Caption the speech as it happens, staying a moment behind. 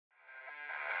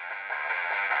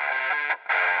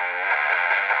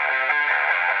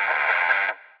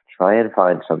try and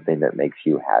find something that makes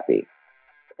you happy.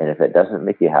 And if it doesn't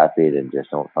make you happy, then just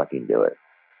don't fucking do it.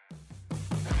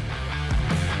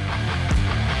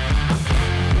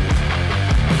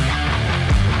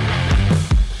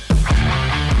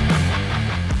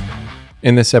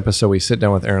 In this episode, we sit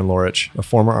down with Aaron Lorich, a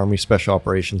former Army Special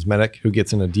Operations medic who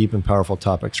gets into deep and powerful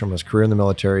topics from his career in the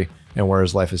military and where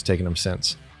his life has taken him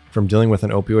since. From dealing with an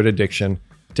opioid addiction,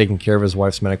 taking care of his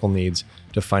wife's medical needs,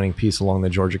 to finding peace along the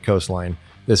Georgia coastline,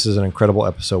 this is an incredible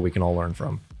episode we can all learn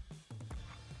from.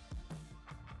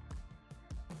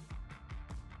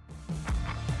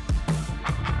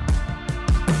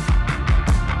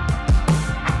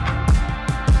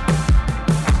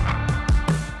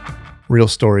 Real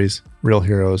stories, real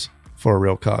heroes, for a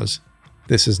real cause.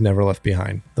 This is Never Left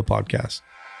Behind, the podcast.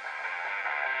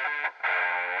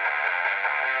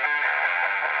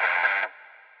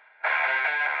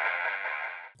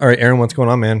 All right, Aaron, what's going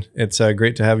on, man? It's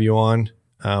great to have you on.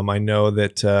 I know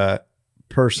that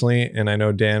personally, and I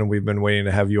know Dan, we've been waiting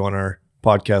to have you on our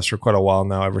podcast for quite a while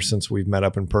now, ever since we've met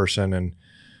up in person and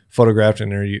photographed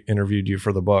and interviewed you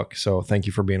for the book. So thank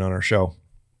you for being on our show.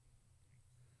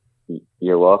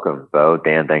 You're welcome, Bo.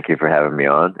 Dan, thank you for having me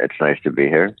on. It's nice to be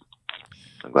here.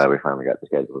 I'm glad we finally got the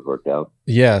schedules worked out.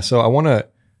 Yeah, so I want to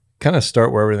kind of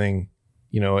start where everything,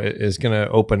 is going to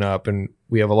open up, and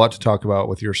we have a lot to talk about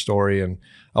with your story, and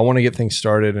I want to get things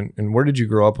started. And where did you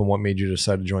grow up, and what made you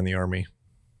decide to join the Army?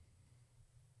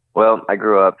 Well, I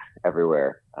grew up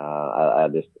everywhere. I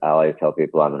always tell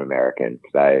people I'm an American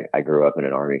because I grew up in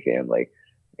an Army family,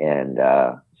 and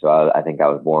so I think I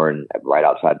was born right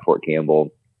outside Fort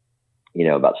Campbell.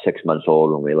 About 6 months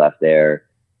old when we left there,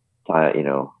 like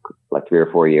 3 or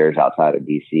 4 years outside of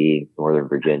DC, Northern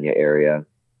Virginia area.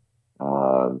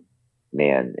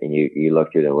 Man, and you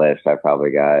look through the list, I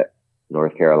probably got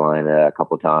North Carolina a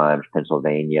couple times,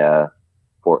 Pennsylvania,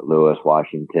 Fort Lewis,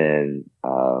 Washington.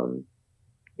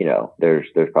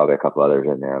 There's probably a couple others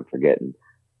in there I'm forgetting.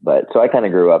 But so I kind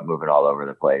of grew up moving all over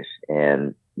the place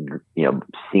and,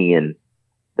 seeing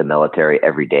the military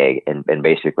every day. And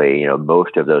basically,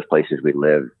 most of those places we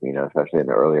lived, especially in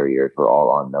the earlier years, were all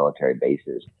on military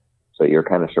bases. So you're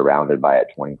kind of surrounded by it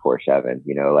 24/7,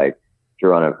 like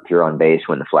if you're on base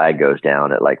when the flag goes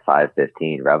down at like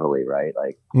 5:15 reveille, right?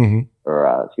 Like,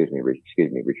 or,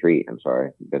 retreat. I'm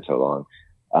sorry. It's been so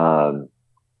long.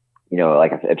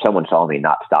 Like if someone saw me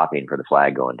not stopping for the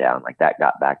flag going down, like that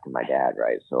got back to my dad.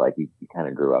 Right. So like you kind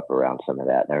of grew up around some of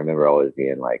that. And I remember always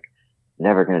being like,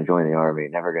 never going to join the Army,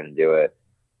 never going to do it.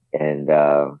 And,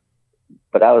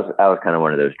 but I was kind of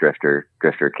one of those drifter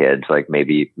kids, like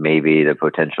maybe the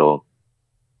potential,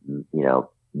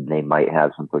 they might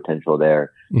have some potential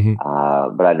there.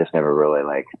 But I just never really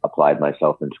like applied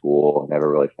myself in school, never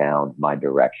really found my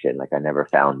direction. Like I never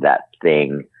found that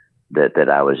thing that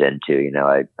I was into.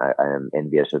 I am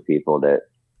envious of people that,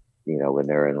 when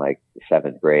they're in like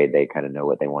 7th grade, they kind of know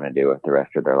what they want to do with the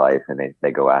rest of their life and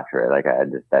they go after it. Like I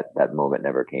just, that moment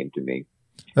never came to me.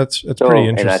 That's pretty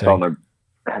interesting. And I saw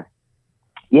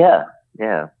yeah.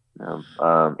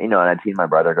 And I'd seen my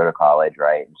brother go to college.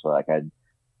 Right. And so like I'd,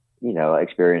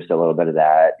 experienced a little bit of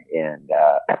that. And,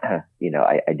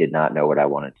 I did not know what I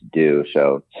wanted to do.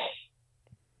 So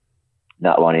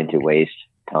not wanting to waste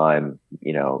time,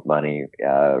 money,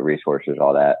 resources,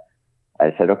 all that.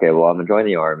 I said, okay, well, I'm going to join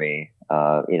the Army.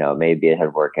 Maybe it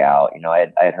had worked out.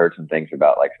 I had heard some things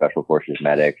about like Special Forces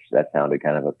medics. That sounded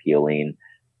kind of appealing.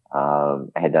 I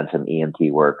had done some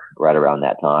EMT work right around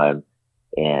that time.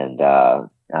 And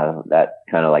that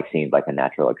kind of like seemed like a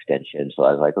natural extension. So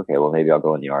I was like, okay, well, maybe I'll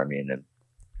go in the Army. And then,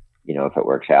 if it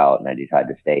works out and I decide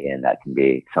to stay in, that can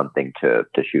be something to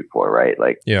shoot for, right?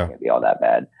 Like, yeah. It can't be all that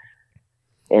bad.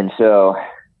 And so,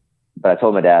 but I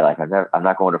told my dad, like, I'm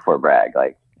not going to Fort Bragg.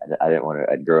 Like, I didn't want to.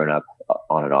 I'd grown up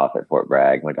on and off at Fort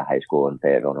Bragg, went to high school in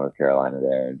Fayetteville, North Carolina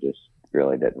there, and just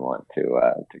really didn't want to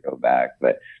go back.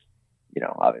 But,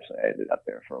 obviously I ended up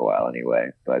there for a while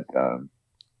anyway. But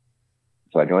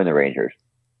so I joined the Rangers,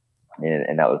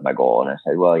 and that was my goal. And I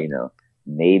said, well,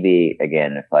 maybe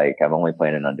again, if like I'm only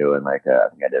planning on doing like I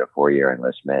think I did a 4-year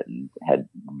enlistment and had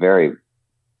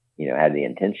had the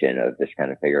intention of just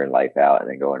kind of figuring life out and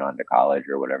then going on to college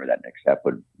or whatever that next step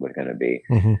was going to be.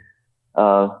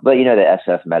 But the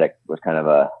SF medic was kind of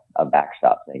a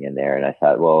backstop thing in there. And I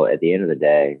thought, well, at the end of the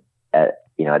day, at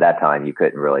that time you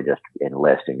couldn't really just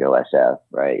enlist and go SF,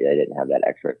 right? They didn't have that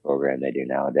X-ray program they do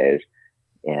nowadays.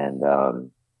 And,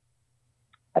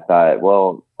 I thought,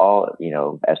 well, all,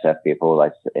 SF people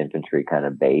like infantry kind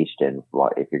of based, and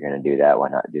if you're going to do that, why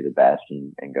not do the best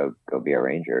and go be a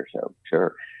Ranger? So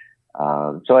sure.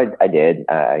 So I did,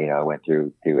 I went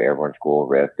through airborne school,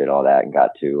 RIF, did all that, and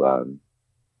got to,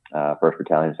 1st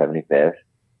Battalion, 75th,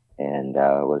 and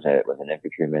was an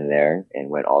infantryman there, and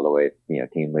went all the way,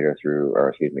 team leader through, or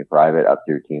excuse me, private up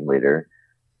through team leader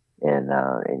in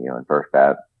 1st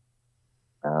BAP.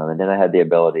 And then I had the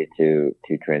ability to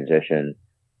transition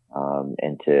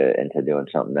into doing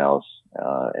something else,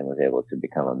 and was able to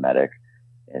become a medic,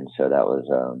 and so that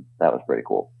was pretty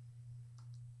cool.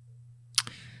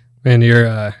 Man,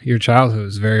 your childhood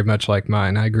was very much like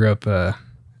mine. I grew up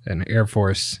an Air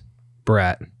Force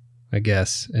brat, I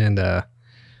guess, and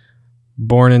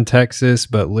born in Texas,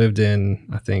 but lived in,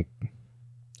 I think,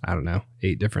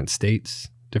 8 different states,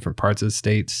 different parts of the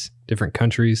states, different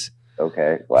countries.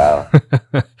 Okay, wow.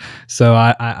 So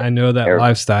I know that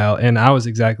lifestyle, and I was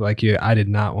exactly like you. I did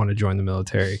not want to join the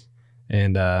military,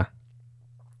 and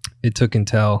it took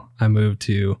until I moved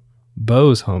to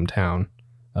Bo's hometown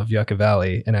of Yucca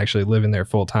Valley and actually living there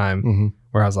full time,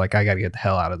 where I was like, I got to get the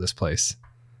hell out of this place.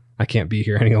 I can't be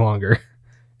here any longer.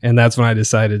 And that's when I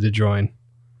decided to join.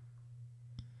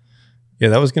 Yeah,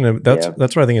 that's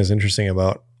what I think is interesting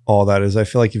about all that is I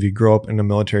feel like if you grow up in a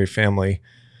military family,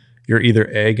 you're either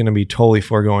going to be totally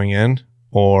for going in,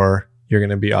 or you're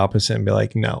going to be opposite and be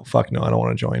like, no, fuck no, I don't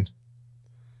want to join.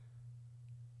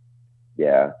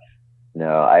 Yeah.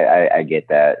 No, I get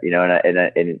that,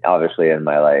 and obviously in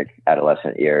my like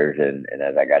adolescent years and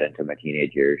as I got into my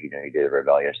teenage years, you do the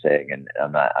rebellious thing, and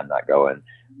I'm not going.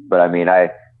 But I mean,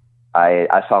 I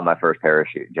saw my first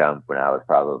parachute jump when I was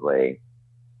probably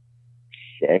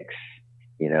 6,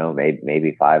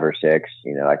 maybe 5 or 6.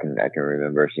 I can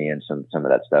remember seeing some of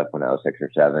that stuff when I was 6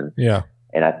 or 7. Yeah.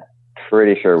 And I'm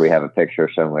pretty sure we have a picture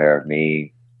somewhere of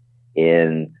me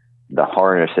in the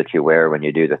harness that you wear when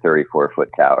you do the 34-foot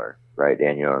tower. Right,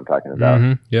 Dan, you know what I'm talking about.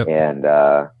 Mm-hmm. Yep. And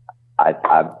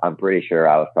I'm pretty sure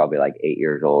I was probably like 8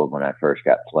 years old when I first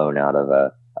got flown out of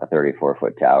a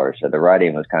 34-foot tower. So the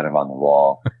writing was kind of on the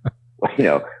wall,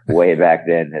 way back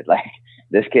then. That like,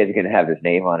 this kid's gonna have his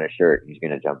name on his shirt. And he's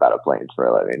gonna jump out of planes for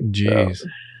a living. Jeez.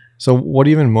 So what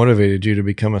even motivated you to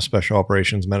become a special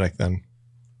operations medic then?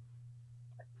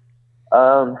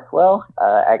 Well,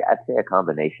 I'd say a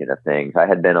combination of things. I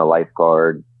had been a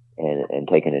lifeguard and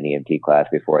taken an EMT class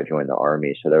before I joined the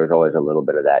Army. So there was always a little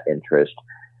bit of that interest.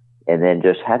 And then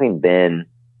just having been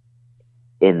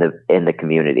in the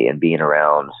community and being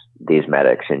around these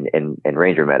medics and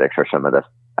Ranger medics are some of the,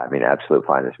 absolute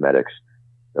finest medics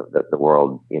the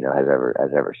world, has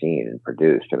ever seen and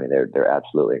produced. I mean, they're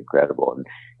absolutely incredible.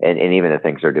 And even the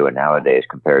things they're doing nowadays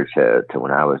compared to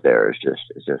when I was there is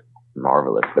just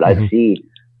marvelous. But I see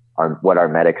what our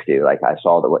medics do. Like I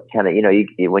saw what kind of,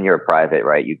 when you're a private,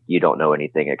 right, you don't know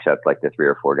anything except like the 3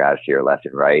 or 4 guys to your left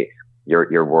and right.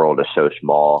 Your world is so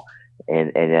small.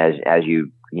 And as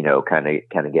you kind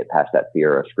of get past that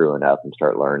fear of screwing up and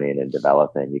start learning and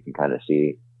developing, you can kind of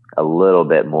see a little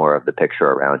bit more of the picture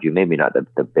around you. Maybe not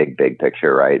the big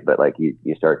picture, right? But like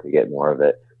you start to get more of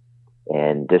it.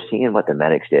 And just seeing what the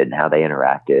medics did and how they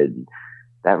interacted,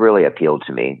 that really appealed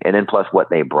to me. And then plus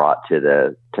what they brought to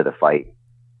the fight.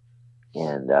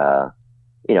 And,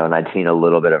 and I'd seen a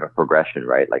little bit of a progression,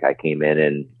 right? Like I came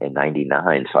in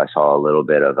 99. So I saw a little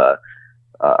bit of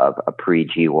a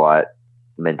pre-GWAT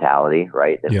mentality,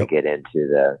 right? Then we get into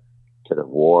the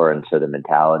war. And so the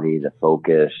mentality, the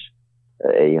focus,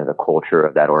 the culture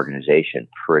of that organization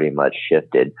pretty much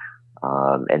shifted.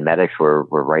 And medics were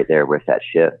right there with that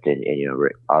shift. And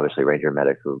obviously Ranger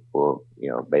medics were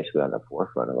basically on the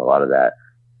forefront of a lot of that.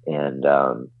 And,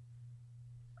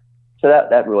 so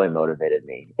that really motivated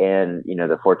me. And,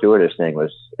 the fortuitous thing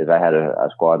is I had a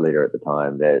squad leader at the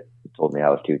time that told me I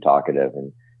was too talkative.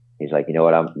 And he's like, you know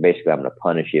what, I'm going to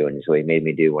punish you. And so he made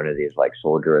me do one of these like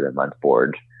soldier of the month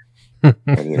boards.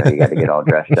 And, you got to get all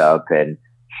dressed up and,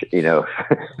 and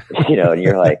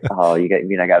you're like, oh, I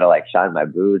got to like shine my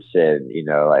boots and,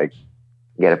 like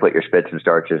you got to put your spits and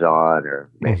starches on or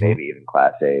maybe even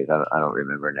class A's. I don't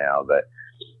remember now, but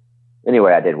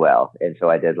anyway, I did well. And so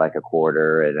I did like a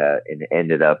quarter and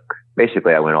ended up,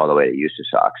 basically I went all the way to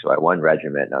USASOC. So I won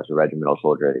regiment and I was a regimental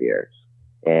soldier of the year.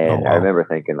 And I remember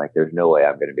thinking like, there's no way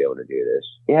I'm going to be able to do this.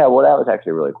 Yeah. Well, that was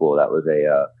actually really cool. That was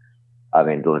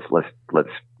let's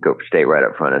go stay right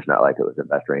up front. It's not like it was the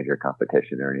best Ranger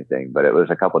competition or anything, but it was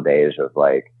a couple of days of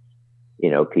like,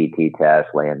 PT test,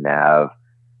 land nav,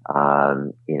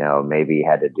 maybe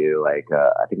had to do like,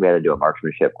 I think we had to do a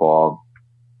marksmanship qual.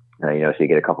 So you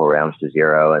get a couple of rounds to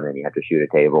 0 and then you have to shoot a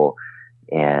table.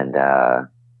 And,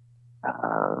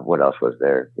 what else was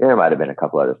there? There might've been a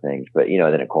couple other things, but,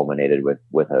 then it culminated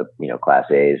with a, class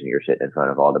A's and you're sitting in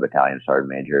front of all the battalion sergeant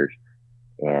majors.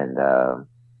 And,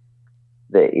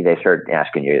 they start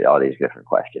asking you all these different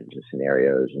questions and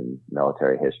scenarios and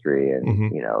military history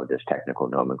and, just technical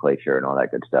nomenclature and all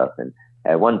that good stuff. And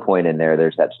at one point in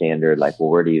there's that standard, like, well,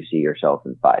 where do you see yourself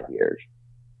in 5 years?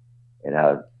 And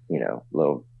I was,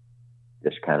 little,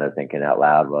 just kind of thinking out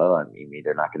loud, well, I'm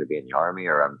either not going to be in the Army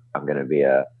or I'm going to be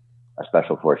a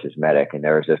special forces medic. And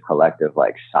there was this collective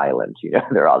like silence,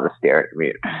 they're all just staring at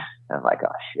me. And I'm like,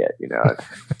 oh shit,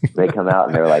 they come out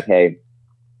and they're like, hey,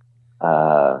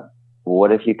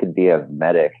 what if you could be a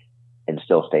medic and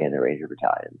still stay in the Ranger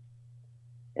Battalion?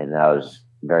 And I was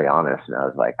very honest, and I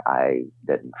was like, I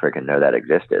didn't freaking know that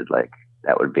existed. Like,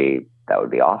 that would be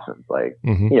awesome. Like,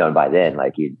 and by then,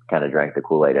 like, you kind of drank the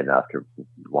Kool-Aid enough to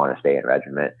want to stay in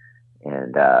regiment.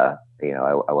 And, I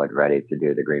wasn't ready to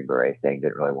do the Green Beret thing.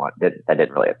 That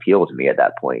didn't really appeal to me at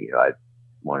that point. I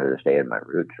wanted to stay in my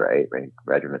roots, right?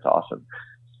 Regiment's awesome.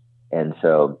 And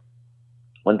so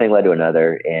one thing led to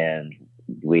another, and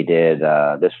we did,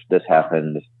 this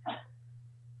happened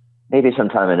maybe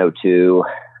sometime in 2002.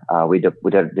 We did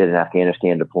an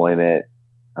Afghanistan deployment.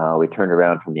 We turned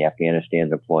around from the Afghanistan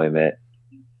deployment,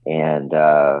 and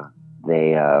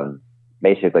they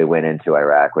basically went into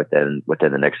Iraq within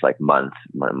the next like month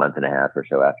and a half or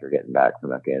so after getting back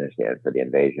from Afghanistan for the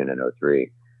invasion in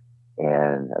 2003.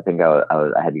 And I think I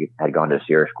had gone to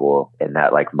SEER school in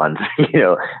that like month.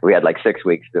 We had like 6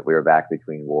 weeks that we were back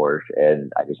between wars,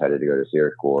 and I decided to go to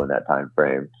SEER school in that time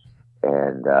frame.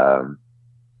 And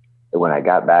when I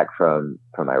got back from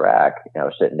Iraq, I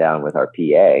was sitting down with our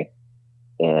PA,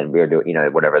 and we were doing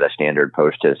whatever the standard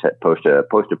post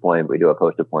deployment. We do a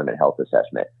post deployment health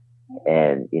assessment,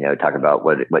 and talk about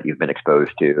what you've been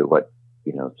exposed to, what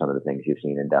some of the things you've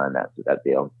seen and done, that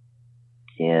deal.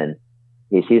 And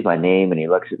he sees my name and he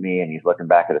looks at me and he's looking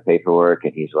back at the paperwork,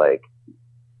 and he's like,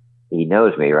 he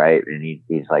knows me, right? And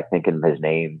he's like thinking of his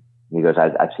name. He goes,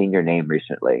 I've seen your name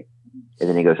recently. And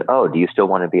then he goes, oh, do you still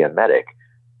want to be a medic?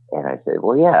 And I said,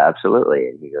 well, yeah, absolutely.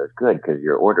 And he goes, good, because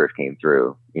your orders came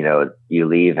through. You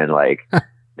leave in like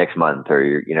next month, or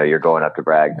you're going up to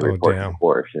Bragg to report to the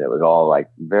force. And it was all like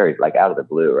very like out of the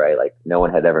blue, right? Like no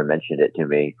one had ever mentioned it to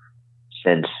me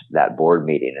since that board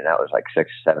meeting, and that was like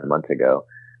 6-7 months ago.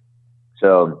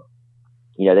 So,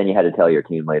 then you had to tell your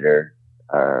team leader,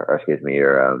 or excuse me,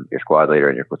 your squad leader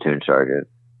and your platoon sergeant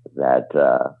that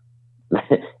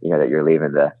that you're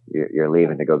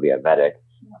leaving to go be a medic,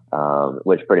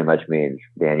 which pretty much means,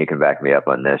 Dan, you can back me up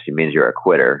on this. It means you're a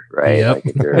quitter, right? Yep.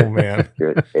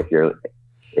 Like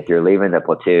if you're leaving the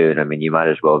platoon, I mean, you might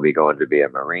as well be going to be a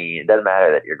Marine. It doesn't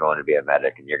matter that you're going to be a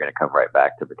medic and you're going to come right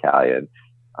back to battalion.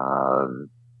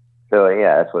 So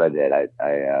yeah, that's what I did.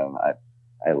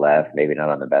 I left, maybe not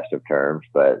on the best of terms,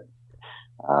 but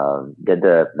did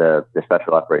the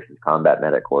Special Operations Combat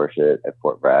Medic course at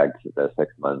Fort Bragg, the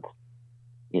 6-month,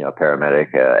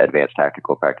 paramedic, advanced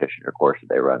tactical practitioner course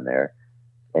that they run there.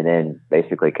 And then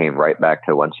basically came right back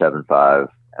to 175,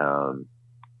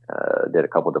 did a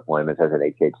couple deployments as an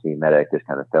HHC medic, just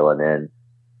kind of filling in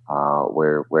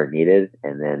where needed.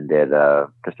 And then did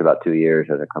just about 2 years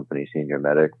as a company senior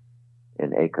medic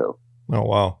in ACO. Oh,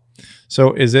 wow.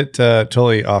 So is it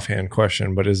totally offhand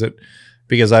question, but is it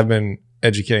because I've been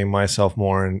educating myself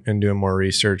more and doing more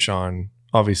research on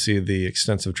obviously the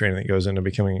extensive training that goes into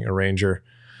becoming a Ranger,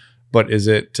 but is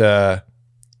it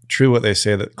true what they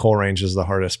say that Coal Range is the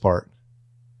hardest part?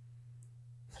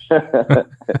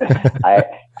 I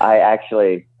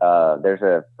actually, I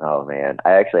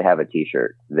actually have a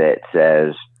t-shirt that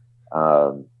says,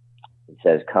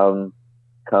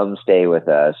 come stay with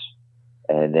us.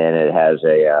 And then it has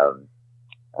it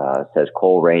says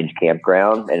Coal Range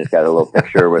Campground, and it's got a little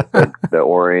picture with the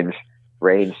orange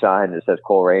range sign that says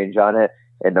Coal Range on it.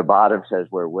 And the bottom says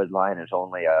where woodline is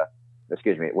only you got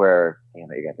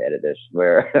to edit this,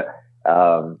 where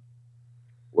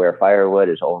firewood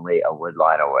is only a wood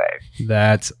line away.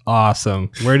 That's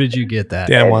awesome. Where did you get that?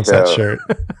 Dan wants that shirt.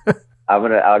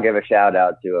 I'll give a shout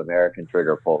out to American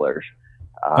Trigger Pullers.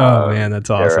 Oh man, that's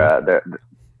awesome.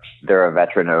 They're a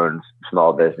veteran-owned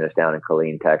small business down in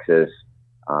Killeen, Texas,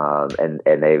 and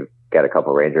they've got a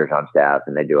couple Rangers on staff,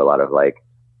 and they do a lot of like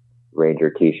Ranger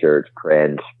T-shirts,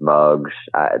 prints, mugs.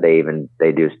 They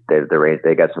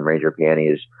got some Ranger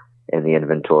panties in the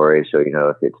inventory, so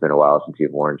if it's been a while since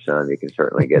you've worn some, you can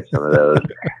certainly get some of those.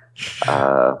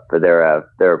 But they're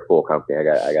a cool company. I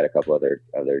got a couple other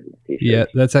T-shirts. Yeah,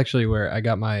 that's actually where I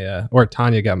got my or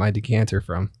Tanya got my decanter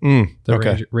from.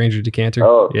 Okay. Ranger decanter.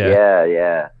 Oh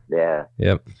yeah.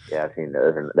 Yep. Yeah, I've seen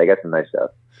those, and they got some nice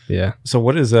stuff. Yeah. So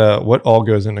what all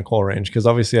goes into Coal Range? Because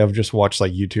obviously I've just watched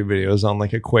like YouTube videos on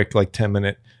like a quick like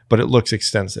 10-minute, but it looks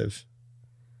extensive.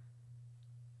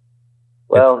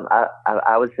 Well,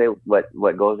 I would say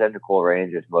what goes into Coal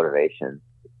Range is motivation.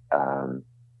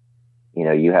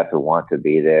 You have to want to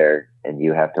be there, and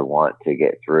you have to want to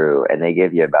get through, and they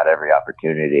give you about every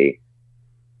opportunity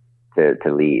to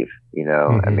leave.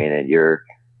 Mm-hmm. I mean, and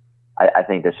I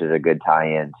think this is a good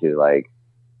tie-in to, like,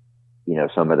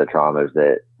 some of the traumas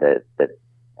that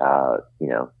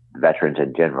veterans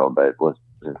in general, but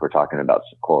since we're talking about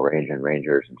Coal Range and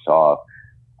Rangers and SOF,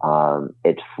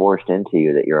 it's forced into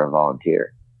you that you're a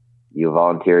volunteer. You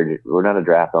volunteered. We're not a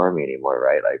draft Army anymore,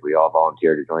 right? Like, we all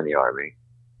volunteer to join the Army.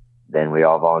 Then we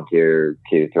all volunteer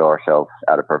to throw ourselves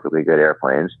out of perfectly good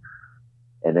airplanes.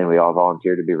 And then we all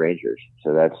volunteer to be Rangers.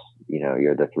 So that's,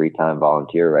 you're the 3-time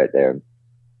volunteer right there.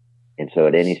 And so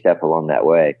at any step along that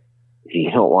way, if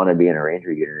you don't want to be in a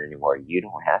Ranger unit anymore, you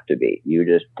don't have to be. You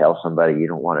just tell somebody you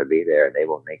don't want to be there, and they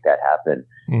will make that happen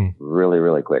really,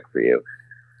 really quick for you.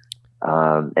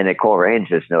 And at Coal Range,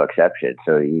 there's no exception.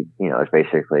 So, it's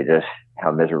basically just,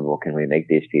 how miserable can we make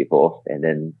these people? And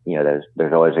then,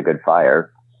 there's always a good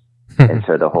fire. And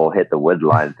so the whole hit the wood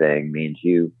line thing means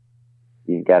you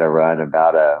got to run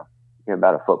about a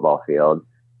football field.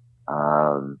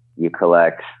 You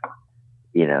collect,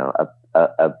 you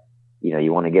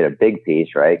want to get a big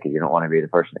piece, right? Because you don't want to be the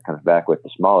person that comes back with the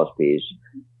smallest piece.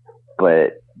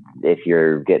 But if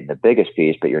you're getting the biggest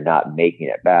piece, but you're not making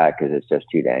it back because it's just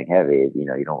too dang heavy, you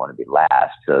don't want to be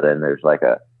last. So then there's you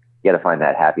got to find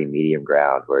that happy medium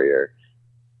ground where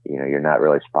you're not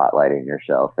really spotlighting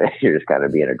yourself. You're just kind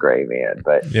of being a gray man,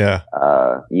 but yeah,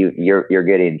 you're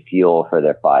getting fuel for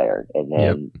the fire. And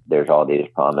then there's all these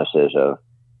promises of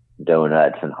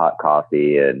donuts and hot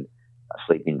coffee and a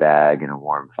sleeping bag and a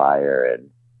warm fire. And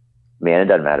man, it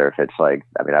doesn't matter if it's I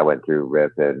went through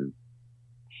RIP in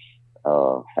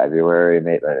February,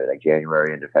 maybe like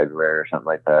January into February or something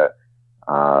like that.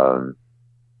 Hot,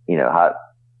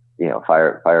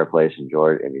 fireplace in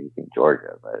Georgia. I mean, you think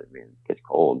Georgia, but I mean, it gets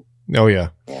cold. Oh yeah.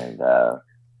 And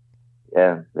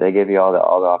they give you all the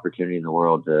opportunity in the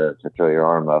world to throw your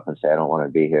arm up and say, I don't want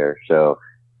to be here. So,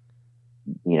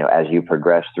 as you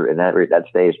progress through, and that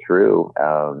stays true.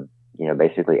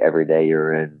 Basically every day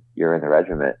you're in the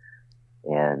regiment.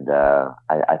 And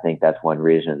I think that's one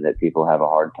reason that people have a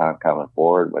hard time coming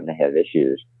forward when they have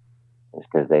issues, is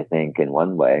because they think in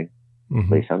one way, at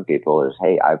least some people, is,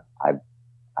 hey,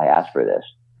 I asked for this.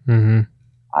 Mm-hmm.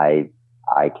 I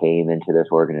came into this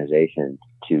organization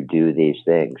to do these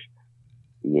things.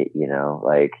 There's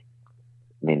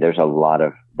a lot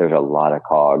of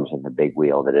cogs in the big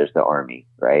wheel that is the Army,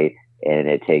 right? And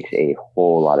it takes a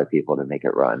whole lot of people to make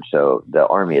it run. So the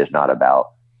Army is not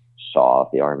about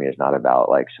SOF. The Army is not about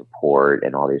support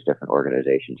and all these different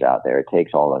organizations out there. It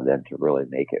takes all of them to really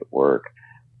make it work.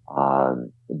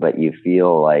 But you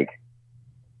feel like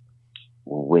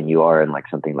when you are in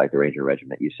something like the Ranger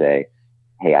Regiment, you say,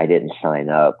 hey, I didn't sign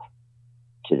up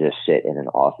to just sit in an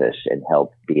office and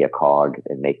help be a cog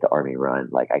and make the Army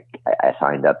run. I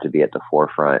signed up to be at the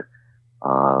forefront,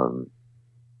 and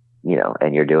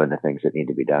you're doing the things that need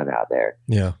to be done out there.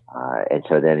 Yeah. And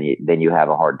so then you have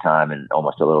a hard time and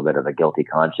almost a little bit of a guilty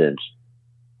conscience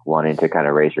wanting to kind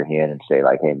of raise your hand and say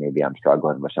hey, maybe I'm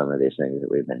struggling with some of these things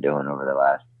that we've been doing over the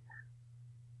last,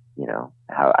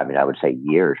 I would say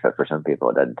years, but for some people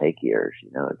it doesn't take years.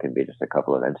 It can be just a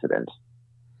couple of incidents.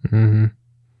 Mm-hmm.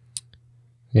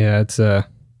 Yeah, it's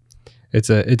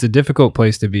a difficult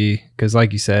place to be, because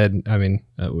like you said,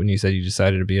 when you said you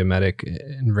decided to be a medic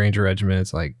in Ranger Regiment,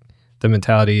 it's the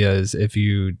mentality is if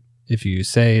you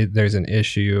say there's an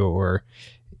issue, or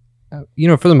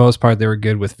for the most part they were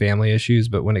good with family issues,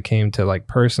 but when it came to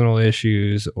personal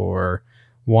issues or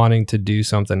wanting to do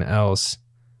something else,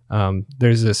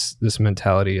 there's this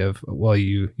mentality of, well,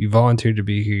 you volunteered to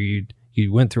be here,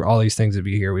 you went through all these things to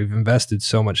be here, we've invested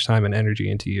so much time and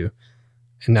energy into you,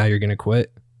 and now you're going to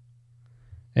quit.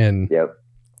 And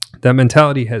that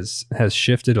mentality has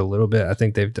shifted a little bit. I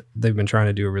think they've been trying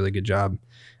to do a really good job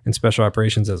in special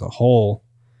operations as a whole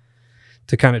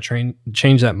to kind of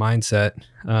change that mindset.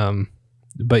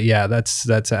 But yeah,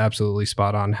 that's absolutely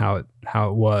spot on how it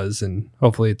was, and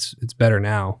hopefully it's better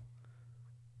now.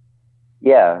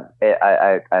 Yeah,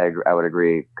 I would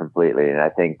agree completely, and I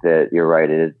think that you're right.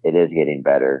 It is getting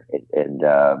better, and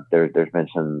there's been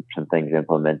some things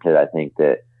implemented. I think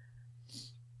that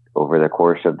over the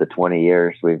course of the 20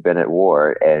 years we've been at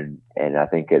war, and I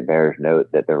think it bears note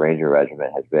that the Ranger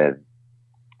Regiment has been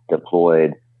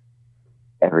deployed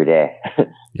every day.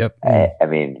 Yep.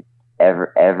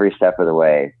 Every step of the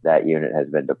way that unit has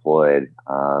been deployed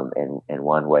in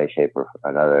one way, shape, or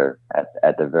another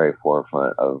at the very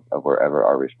forefront of wherever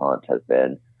our response has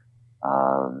been.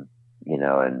 And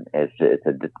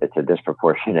it's a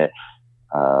disproportionate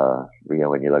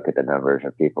When you look at the numbers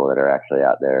of people that are actually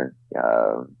out there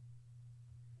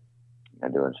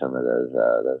doing some of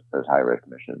those high risk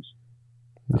missions.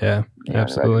 Yeah,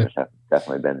 absolutely. Have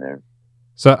definitely been there.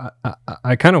 So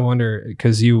I kind of wonder,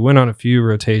 because you went on a few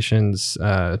rotations,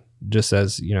 just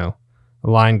as a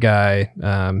line guy,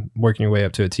 working your way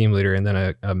up to a team leader, and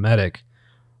then a medic.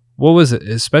 What was it,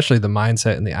 especially the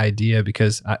mindset and the idea?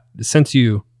 Because since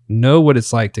you know what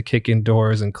it's like to kick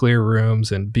indoors and clear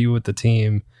rooms and be with the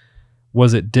team,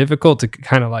 was it difficult to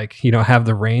kind of have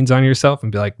the reins on yourself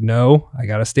and be like, no, I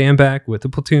got to stand back with the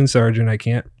platoon sergeant. I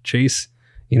can't chase,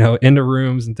 into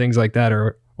rooms and things like that.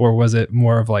 Or was it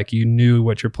more of you knew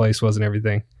what your place was and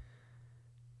everything?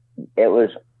 It was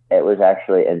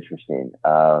actually interesting.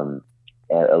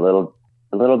 A little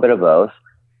bit of both.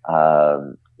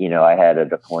 I had a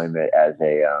deployment as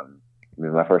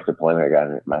my first deployment,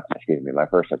 my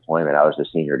first deployment, I was the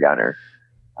senior gunner.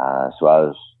 So I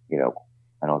was,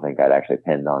 I don't think I'd actually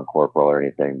pinned on corporal or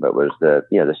anything, but was the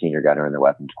senior gunner in the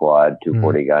weapons squad,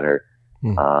 240 gunner.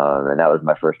 And that was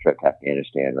my first trip to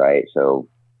Afghanistan. Right. So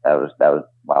that was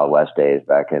Wild West days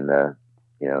back in the,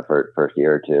 first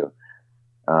year or two.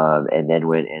 And then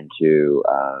went into,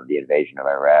 the invasion of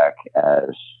Iraq as,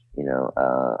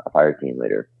 a fire team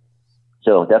leader.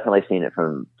 So definitely seen it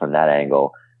from that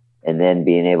angle. And then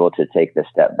being able to take the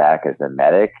step back as a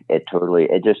medic, it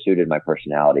just suited my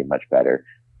personality much better.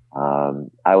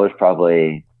 I was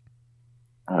probably,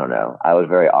 I don't know, I was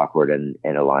very awkward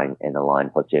in a line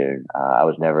platoon. I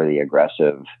was never the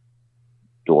aggressive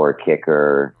door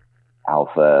kicker,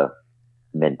 alpha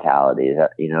mentality.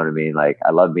 You know what I mean?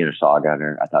 I loved being a saw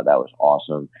gunner. I thought that was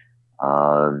awesome.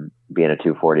 Being a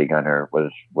 240 gunner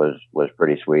was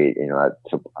pretty sweet.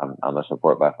 I'm a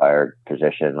support by fire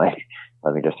position.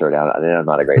 Let me just throw down. I'm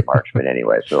not a great marksman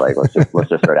anyway. So let's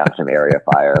just throw down some area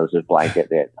fire. Let's just blanket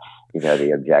it,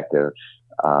 the objective.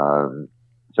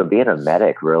 So being a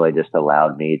medic really just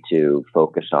allowed me to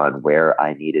focus on where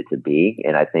I needed to be.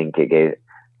 And I think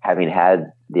having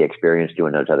had the experience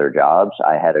doing those other jobs,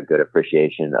 I had a good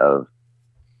appreciation of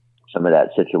some of that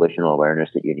situational awareness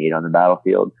that you need on the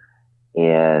battlefield.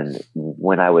 And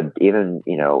when I would even,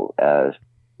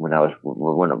 when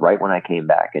I came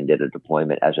back and did a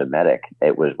deployment as a medic,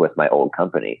 it was with my old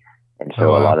company. And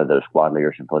so a lot of those squad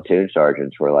leaders and platoon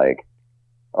sergeants were like,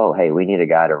 oh, hey, we need a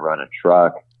guy to run a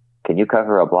truck. Can you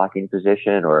cover a blocking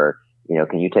position? Or,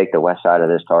 can you take the west side of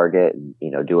this target and,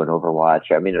 do an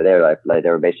overwatch? I mean, they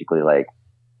were basically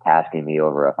tasking me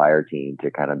over a fire team to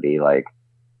kind of be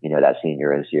that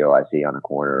senior NCO I see on a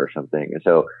corner or something. And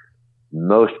so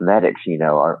most medics,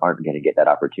 aren't going to get that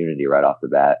opportunity right off the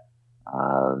bat.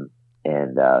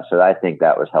 So I think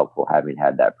that was helpful, having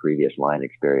had that previous line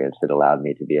experience that allowed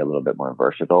me to be a little bit more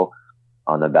versatile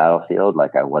on the battlefield.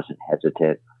 I wasn't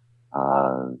hesitant,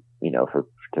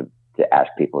 to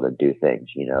ask people to do things,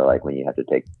 when you have to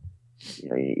take,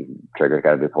 trigger's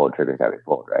got to be pulled,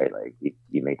 right?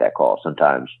 You make that call.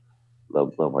 Sometimes a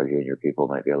little more junior people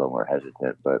might be a little more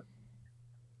hesitant, but,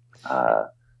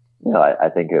 I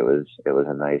think it was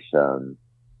a nice, I'm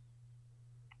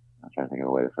trying to think of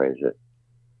a way to phrase it.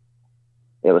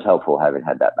 It was helpful having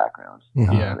had that background.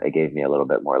 It gave me a little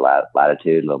bit more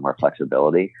latitude, a little more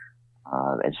flexibility.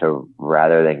 And so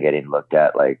rather than getting looked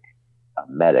at like a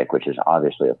medic, which is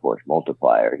obviously a force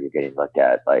multiplier, you're getting looked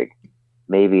at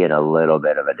maybe in a little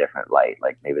bit of a different light.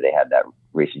 Maybe they had that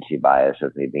recency bias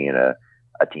of me being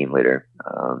a team leader.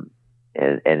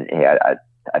 And hey,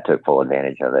 I took full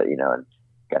advantage of it, and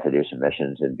got to do some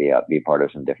missions and be part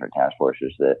of some different task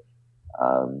forces that,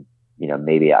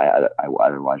 maybe I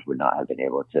otherwise would not have been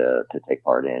able to take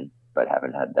part in, but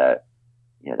having had that,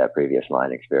 that previous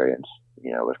line experience,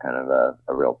 was kind of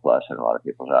a real plus in a lot of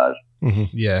people's eyes.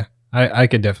 Mm-hmm. Yeah. I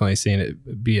could definitely see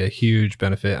it be a huge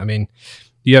benefit. I mean,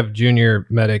 you have junior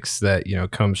medics that,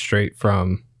 come straight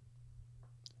from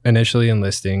initially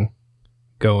enlisting,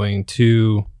 going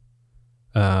to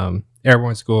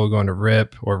airborne school, going to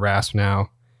RIP or RASP now,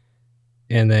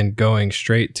 and then going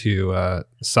straight to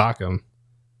SOCM.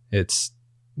 It's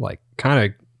kind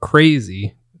of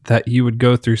crazy that you would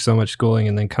go through so much schooling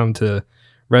and then come to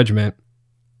regiment,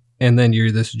 and then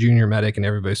you're this junior medic and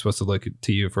everybody's supposed to look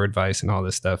to you for advice and all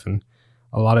this stuff. And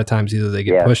a lot of times either they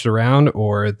get pushed around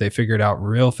or they figure it out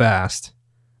real fast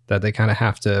that they kind of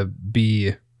have to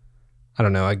be, I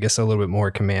don't know, I guess a little bit more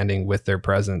commanding with their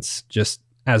presence just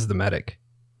as the medic.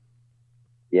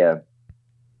 Yeah.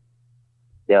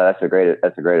 Yeah, that's a great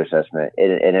assessment.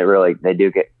 And it really, they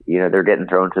do get, they're getting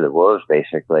thrown to the wolves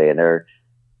basically. And they're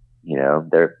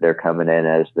coming in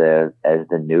as the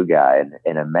new guy,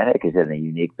 and a medic is in a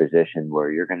unique position where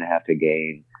you're going to have to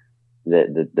gain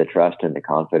the trust and the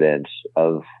confidence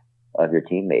of of your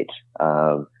teammates,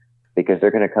 because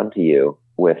they're going to come to you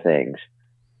with things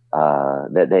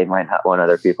that they might not want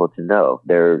other people to know.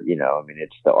 They're,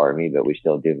 it's the Army, but we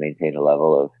still do maintain a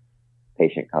level of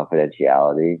patient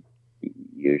confidentiality,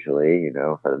 usually,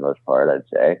 for the most part, I'd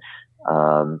say.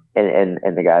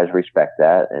 And the guys respect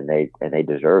that, and they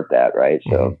deserve that, right?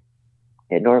 So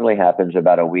it normally happens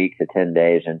about a week to 10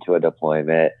 days into a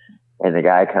deployment, and the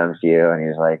guy comes to you and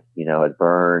he's like, it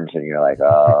burns, and you're like,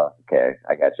 oh, okay,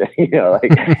 I got you.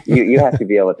 You have to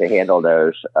be able to handle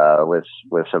those with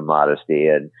some modesty,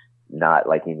 and not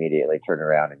like immediately turn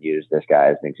around and use this guy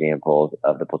as an example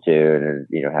of the platoon,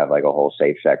 and have like a whole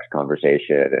safe sex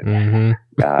conversation, and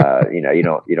you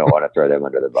don't want to throw them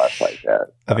under the bus like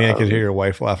that. I think I could hear your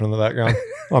wife laughing in the background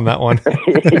on that one.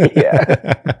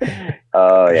 Yeah.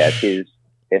 Oh yeah,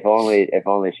 if only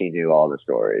she knew all the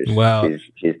stories. Well,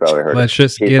 she's probably heard.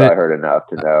 She's probably heard enough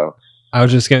to know. I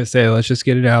was just gonna say, let's just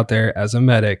get it out there. As a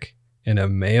medic in a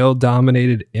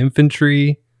male-dominated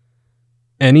infantry,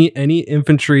 any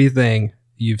infantry thing,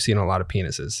 you've seen a lot of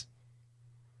penises.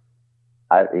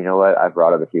 You know what? I've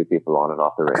brought up a few people on and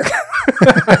off the range.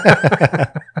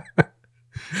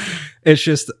 It's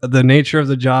just the nature of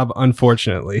the job,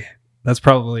 unfortunately. That's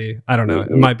probably, I don't know, it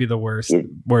might be the worst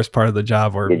part of the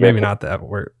job, or maybe not that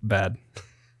bad.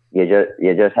 You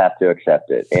just have to accept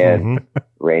it. And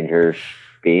Rangers,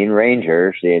 being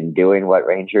Rangers and doing what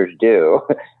Rangers do,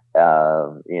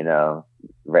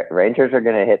 Rangers are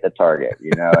going to hit the target.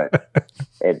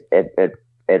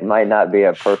 It might not be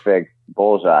a perfect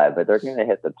bullseye, but they're going to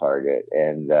hit the target.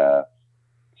 And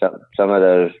some of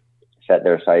those set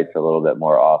their sights a little bit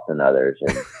more off than others.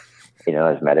 And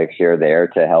as medics, you're there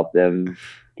to help them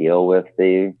deal with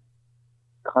the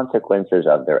consequences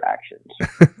of their actions.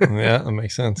 Yeah, that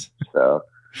makes sense. So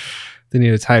they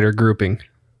need a tighter grouping.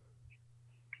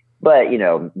 But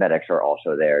medics are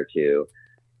also there to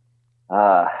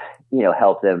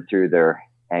help them through their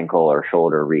ankle or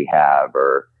shoulder rehab,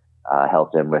 or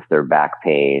help them with their back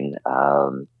pain,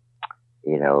 help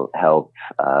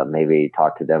maybe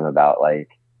talk to them about like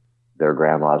their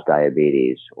grandma's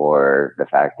diabetes, or the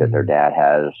fact that their dad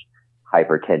has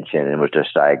hypertension and was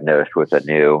just diagnosed with a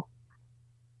new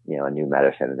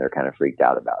medicine, and they're kind of freaked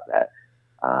out about that.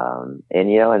 And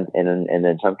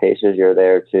in some cases you're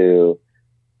there to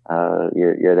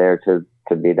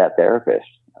be that therapist.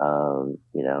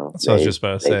 That's what I was just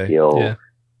about to say. Feel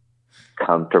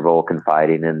comfortable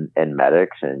confiding in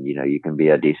medics, and you can be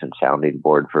a decent sounding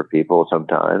board for people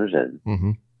sometimes, and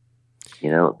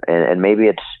and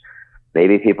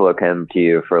maybe people will come to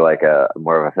you for like a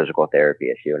more of a physical therapy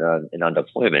issue, and on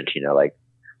deployment, like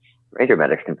Ranger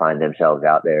medics can find themselves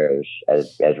out there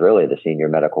as really the senior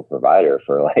medical provider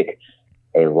for like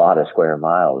a lot of square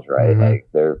miles, right? Like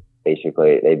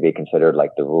they'd be considered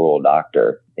like the rural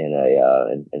doctor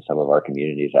in some of our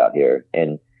communities out here,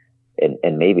 and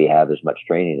maybe have as much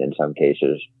training in some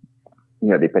cases,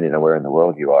 depending on where in the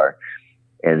world you are.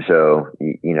 And so,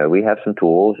 we have some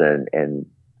tools, and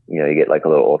you get like a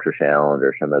little ultrasound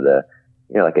or some of the,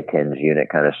 like a TENS unit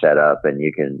kind of set up, and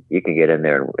you can get in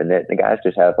there, and the guys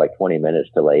just have like 20 minutes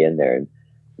to lay in there. And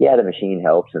yeah, the machine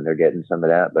helps, and they're getting some of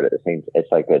that, but at the same,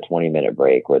 it's like a 20-minute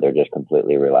break where they're just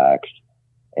completely relaxed,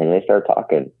 and they start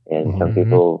talking. And some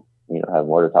people, have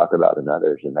more to talk about than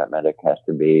others, and that medic has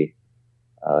to be,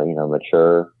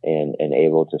 mature and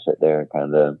able to sit there and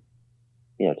kind of,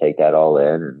 take that all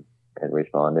in and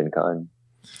respond in kind.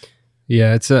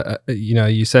 Yeah, it's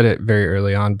you said it very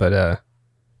early on, but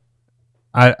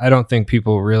I don't think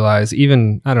people realize,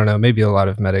 even, I don't know, maybe a lot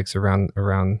of medics around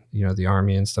the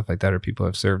Army and stuff like that, or people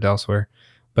have served elsewhere,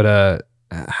 but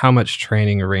how much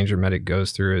training a Ranger medic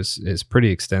goes through is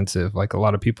pretty extensive. Like, a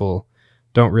lot of people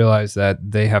don't realize that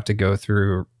they have to go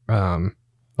through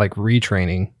like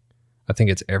retraining. I think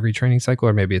it's every training cycle,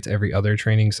 or maybe it's every other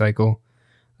training cycle.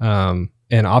 And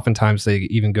oftentimes they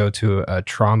even go to a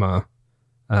trauma,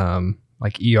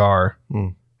 like ER.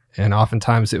 And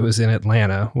oftentimes it was in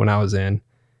Atlanta when I was in,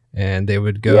 and they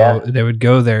would go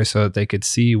there so that they could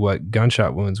see what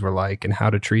gunshot wounds were like, and how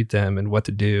to treat them, and what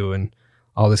to do, and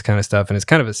all this kind of stuff. And it's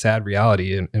kind of a sad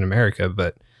reality in America,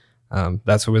 but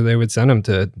that's where they would send them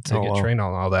to get trained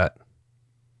on all that.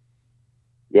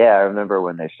 Yeah, I remember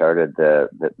when they started the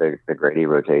Grady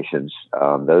rotations.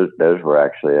 Those were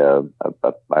actually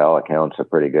by all accounts a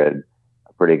pretty good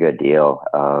deal.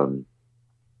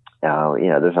 There's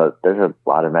a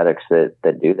lot of medics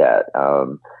that do that.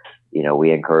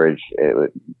 We encourage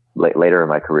it. Later in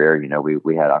my career,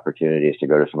 we had opportunities to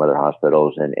go to some other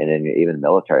hospitals and even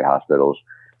military hospitals,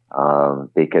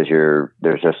 because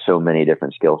there's just so many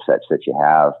different skill sets that you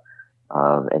have.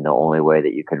 And the only way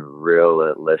that you can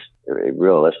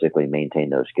realistically maintain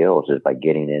those skills is by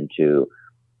getting into,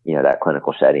 that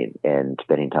clinical setting and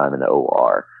spending time in the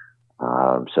OR.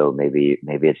 So maybe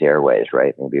it's airways,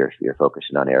 right? Maybe you're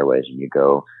focusing on airways, and you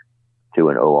go to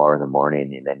an OR in the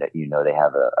morning, and then they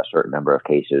have a certain number of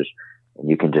cases, and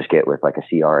you can just get with like a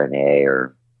CRNA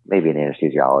or maybe an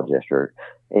anesthesiologist,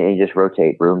 and you just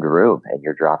rotate room to room, and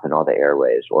you're dropping all the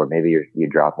airways. Or maybe you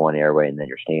drop one airway, and then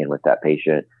you're staying with that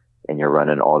patient, and you're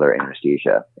running all their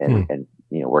anesthesia and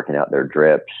working out their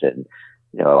drips, and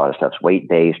a lot of stuff's weight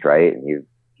based, right? And you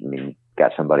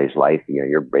got somebody's life,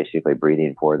 you're basically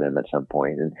breathing for them at some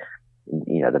point, and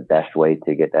the best way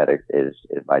to get that is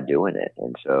by doing it.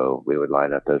 And so we would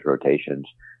line up those rotations.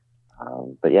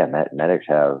 But yeah, medics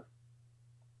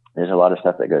there's a lot of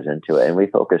stuff that goes into it, and we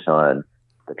focus on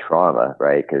the trauma,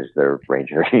 right? Because they're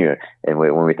Ranger, and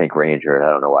when we think Ranger, I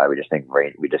don't know why we just think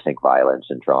violence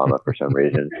and trauma for some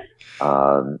reason.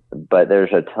 But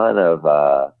there's a ton of,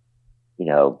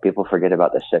 people forget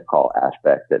about the sick call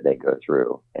aspect that they go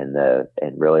through, and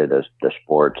really the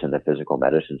sports and the physical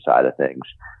medicine side of things.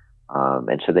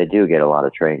 And so they do get a lot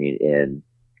of training in,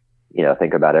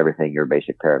 think about everything your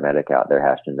basic paramedic out there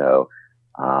has to know.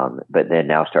 But then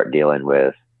now start dealing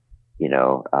with,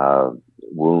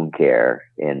 wound care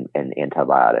and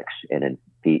antibiotics and,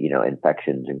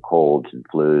 infections and colds and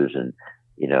flus and,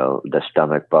 the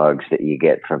stomach bugs that you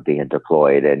get from being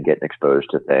deployed and getting exposed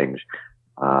to things,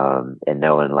 and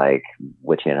knowing like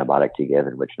which antibiotic to give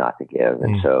and which not to give.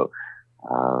 And so,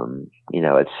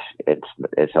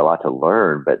 it's a lot to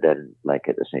learn, but then like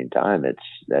at the same time,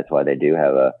 that's why they do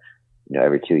have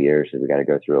every 2 years we got to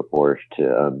go through a course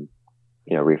to,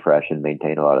 refresh and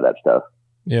maintain a lot of that stuff.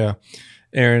 Yeah.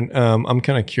 Aaron, I'm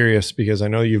kind of curious because I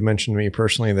know you've mentioned to me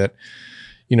personally that,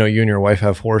 you and your wife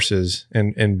have horses,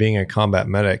 and being a combat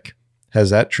medic, has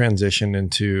that transitioned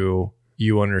into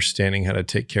you understanding how to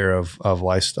take care of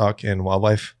livestock and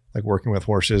wildlife, like working with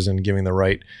horses and giving the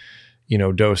right,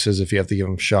 doses if you have to give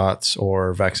them shots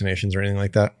or vaccinations or anything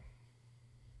like that?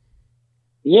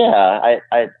 Yeah,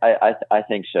 I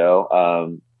think so.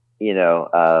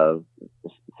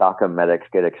 SOCM medics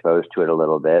get exposed to it a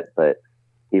little bit, but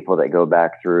people that go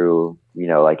back through,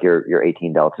 like your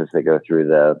 18 deltas that go through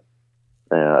the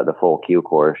full Q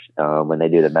course, when they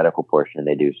do the medical portion,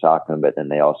 they do SOCM, but then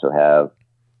they also have,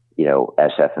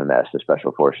 SFMS, the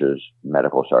Special Forces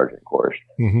Medical Sergeant course.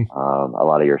 Mm-hmm. A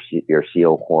lot of your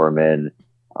SEAL corpsmen,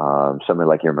 something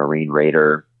like your Marine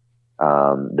Raider,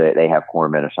 they have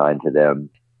corpsmen assigned to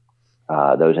them.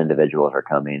 Those individuals are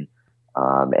coming,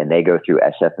 and they go through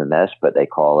SFMS, but they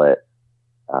call it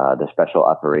the Special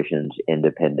Operations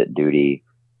Independent Duty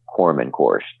Corpsman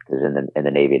course, because in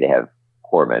the Navy they have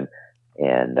corpsmen,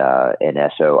 and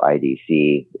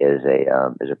SOIDC is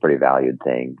a pretty valued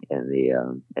thing in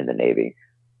the Navy.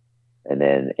 And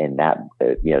then in that,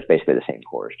 it's basically the same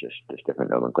course, just different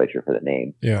nomenclature for the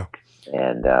name. Yeah.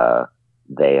 And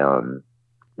they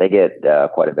get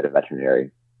quite a bit of veterinary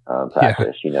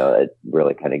practice. Yeah. It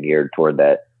really kind of geared toward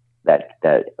that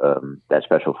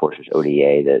Special Forces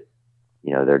ODA that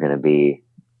they're going to be,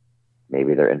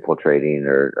 maybe they're infiltrating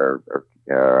or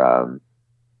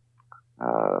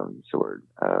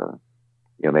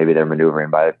maybe they're maneuvering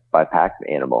by pack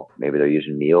animal. Maybe they're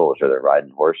using mules or they're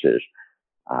riding horses.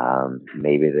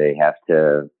 Maybe they have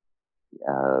to,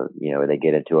 they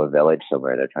get into a village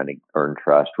somewhere. They're trying to earn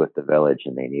trust with the village,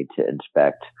 and they need to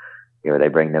inspect. They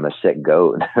bring them a sick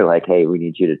goat, and they're like, "Hey, we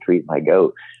need you to treat my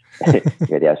goat."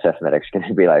 The SF medic's going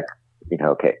to be like,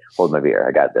 "Okay, hold my beer.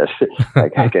 I got this. I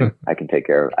can take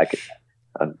care of. I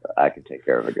can take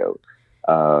care of a goat."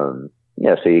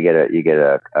 So you get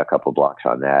a couple blocks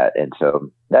on that, and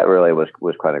so that really was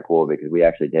kind of cool, because we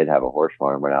actually did have a horse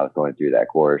farm when I was going through that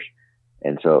course,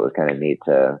 and so it was kind of neat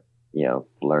to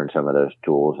learn some of those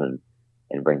tools and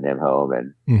bring them home.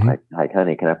 And like,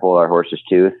 honey, can I pull our horse's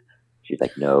tooth? She's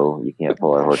like, no, you can't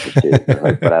pull our horse's tooth. I was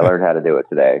like, but I learned how to do it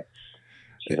today.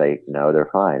 She's like, no, they're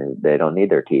fine. They don't need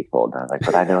their teeth pulled. I was like,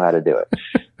 but I know how to do it.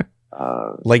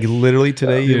 Like literally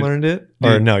today you learned it?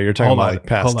 Or no, you're talking about like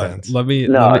past tense. Like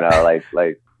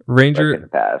Ranger in the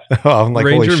past. Oh, I'm like,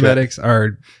 Ranger medics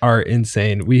are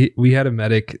insane. We had a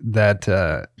medic that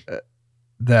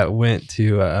went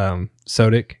to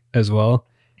SODIC as well,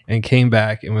 and came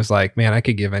back and was like, man, I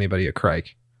could give anybody a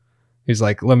crike. He's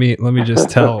like, let me just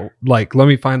tell, like, let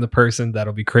me find the person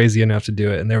that'll be crazy enough to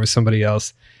do it. And there was somebody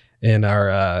else in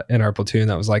our platoon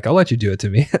that was like, I'll let you do it to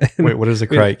me. Wait, what is a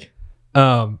crike?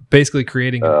 Basically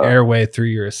creating an airway through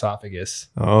your esophagus.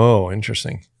 Oh,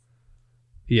 interesting.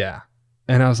 Yeah.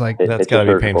 And I was like, that's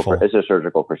gotta be painful. It's a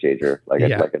surgical procedure, like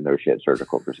a no shit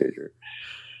surgical procedure.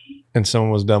 And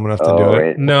someone was dumb enough to do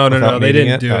it? No. They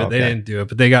didn't do it. They didn't do it,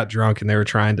 but they got drunk and they were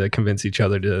trying to convince each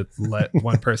other to let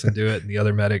one person do it and the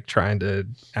other medic trying to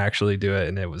actually do it.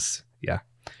 And it was,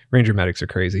 Ranger medics are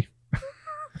crazy.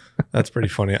 That's pretty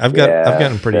funny. I've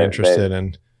gotten pretty interested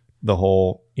in the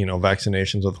whole,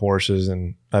 vaccinations with horses,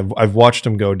 and I've watched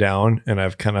them go down, and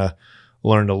I've kind of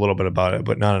learned a little bit about it,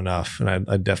 but not enough. And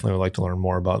I definitely would like to learn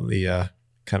more about the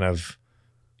kind of,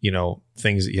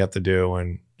 things that you have to do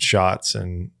and shots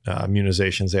and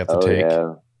immunizations they have to take.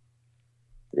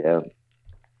 Yeah.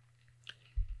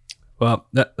 Well,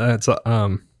 that's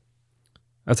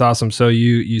awesome. So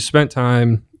you spent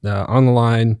time on the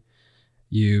line.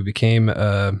 You became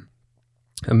a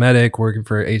medic working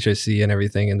for HIC and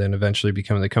everything, and then eventually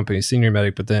becoming the company's senior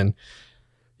medic. But then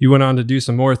you went on to do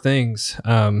some more things.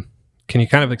 Can you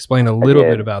kind of explain a little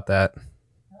bit about that?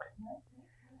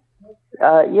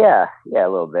 Yeah, a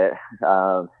little bit.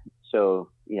 So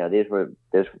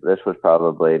this was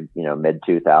probably mid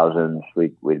 2000s.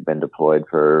 We'd been deployed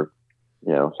for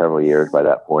several years by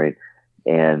that point,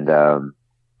 and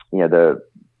the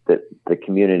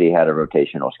community had a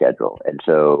rotational schedule, and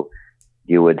so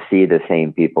you would see the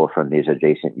same people from these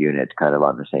adjacent units kind of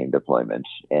on the same deployments.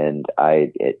 And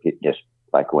it just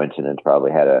by coincidence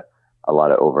probably had a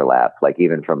lot of overlap, like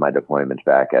even from my deployments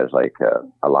back as like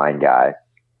a line guy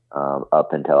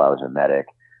up until I was a medic,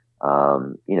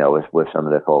 with some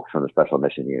of the folks from the special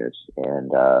mission units.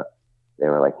 And they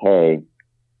were like, hey,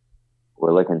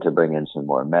 we're looking to bring in some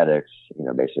more medics,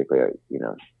 basically, are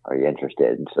you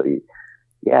interested? And so they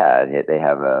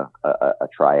have a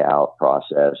tryout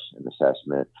process and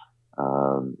assessment.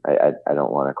 I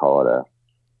don't want to call it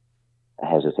I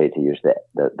hesitate to use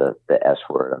the S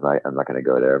word. I'm not going to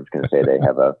go there. I'm just going to say they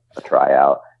have a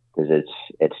tryout, because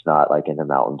it's not like in the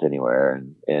mountains anywhere.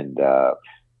 And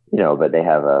but they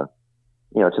have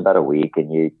it's about a week,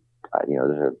 and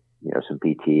there's some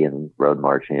PT and road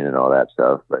marching and all that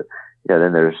stuff. But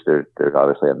then there's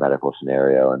obviously a medical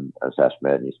scenario and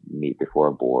assessment, and you meet before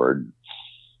a board.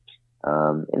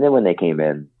 And then when they came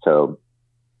in, so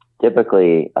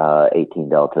typically 18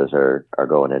 Deltas are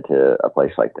going into a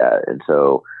place like that. And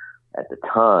so at the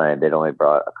time, they'd only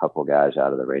brought a couple guys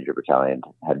out of the Ranger Battalion,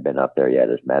 hadn't been up there yet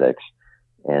as medics.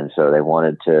 And so they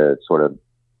wanted to sort of,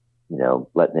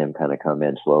 let them kind of come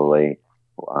in slowly,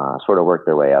 sort of work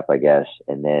their way up, I guess,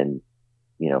 and then,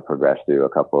 progress through a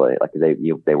couple of, like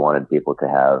they wanted people to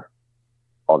have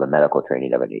all the medical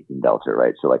training of an 18 Delta,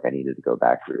 right? So like I needed to go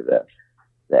back through the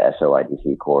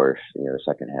SOIDC course, the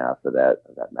second half of that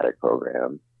medic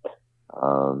program.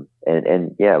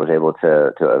 I was able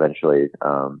to eventually,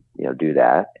 do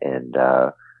that. And,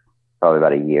 probably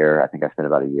about a year, I think I spent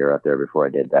about a year out there before I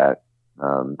did that.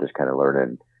 Just kind of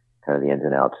learning kind of the ins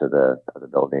and outs of the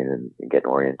building and getting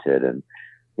oriented. And,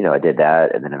 I did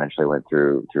that, and then eventually went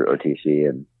through OTC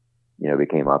and,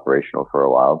 became operational for a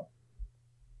while.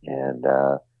 And,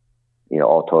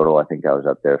 all total, I think I was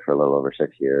up there for a little over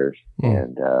 6 years,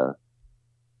 and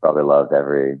probably loved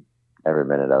every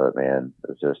minute of it, man. It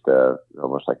was just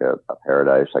almost like a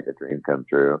paradise, like a dream come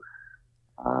true.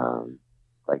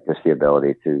 Like just the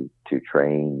ability to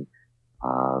train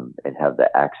and have the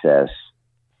access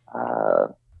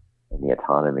and the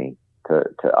autonomy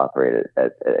to operate it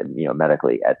at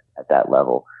medically at that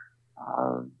level.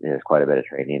 There's quite a bit of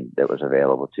training that was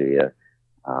available to you.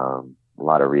 A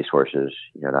lot of resources,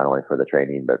 not only for the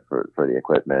training, but for the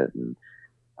equipment. And,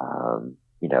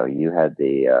 you had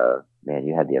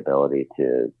the ability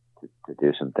to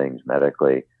do some things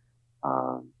medically,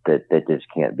 that just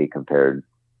can't be compared,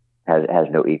 has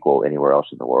no equal anywhere else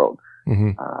in the world.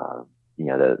 Mm-hmm.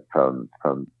 From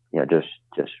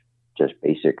just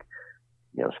basic,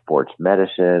 sports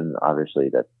medicine. Obviously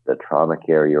the trauma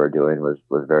care you were doing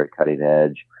was very cutting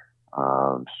edge.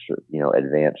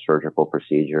 Advanced surgical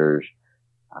procedures.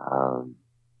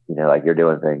 Like you're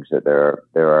doing things that there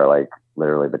are like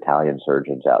literally battalion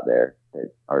surgeons out there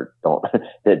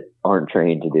that aren't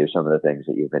trained to do some of the things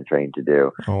that you've been trained to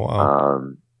do. Oh, wow.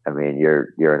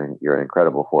 You're an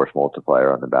incredible force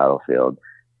multiplier on the battlefield.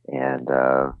 And,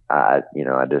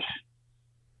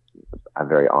 I'm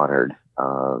very honored,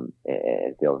 and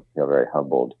feel very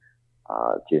humbled,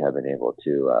 to have been able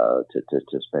to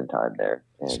spend time there.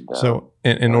 And, so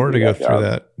in order to go through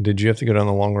that, did you have to go down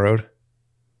the long road?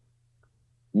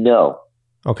 No.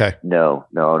 Okay. No.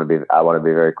 I want to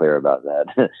be very clear about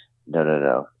that.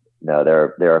 No.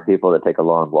 There are people that take a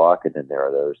long walk, and then there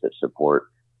are those that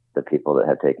support the people that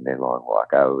have taken a long walk.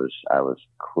 I was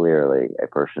clearly a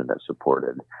person that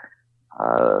supported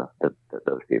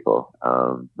those people.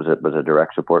 Was a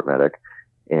direct support medic,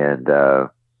 and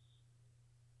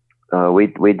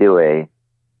we do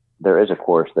there is a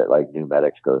course that like new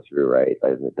medics go through, right?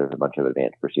 Like, there's a bunch of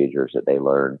advanced procedures that they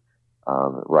learn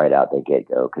right out the get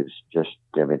go. Because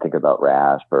think about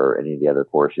RASP or any of the other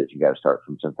courses. You got to start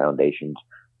from some foundations,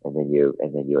 and then you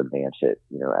advance it,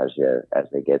 as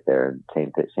they get there. And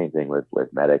same thing with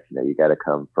medics. You got to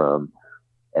come from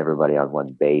everybody on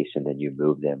one base, and then you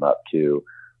move them up to.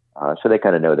 So they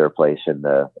kind of know their place in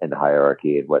the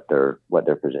hierarchy and what their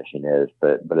position is,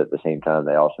 but at the same time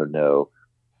they also know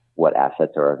what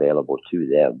assets are available to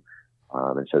them,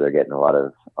 and so they're getting a lot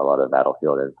of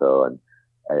battlefield info and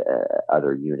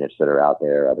other units that are out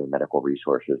there, other medical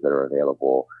resources that are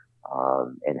available,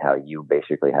 and how you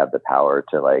basically have the power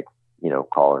to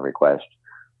call and request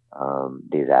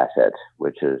these assets,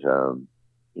 which is from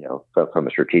a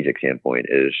strategic standpoint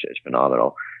is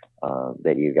phenomenal.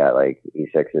 That you got like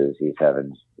E6s,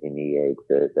 E7s, and E8s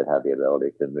that have the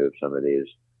ability to move some of these,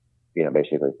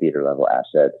 basically theater level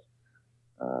assets.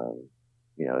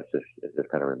 It's just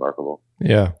kind of remarkable.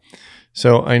 Yeah.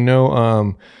 So I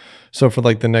know, so for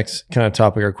like the next kind of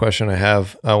topic or question I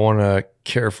have, I want to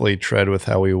carefully tread with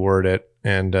how we word it,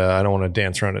 and I don't want to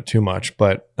dance around it too much,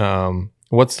 but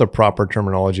what's the proper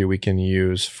terminology we can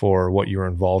use for what you're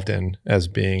involved in as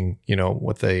being,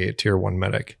 with a tier 1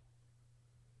 medic?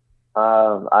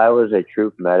 I was a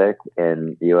troop medic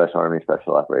in the U.S. Army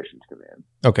Special Operations Command.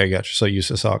 Okay, gotcha. So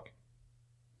USASOC.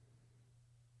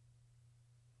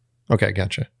 Okay,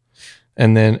 gotcha.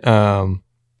 And then,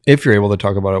 if you're able to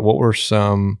talk about it, what were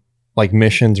some like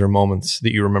missions or moments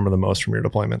that you remember the most from your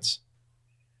deployments?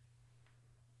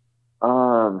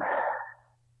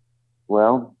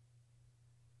 Well,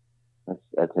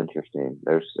 that's interesting.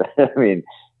 There's, it's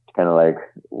kind of like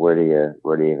where do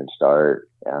you even start?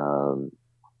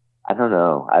 I don't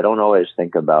know. I don't always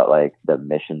think about like the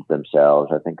missions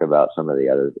themselves. I think about some of the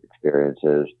other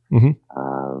experiences.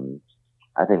 Mm-hmm.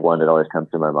 I think one that always comes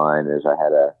to my mind is I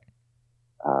had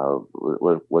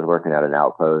was working at an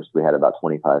outpost. We had about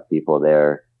 25 people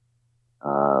there.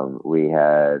 We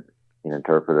had an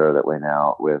interpreter that went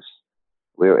out with.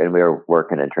 We were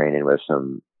working and training with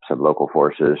some local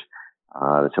forces.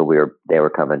 So they were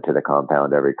coming to the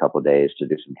compound every couple of days to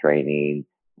do some training.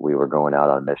 We were going out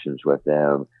on missions with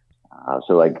them.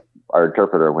 So like our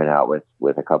interpreter went out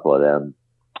with a couple of them,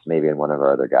 maybe in one of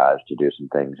our other guys, to do some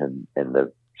things in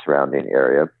the surrounding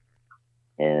area.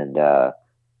 And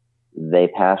they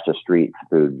passed a street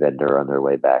food vendor on their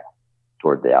way back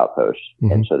toward the outpost.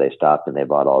 Mm-hmm. And so they stopped and they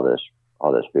bought all this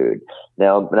food.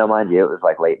 Now mind you, it was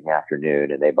like late in the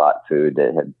afternoon, and they bought food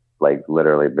that had like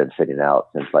literally been sitting out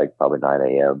since like probably 9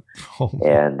 a.m. Oh,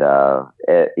 and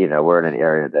we're in an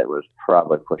area that was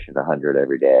probably pushing 100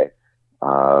 every day.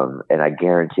 And I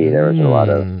guarantee there was a lot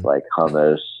of like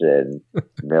hummus and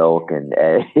milk and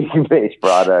egg-based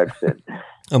products. And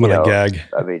I'm gonna gag.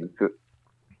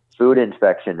 Food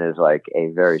inspection is like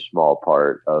a very small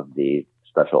part of the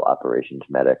special operations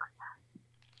medic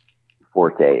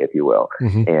forte, if you will.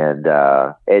 Mm-hmm. And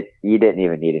you didn't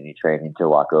even need any training to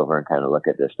walk over and kind of look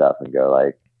at this stuff and go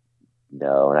like,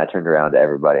 no. And I turned around to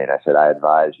everybody and I said, I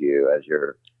advise you as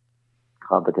your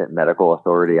competent medical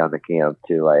authority on the camp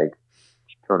to like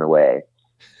turn away.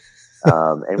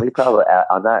 And we probably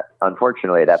on that,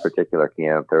 unfortunately, at that particular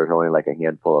camp, there was only like a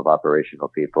handful of operational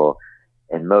people,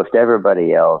 and most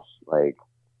everybody else like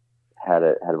had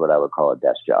what I would call a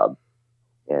desk job,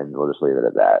 and we'll just leave it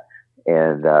at that.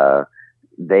 And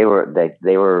they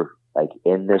were like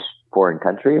in this foreign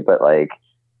country, but like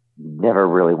never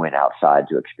really went outside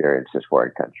to experience this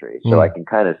foreign country. So I can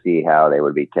kind of see how they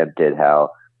would be tempted.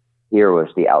 How here was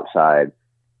the outside,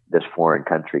 this foreign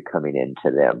country coming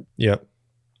into them. Yep.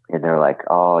 And they're like,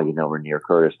 oh, we're near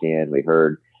Kurdistan. We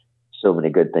heard so many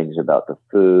good things about the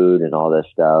food and all this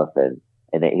stuff. And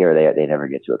they never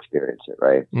get to experience it.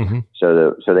 Right. Mm-hmm.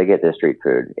 So they get this street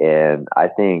food. And I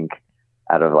think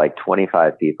out of like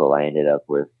 25 people, I ended up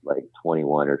with like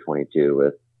 21 or 22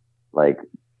 with like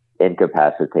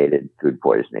incapacitated food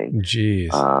poisoning.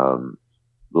 Jeez.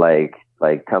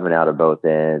 Like coming out of both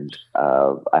ends.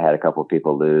 I had a couple of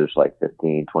people lose like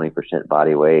 15-20%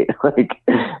 body weight. Like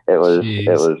it was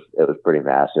pretty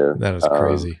massive. That is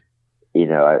crazy.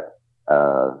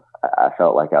 I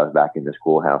felt like I was back in the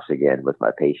schoolhouse again with my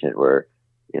patient, where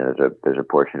there's a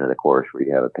portion of the course where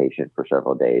you have a patient for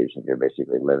several days and you're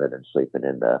basically living and sleeping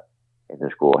in the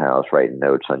schoolhouse, writing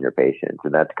notes on your patients.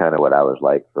 And that's kind of what I was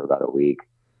like for about a week.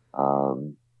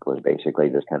 Was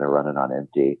basically just kind of running on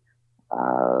empty.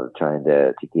 Trying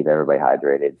to keep everybody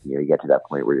hydrated. You get to that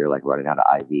point where you're like running out of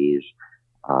IVs.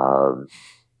 I'm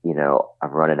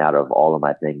running out of all of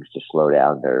my things to slow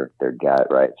down their gut,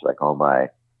 right? So like all my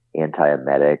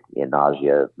antiemetic and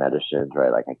nausea medicines,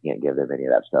 right? Like I can't give them any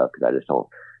of that stuff because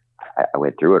I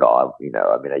went through it all. I mean,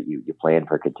 you plan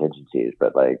for contingencies,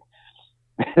 but like,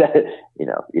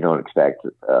 you don't expect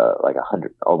like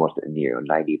 100, almost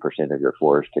 90% of your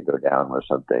force to go down with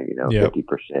something.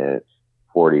 50%,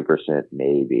 40%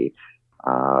 maybe.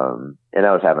 And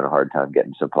I was having a hard time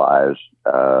getting supplies,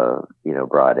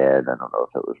 brought in. I don't know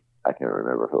if it was, I can't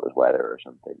remember if it was weather or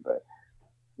something, but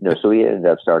so we ended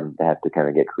up starting to have to kind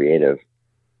of get creative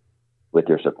with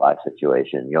your supply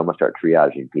situation. You almost start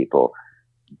triaging people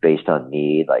based on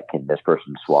need. Like, can this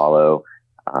person swallow?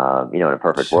 In a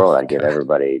perfect world, I'd give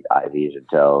everybody IVs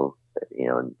until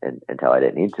I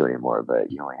didn't need to anymore.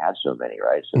 But you only had so many,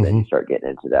 right? So then you start getting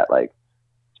into that like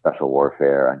special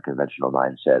warfare, unconventional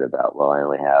mindset about, well, I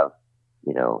only have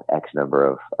X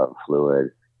number of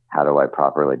fluid. How do I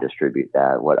properly distribute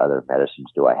that? What other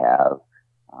medicines do I have?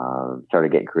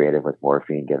 Started getting creative with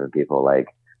morphine, giving people like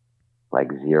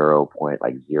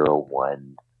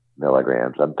 0.01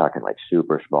 milligrams. I'm talking like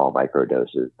super small micro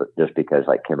doses, but just because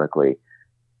like chemically,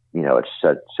 it's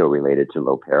so related to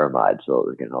loperamide, so it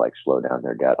was going to like slow down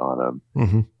their gut on them.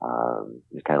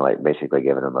 It's kind of like basically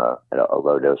giving them a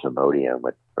low dose of Imodium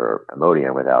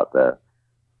without the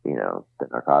the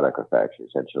narcotic effects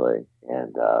essentially.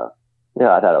 And I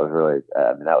thought it was really,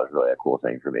 that was really a cool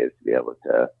thing for me, is to be able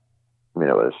to. I mean,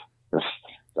 it was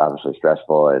obviously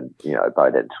stressful, and I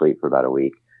probably didn't sleep for about a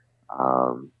week.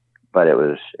 But it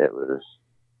was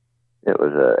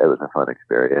a fun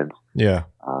experience. Yeah.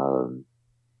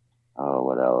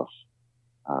 What else?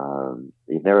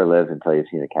 You've never lived until you've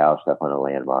seen a cow step on a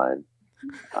landmine.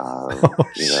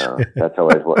 That's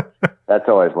always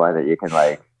one that you can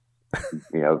like,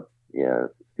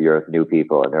 you're with new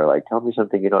people and they're like, tell me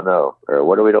something you don't know, or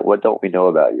what don't we know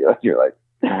about you? And you're like,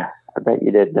 I bet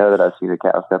you didn't know that I've seen a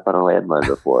cow step on a landmine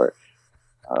before.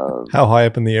 How high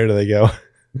up in the air do they go?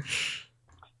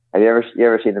 Have you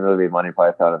ever seen the movie Monty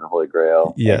Python and the Holy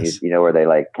Grail? Yes. And where they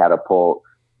like catapult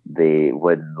the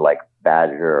wooden like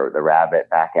badger or the rabbit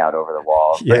back out over the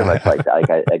wall. Yeah. Pretty much like that. Like,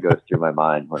 it goes through my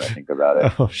mind when I think about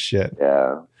it. Oh shit.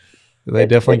 Yeah. They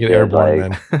definitely get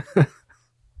airborne then.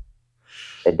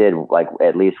 It did like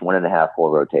at least 1.5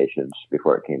 full rotations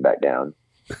before it came back down.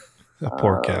 A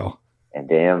poor cow. And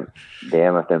damn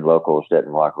if them locals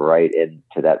didn't walk right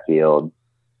into that field,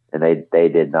 and they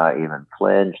did not even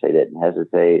flinch. They didn't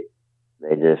hesitate.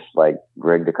 They just like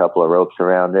rigged a couple of ropes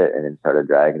around it and then started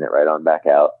dragging it right on back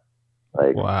out.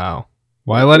 Like, wow.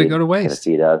 Why let it go to waste?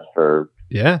 Feed us for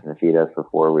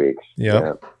 4 weeks. Yep.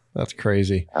 Yeah. That's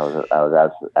crazy. I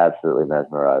was absolutely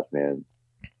mesmerized, man.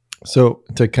 So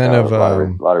to kind of a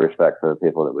lot of respect for the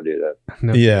people that would do that.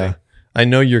 No, yeah. I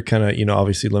know you're kind of,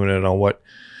 obviously limited on what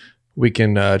we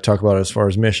can talk about as far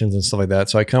as missions and stuff like that.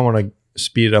 So I kind of want to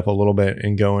speed it up a little bit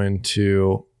and go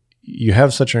into, you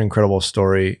have such an incredible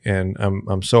story, and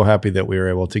I'm so happy that we were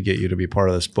able to get you to be part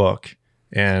of this book.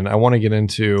 And I want to get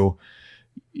into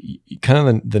kind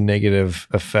of the negative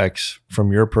effects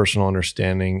from your personal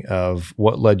understanding of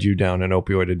what led you down an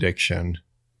opioid addiction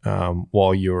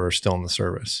while you were still in the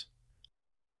service.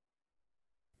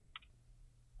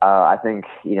 I think,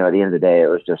 at the end of the day, it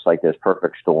was just like this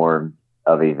perfect storm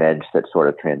of events that sort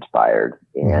of transpired.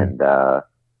 And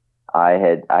I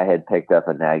had picked up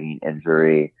a nagging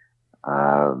injury.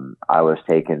 I was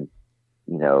taking,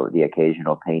 the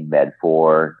occasional pain med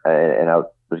for, and I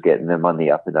was getting them on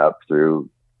the up and up through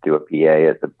a PA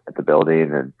at the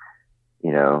building. And,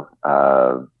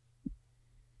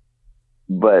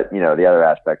 but, the other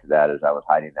aspect of that is I was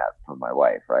hiding that from my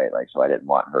wife, right? Like, so I didn't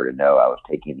want her to know I was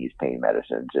taking these pain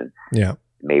medicines. And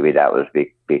maybe that was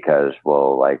because,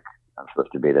 well, like, I'm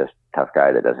supposed to be this tough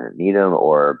guy that doesn't need them,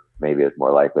 or maybe it's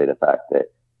more likely the fact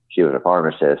that she was a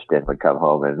pharmacist and would come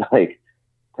home and like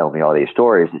tell me all these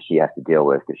stories that she has to deal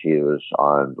with because she was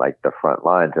on like the front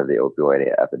lines of the opioid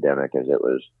epidemic as it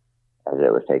was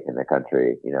taking the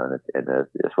country, and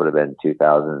this would have been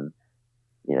 2000,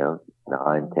 9,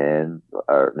 10,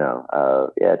 or no,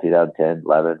 2010,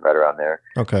 11, right around there.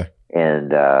 Okay.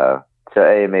 And,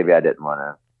 so maybe I didn't want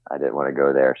to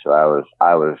go there. So I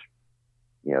was,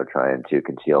 trying to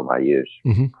conceal my use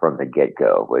from the get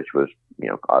go, which was,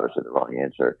 obviously the wrong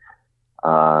answer.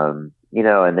 And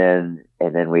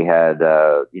then we had,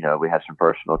 we had some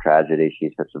personal tragedy. She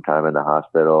spent some time in the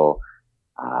hospital.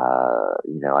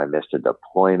 I missed a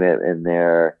deployment in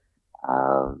there.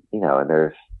 And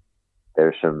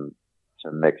there's some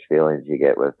mixed feelings you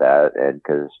get with that. And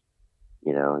cause,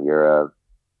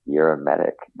 you're a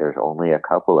medic. There's only a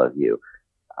couple of you.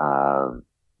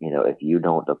 If you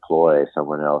don't deploy,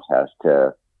 someone else has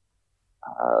to,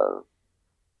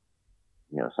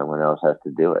 someone else has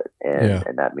to do it.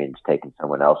 And that means taking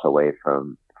someone else away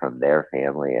from their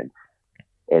family. And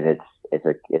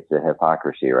it's a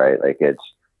hypocrisy, right? Like it's,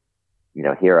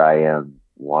 here I am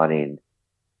wanting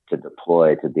to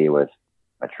deploy to be with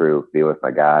my troop, be with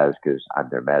my guys because I'm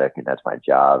their medic and that's my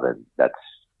job and that's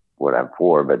what I'm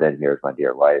for. But then here's my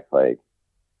dear wife, like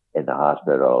in the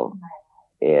hospital,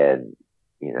 and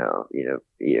yeah.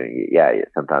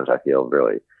 Sometimes I feel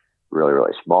really, really,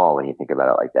 really small when you think about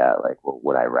it like that. Like, well,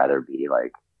 would I rather be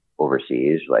like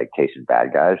overseas, like chasing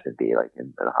bad guys, than be like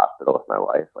in a hospital with my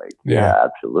wife? Like, yeah,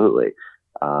 absolutely.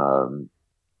 And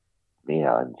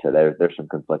so there's some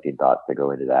conflicting thoughts that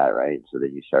go into that, right? So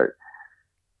then you start.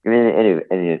 I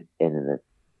mean,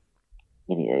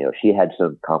 she had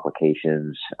some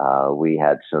complications. We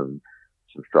had some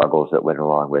struggles that went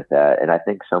along with that, and I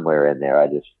think somewhere in there, I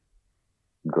just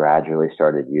gradually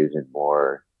started using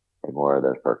more and more of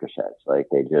those Percocets. Like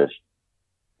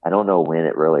I don't know when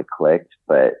it really clicked,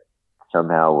 but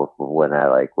somehow when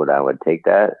I would take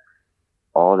that,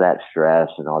 all that stress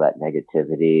and all that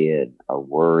negativity and a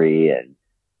worry and,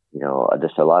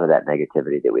 just a lot of that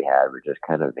negativity that we had would just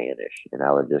kind of vanish, and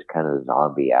I would just kind of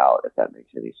zombie out, if that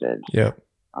makes any sense. Yeah.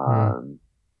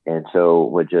 And so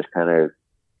would just kind of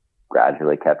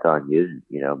gradually kept on using,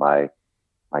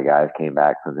 my guys came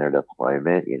back from their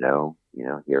deployment,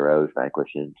 heroes,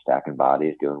 vanquishing, stacking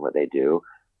bodies, doing what they do.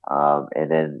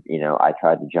 And then, I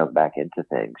tried to jump back into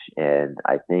things, and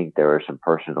I think there was some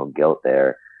personal guilt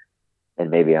there. And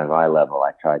maybe on my level,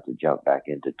 I tried to jump back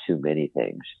into too many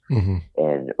things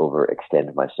and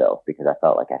overextend myself because I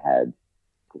felt like I had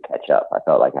to catch up. I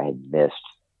felt like I had missed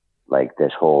like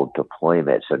this whole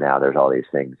deployment. So now there's all these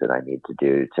things that I need to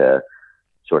do to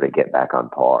sort of get back on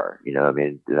par. You know what I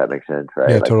mean? Does that make sense? Right?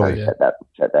 Yeah, like totally.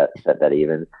 Set that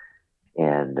even.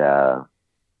 And,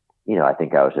 I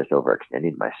think I was just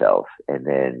overextending myself and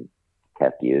then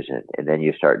kept using. And then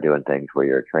you start doing things where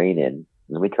you're training,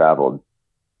 and we traveled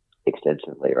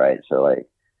extensively, right? So like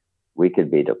we could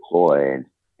be deployed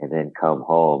and then come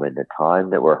home, and the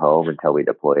time that we're home until we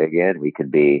deploy again, we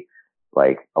could be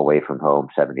like away from home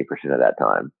 70% of that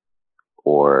time,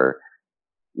 or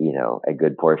a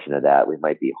good portion of that we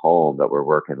might be home, but we're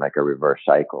working like a reverse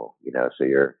cycle, so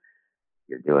you're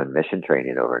doing mission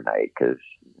training overnight because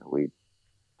we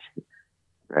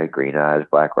right, green eyes,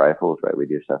 black rifles, right, we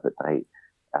do stuff at night,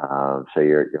 so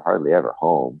you're hardly ever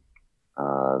home.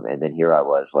 And then here I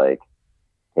was like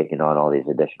taking on all these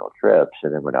additional trips.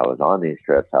 And then when I was on these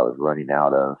trips, I was running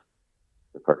out of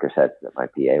the Percocets that my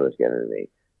PA was giving me.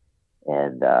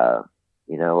 And,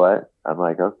 you know what? I'm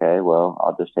like, okay, well,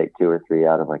 I'll just take 2 or 3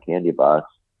 out of my candy box,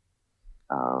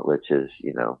 which is,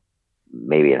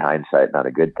 maybe in hindsight, not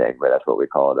a good thing, but that's what we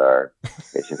called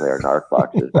basically our narc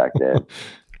boxes back then.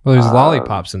 Well, there's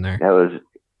lollipops in there.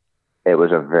 It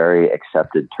was a very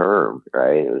accepted term,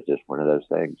 right? It was just one of those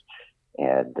things.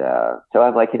 And so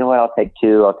I'm like, you know what? I'll take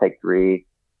 2. I'll take 3.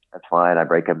 That's fine. I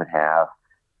break them in half.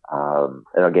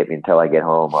 It'll get me until I get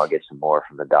home. I'll get some more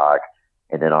from the dock,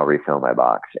 and then I'll refill my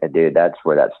box. And dude, that's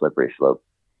where that slippery slope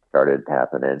started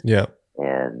happening. Yeah.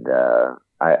 And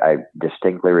I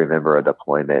distinctly remember a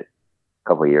deployment a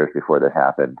couple of years before this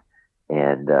happened,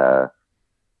 and I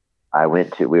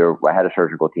had a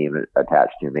surgical team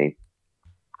attached to me,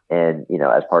 and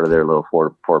as part of their little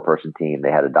four-person team, they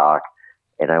had a doc.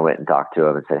 And I went and talked to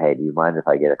him and said, hey, do you mind if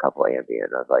I get a couple of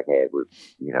Ambien? I was like, hey,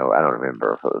 I don't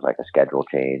remember if it was like a schedule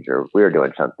change or we were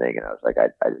doing something. And I was like,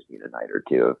 I just need a night or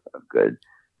two of good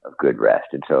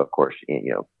rest. And so, of course,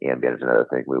 Ambien is another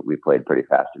thing we played pretty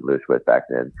fast and loose with back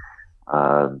then.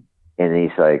 And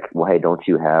he's like, well, hey, don't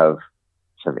you have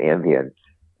some Ambien?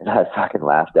 And I fucking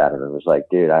laughed at him and was like,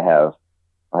 dude, I have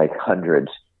like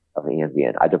hundreds of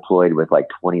Ambien. I deployed with like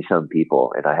 20 some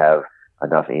people, and I have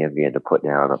enough Ambien to put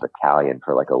down a battalion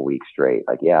for like a week straight.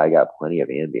 Like, yeah, I got plenty of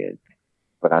Ambien,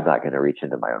 but I'm not going to reach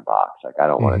into my own box. Like, I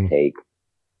don't want to take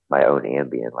my own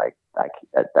Ambien. Like,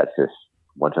 that's just,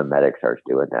 once a medic starts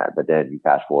doing that. But then you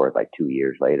fast forward like 2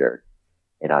 years later,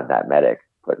 and I'm that medic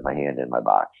putting my hand in my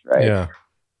box, right? Yeah.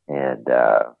 And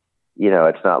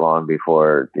it's not long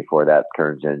before that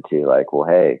turns into like, well,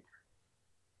 hey,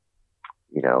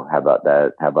 how about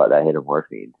that hit of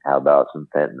morphine? How about some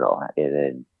fentanyl? And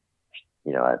then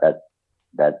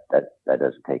that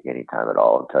doesn't take any time at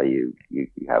all until you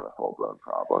have a full blown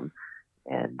problem.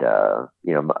 And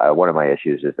one of my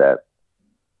issues is that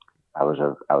I was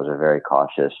a very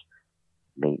cautious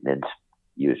maintenance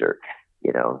user.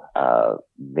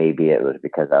 Maybe it was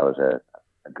because I was a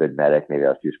good medic. Maybe I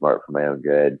was too smart for my own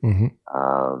good.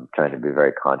 Trying to be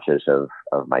very conscious of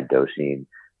my dosing.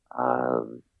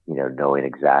 Knowing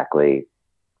exactly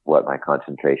what my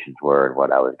concentrations were and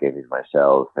what I was giving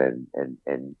myself, and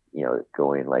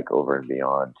going like over and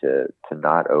beyond to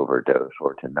not overdose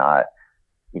or to not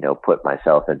put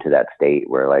myself into that state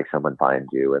where like someone finds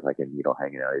you with like a needle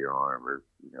hanging out of your arm, or,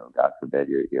 God forbid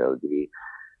you OD.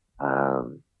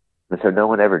 And so no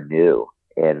one ever knew.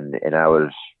 And I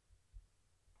was,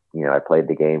 I played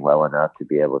the game well enough to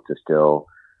be able to still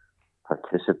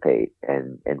participate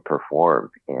and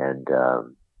perform, and,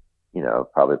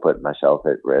 probably put myself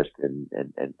at risk and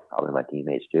probably my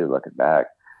teammates too, looking back.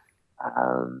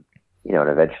 And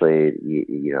eventually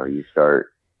you start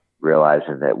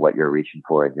realizing that what you're reaching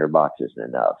for in your box isn't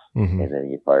enough. Mm-hmm. And then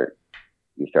you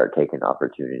start taking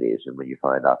opportunities. And when you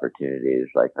find opportunities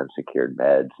like unsecured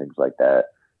meds, things like that,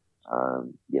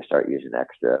 you start using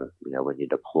extra. When you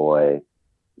deploy,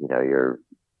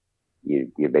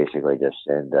 you basically just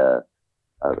send a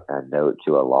note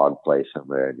to a log place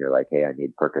somewhere, and you're like, hey, I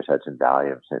need Percocets and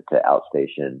Valium sent to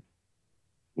outstation,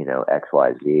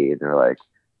 XYZ. And they're like,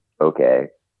 okay,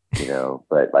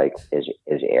 but like, is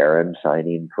Aaron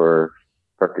signing for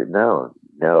No,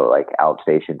 like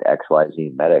outstation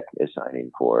XYZ medic is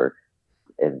signing for,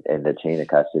 and the chain of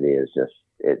custody is just,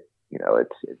 it's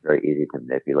very easy to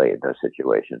manipulate in those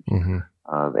situations. Mm-hmm.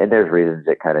 And there's reasons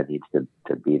it kind of needs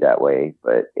to be that way.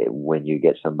 But when you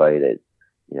get somebody that,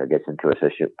 gets into a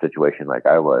situation like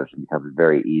I was, it becomes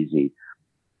very easy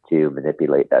to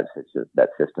manipulate that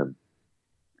system,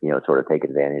 sort of take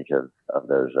advantage of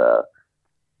those,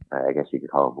 I guess you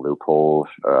could call them loopholes,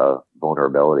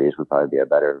 vulnerabilities would probably be a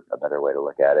better way to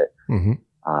look at it. Mm-hmm.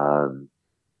 And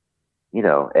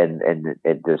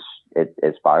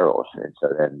it spirals. And so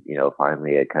then,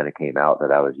 finally it kind of came out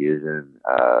that I was using,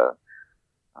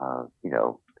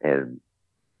 and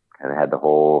kind of had the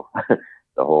whole,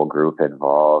 the whole group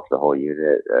involved, the whole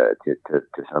unit,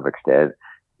 to some extent.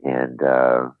 And,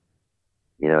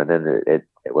 and then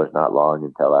it was not long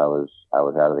until I was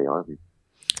out of the Army.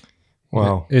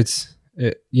 Wow.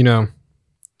 I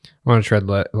want to tread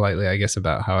lightly, I guess,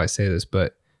 about how I say this,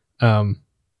 but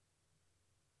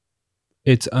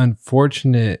it's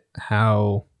unfortunate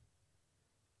how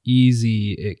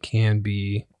easy it can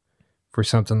be for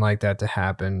something like that to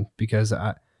happen, because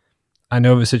I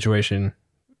know of a situation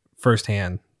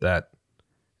firsthand that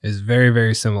is very,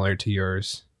 very similar to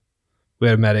yours. We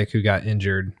had a medic who got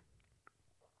injured,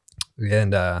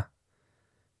 and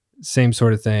same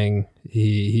sort of thing.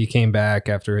 He came back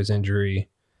after his injury,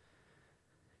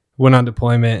 went on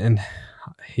deployment, and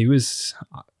he was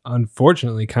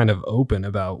unfortunately kind of open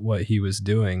about what he was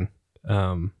doing.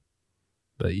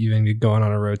 But even going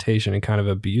on a rotation and kind of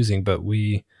abusing. But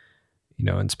we,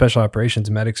 in special operations,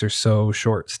 medics are so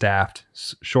short-staffed,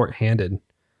 short-handed,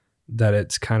 that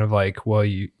it's kind of like, well,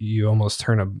 you almost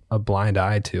turn a blind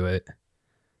eye to it,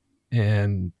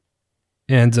 and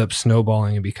ends up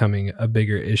snowballing and becoming a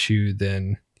bigger issue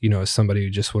than, somebody who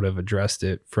just would have addressed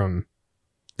it from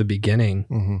the beginning.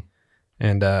 Mm-hmm.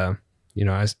 And,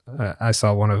 I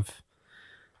saw one of,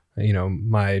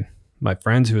 my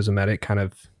friends who was a medic kind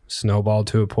of snowballed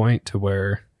to a point to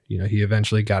where, he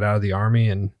eventually got out of the Army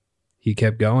and he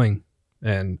kept going.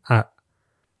 And I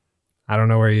don't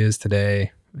know where he is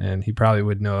today. And he probably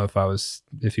would know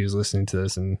if he was listening to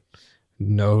this and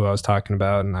know who I was talking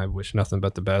about. And I wish nothing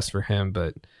but the best for him.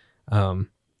 But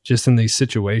just in these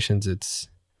situations, it's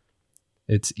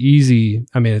easy.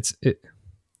 I mean,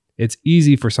 it's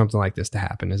easy for something like this to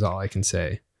happen, is all I can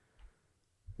say.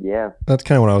 Yeah. That's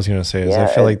kind of what I was going to say, is I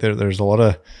feel like there's a lot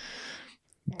of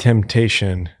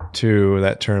temptation to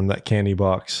that term, that candy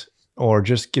box, or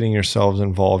just getting yourselves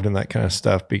involved in that kind of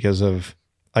stuff because of,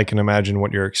 I can imagine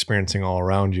what you're experiencing all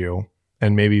around you,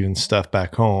 and maybe even stuff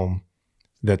back home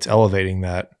that's elevating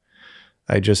that.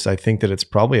 I think that it's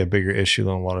probably a bigger issue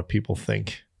than a lot of people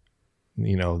think,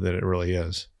 that it really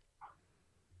is.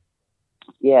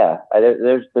 Yeah,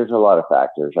 there's a lot of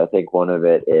factors. I think one of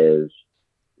it is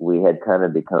we had kind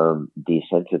of become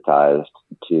desensitized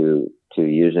to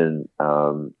using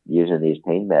these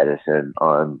pain medicine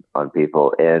on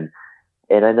people, and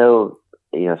I know,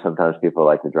 sometimes people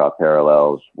like to draw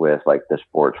parallels with like the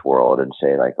sports world and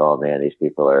say like, oh man, these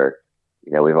people are,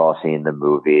 we've all seen the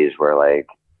movies where like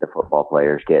the football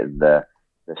players getting the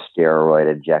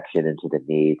steroid injection into the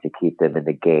knee to keep them in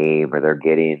the game, or they're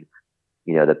getting,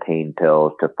 the pain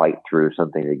pills to fight through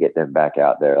something to get them back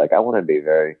out there. Like, I want to be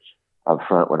very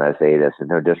upfront when I say this, and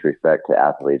no disrespect to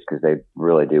athletes, because they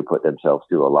really do put themselves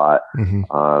through a lot. Mm-hmm.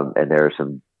 And there's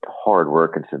some hard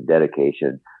work and some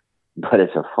dedication, but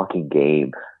it's a fucking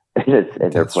game,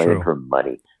 and they're playing for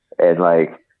money. And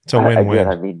like, it's a win-win. Again,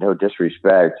 I mean, no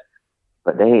disrespect,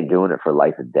 but they ain't doing it for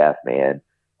life and death, man.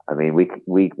 I mean, we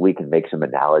can make some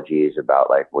analogies about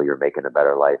like, well, you're making a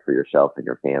better life for yourself and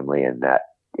your family, and that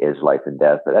is life and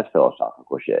death, but that's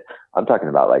philosophical shit. I'm talking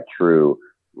about like true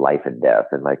life and death.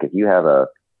 And like, if you have a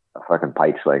fucking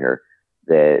pipe slinger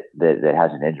that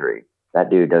has an injury. That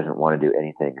dude doesn't want to do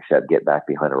anything except get back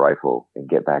behind a rifle and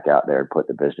get back out there and put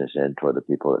the business in toward the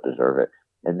people that deserve it.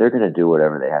 And they're going to do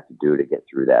whatever they have to do to get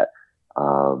through that.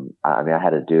 I mean, I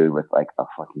had a dude with like a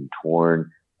fucking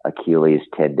torn Achilles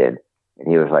tendon, and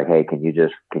he was like, "Hey, can you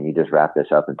just wrap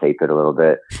this up and tape it a little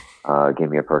bit? Give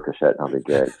me a Percocet and I'll be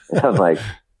good." And I'm like,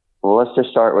 "Well, let's just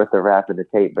start with the wrap and the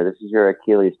tape, but this is your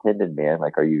Achilles tendon, man.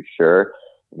 Like, are you sure?"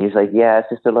 And he's like, "Yeah, it's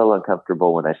just a little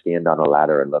uncomfortable when I stand on a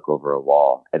ladder and look over a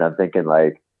wall." And I'm thinking,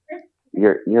 like,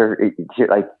 you're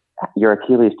like your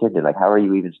Achilles tendon. Like, how are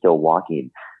you even still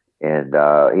walking? And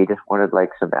he just wanted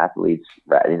like some athletes,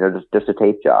 just a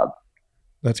tape job.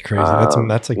 That's crazy.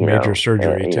 That's like major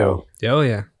surgery too. Oh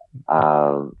yeah.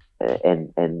 And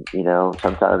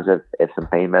sometimes if some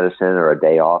pain medicine or a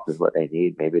day off is what they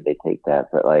need, maybe they take that.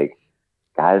 But like,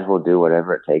 guys will do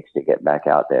whatever it takes to get back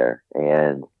out there.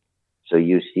 And so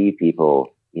you see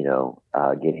people,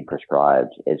 getting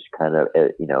prescribed. It's kind of,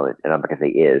 and I'm not gonna say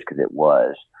is because it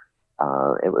was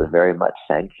very much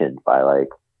sanctioned by like,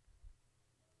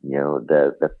 I'm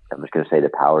just going to say the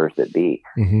powers that be.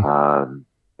 Mm-hmm.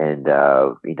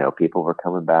 People were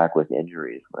coming back with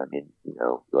injuries. I mean,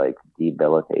 like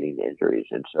debilitating injuries.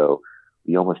 And so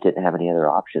we almost didn't have any other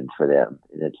options for them.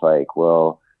 And it's like,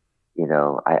 well, we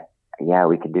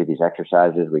can do these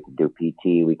exercises, we can do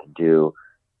PT,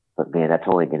 but man, that's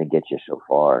only going to get you so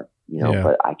far,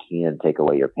 but I can take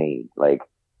away your pain. Like,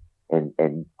 and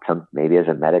maybe as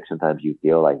a medic, sometimes you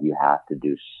feel like you have to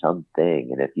do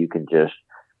something. And if you can just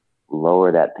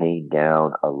lower that pain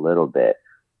down a little bit,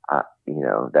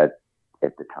 that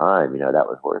at the time, that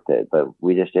was worth it. But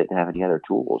we just didn't have any other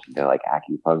tools, like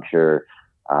acupuncture.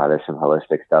 There's some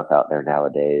holistic stuff out there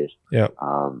nowadays. Yeah.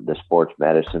 The sports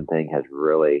medicine thing has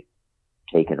really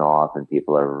taken off, and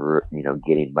people are,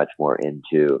 getting much more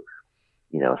into,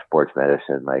 sports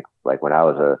medicine. Like when I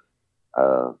was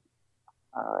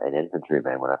an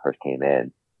infantryman, when I first came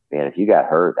in, man, if you got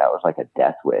hurt, that was like a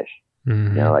death wish.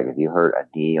 Mm-hmm. Like if you hurt a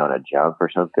knee on a jump or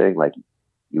something, like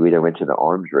you either went to the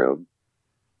arms room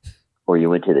or you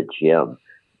went to the gym.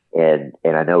 And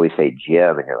I know we say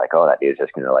gym and you're like, oh, that dude's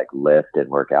just going to like lift and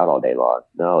work out all day long.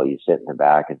 No, you sit in the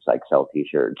back and it's like sell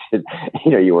t-shirts.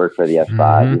 You work for the F5.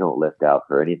 Mm-hmm. You don't lift out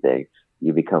for anything.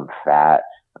 You become fat.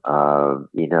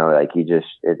 Like you just,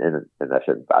 and I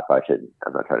probably shouldn't,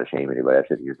 I'm not trying to shame anybody. I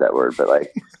shouldn't use that word, but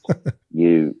like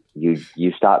you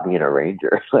stop being a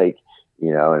ranger. Like,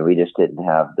 and we just didn't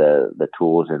have the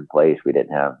tools in place. We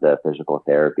didn't have the physical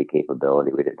therapy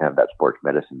capability. We didn't have that sports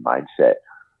medicine mindset.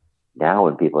 Now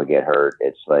when people get hurt,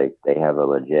 it's like they have a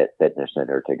legit fitness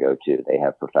center to go to. They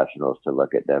have professionals to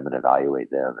look at them and evaluate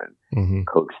them and mm-hmm.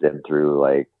 coach them through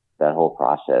like that whole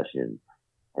process. And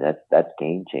that's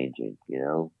game changing,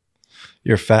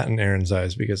 You're fat in Aaron's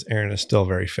eyes because Aaron is still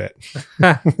very fit.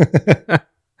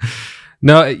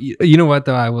 No, you know what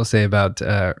though I will say about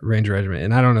Ranger Regiment,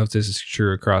 and I don't know if this is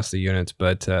true across the units,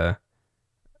 but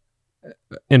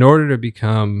in order to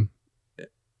become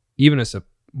even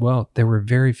there were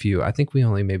very few. I think we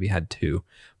only maybe had 2,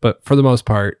 but for the most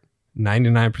part,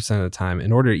 99% of the time,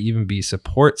 in order to even be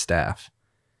support staff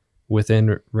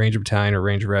within Ranger Battalion or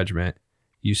Ranger Regiment,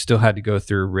 you still had to go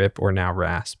through RIP or now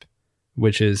RASP,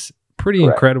 which is pretty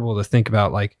incredible to think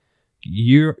about. Like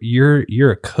you're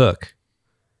a cook,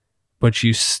 but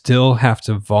you still have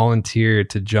to volunteer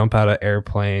to jump out of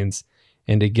airplanes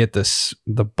and to get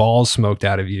the balls smoked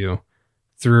out of you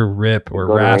through RIP or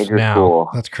RASP now. School.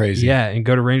 That's crazy. Yeah, and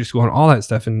go to Ranger School and all that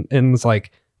stuff. And it's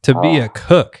like, to be a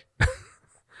cook,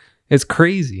 it's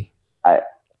crazy.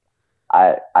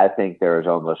 I think there is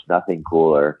almost nothing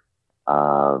cooler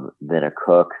than a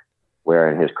cook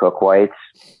wearing his cook whites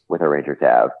with a Ranger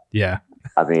tab. Yeah.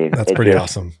 I mean, that's pretty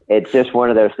awesome. It's just one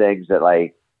of those things that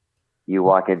like, you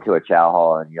walk into a chow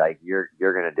hall and you're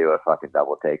going to do a fucking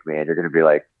double take, man. You're going to be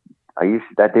like, are you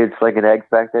that dude slinging eggs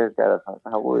back there?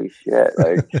 Holy shit.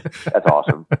 Like, that's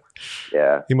awesome.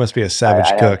 Yeah. He must be a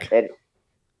savage cook.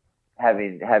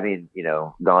 Having,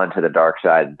 gone to the dark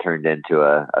side and turned into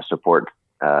a support,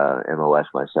 MOS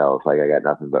myself, like I got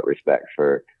nothing but respect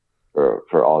for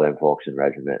all them folks in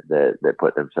regiment that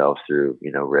put themselves through,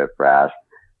 RIP, RASP,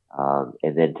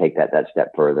 and then take that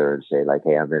step further and say like,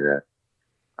 hey, I'm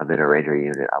in a Ranger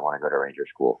unit. I want to go to Ranger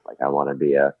School. Like I want to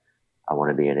be an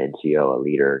NCO, a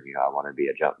leader. I want to be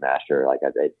a jump master. Like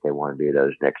they want to do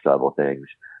those next level things,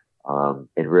 and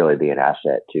really be an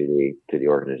asset to the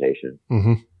organization.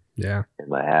 Mm-hmm. Yeah. And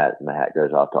my hat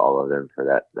goes off to all of them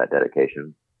for that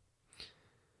dedication.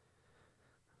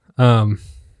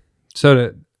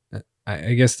 So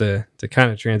I guess to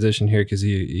kind of transition here, because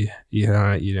you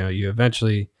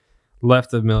eventually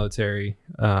left the military.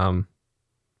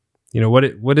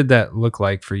 what did that look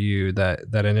like for you,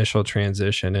 that initial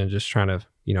transition and just trying to,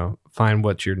 find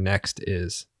what your next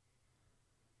is?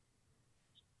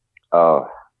 Oh,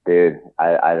 dude,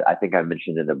 I think I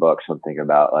mentioned in the book something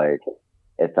about like,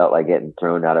 it felt like getting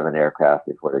thrown out of an aircraft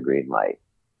before the green light.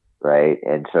 Right.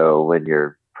 And so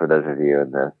for those of you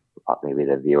and maybe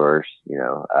the viewers,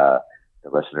 the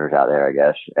listeners out there, I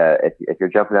guess, if you're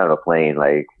jumping out of a plane,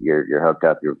 like you're hooked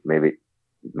up, maybe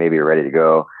you're ready to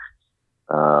go.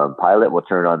 Pilot will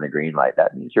turn on the green light.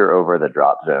 That means you're over the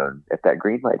drop zone. If that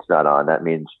green light's not on, that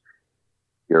means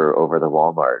you're over the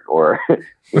Walmart or,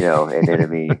 an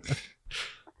enemy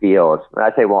field.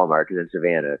 I say Walmart because in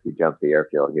Savannah, if you jump the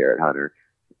airfield here at Hunter,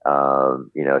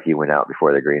 if you went out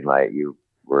before the green light, you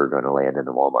were going to land in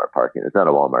the Walmart parking. It's not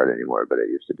a Walmart anymore, but it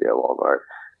used to be a Walmart.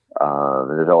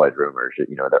 And there's always rumors,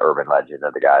 the urban legend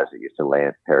of the guys that used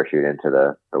to parachute into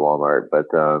the Walmart. But,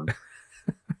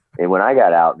 and when I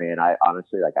got out, man, I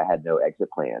honestly, I had no exit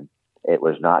plan. It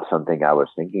was not something I was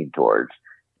thinking towards.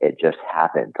 It just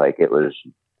happened. Like it was,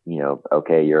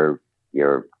 okay, you're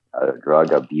a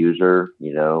drug abuser,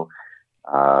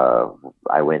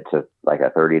 I went to like a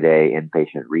 30-day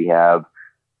inpatient rehab,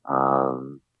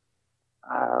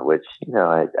 which,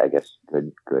 I guess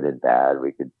good and bad.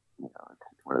 We could,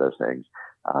 it's one of those things.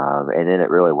 And then it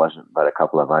really wasn't but a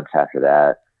couple of months after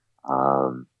that,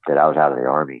 that I was out of the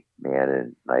Army, man.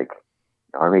 And like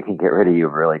the Army can get rid of you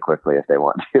really quickly if they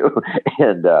want to.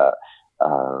 And,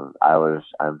 I'm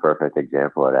a perfect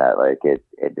example of that. Like it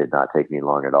did not take me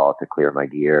long at all to clear my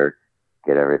gear,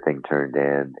 get everything turned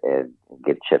in and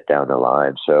get shipped down the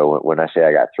line. So when I say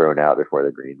I got thrown out before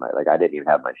the green light, like I didn't even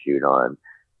have my chute on.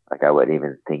 Like I wasn't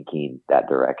even thinking that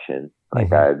direction.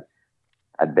 Like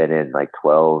I'd been in like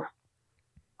 12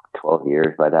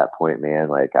 years by that point, man.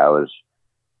 Like I was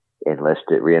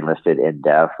re-enlisted in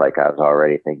def. Like I was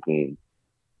already thinking,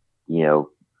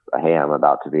 hey, I'm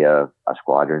about to be a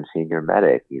squadron senior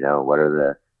medic. What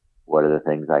are the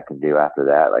things I can do after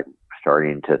that? Like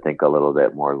starting to think a little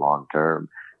bit more long term,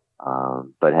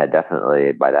 but had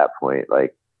definitely by that point,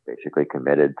 like basically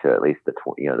committed to at least the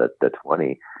 20.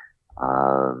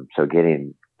 So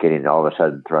getting all of a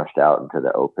sudden thrust out into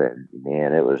the open,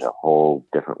 man, it was a whole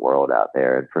different world out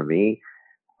there. And for me,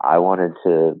 I wanted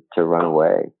to run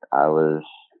away. I was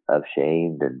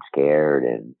ashamed and scared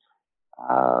and,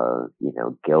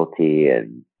 guilty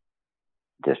and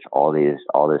just all this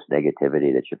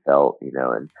negativity that you felt,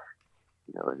 and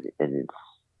it's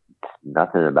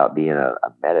nothing about being a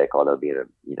medic, although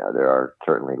there are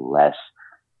certainly less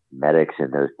medics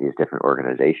in these different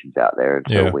organizations out there. And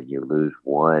so when you lose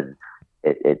one,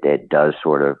 it does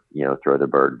sort of, throw the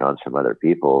burden on some other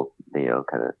people,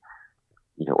 kind of,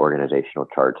 organizational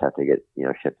charts have to get,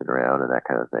 shifted around and that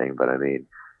kind of thing. But I mean,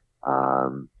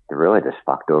 it really just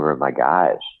fucked over my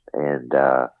guys. And,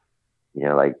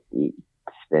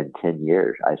 it's been 10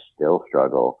 years. I still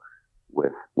struggle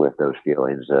with those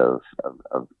feelings of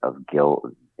guilt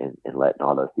and letting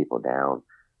all those people down.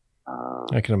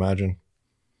 I can imagine.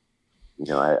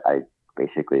 I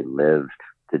basically lived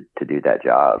to do that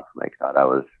job. Like thought I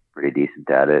was pretty decent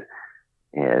at it.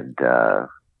 And, I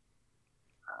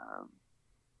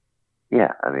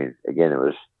mean, again, it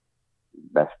was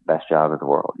best job in the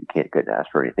world. You couldn't ask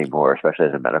for anything more, especially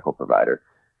as a medical provider.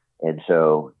 And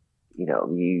so,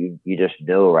 you just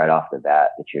know right off the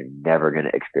bat that you're never going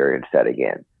to experience that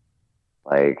again.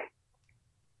 Like,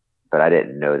 but I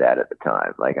didn't know that at the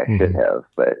time. Like I should have,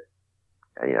 but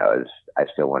I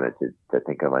still wanted to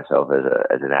think of myself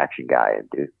as an action guy and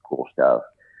do cool stuff.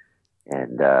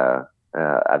 And,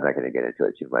 I'm not going to get into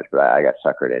it too much, but I got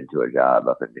suckered into a job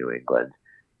up in New England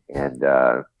and,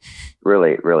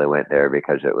 really went there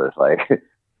because it was like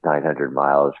 900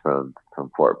 miles from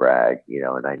Fort Bragg,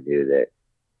 and I knew that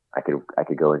I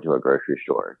could go into a grocery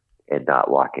store and not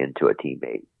walk into a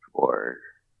teammate or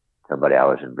somebody I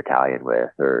was in battalion with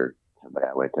or somebody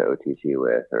I went to OTC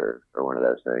with or one of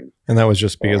those things. And that was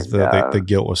just because the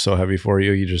guilt was so heavy for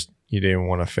you. You didn't even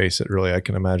want to face it really. I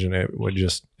can imagine it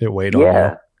weighed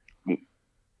on you.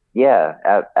 Yeah,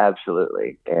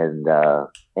 absolutely. And that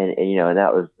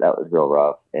was real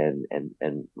rough. And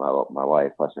my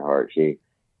wife, bless her heart, she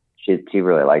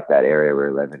really liked that area we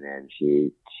were living in.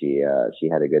 She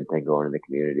had a good thing going in the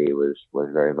community, was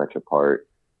very much a part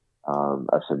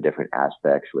of some different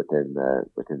aspects within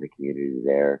the community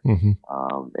there, and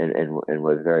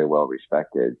was very well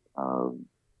respected.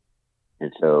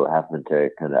 And so having to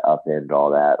kind of upend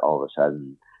all that all of a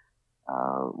sudden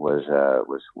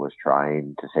was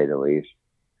trying, to say the least.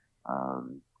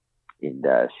 And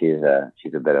she's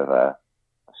a bit of a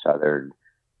southern.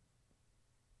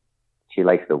 She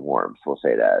likes the warmth, we'll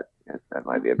say that. That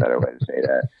might be a better way to say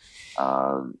that.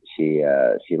 She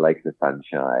likes the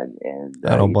sunshine, and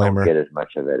I don't blame her. Get as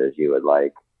much of it as you would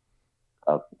like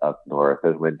up north.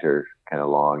 Those winters kind of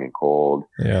long and cold.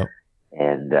 Yeah.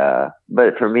 And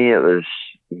but for me, it was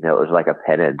like a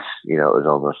penance. It was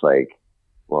almost like,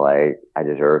 well, I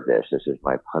deserve this. This is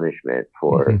my punishment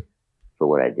for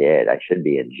what I did. I should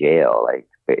be in jail, like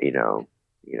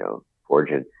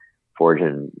forging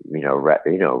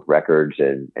records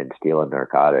and stealing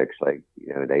narcotics. Like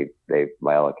they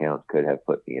by all accounts could have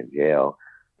put me in jail,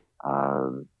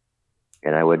 and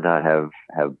I would not have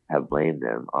blamed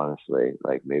them, honestly.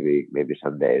 Like maybe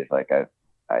some days, like I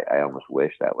almost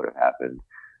wish that would have happened.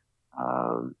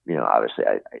 Obviously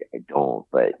I don't,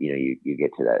 but you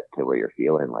get to where you're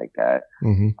feeling like that.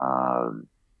 And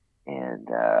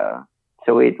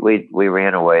so we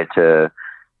ran away to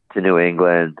New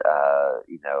England,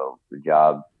 the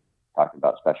job talking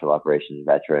about special operations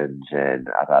veterans, and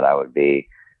I thought I would be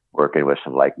working with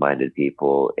some like-minded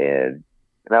people, and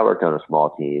I worked on a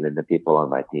small team, and the people on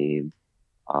my team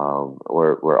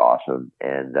were awesome,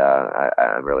 and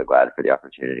I'm really glad for the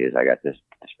opportunities I got to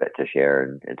share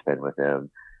and spend with them.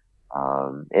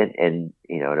 And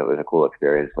it was a cool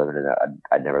experience living in that.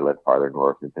 I'd never lived farther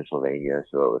north in Pennsylvania,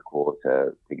 so it was cool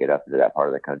to get up into that part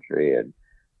of the country. And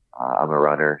I'm a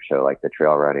runner, so like the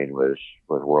trail running was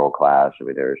world class. I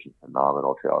mean, there's some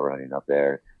phenomenal trail running up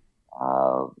there.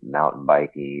 Mountain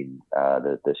biking,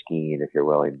 the skiing, if you're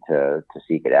willing to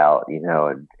seek it out,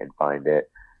 and find it.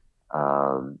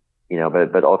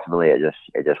 But ultimately it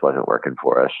just wasn't working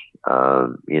for us. I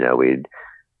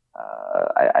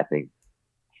think,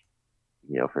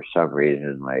 for some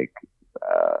reason, like,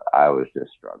 I was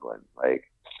just struggling, like,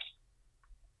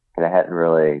 and I hadn't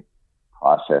really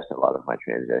processed a lot of my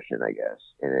transition, I guess.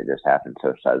 And it just happened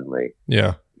so suddenly.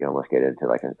 Yeah. You almost get into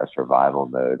like a survival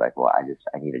mode. Like, well, I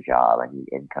need a job. I need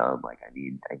income. Like I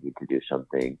need to do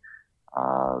something.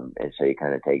 And so you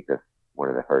kind of take one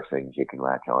of the first things you can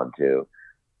latch on to.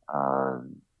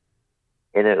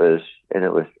 And it was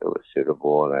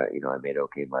suitable, and I made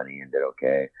okay money and did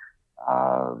okay.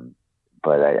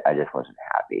 But I just wasn't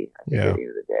happy at the end of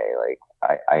the day. Like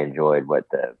I enjoyed what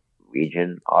the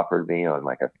region offered me on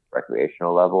like a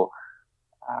recreational level.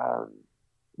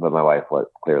 But my wife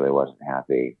clearly wasn't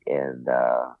happy, and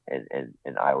I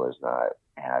was not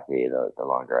happy the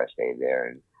longer I stayed there.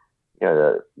 And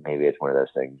maybe it's one of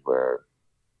those things where,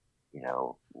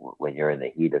 when you're in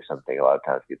the heat of something, a lot of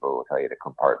times people will tell you to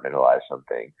compartmentalize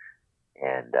something.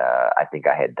 And I think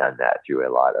I had done that through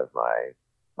a lot of my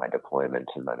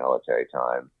deployments in my military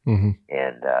time.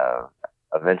 And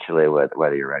eventually,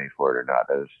 whether you're ready for it or not,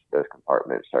 those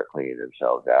compartments start cleaning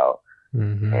themselves out.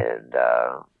 And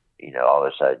all of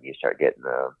a sudden you start getting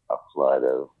a flood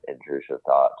of intrusive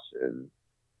thoughts, and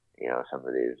some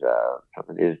of these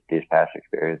past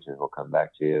experiences will come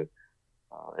back to you.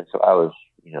 And so I was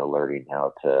learning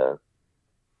how to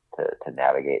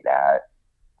navigate that.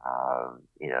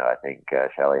 I think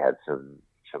Shelly had some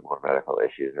more medical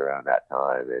issues around that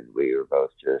time, and we were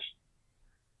both just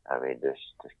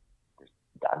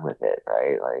done with it,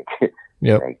 right? Like,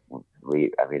 like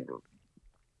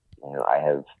I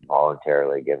have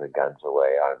voluntarily given guns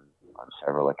away on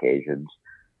several occasions,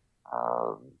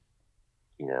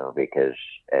 because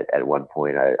at one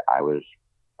point I was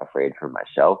afraid for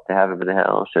myself to have them in the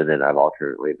house, and then I've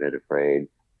alternately been afraid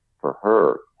for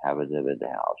her having them in the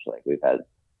house. Like we've had,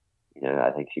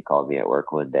 I think she called me at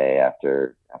work one day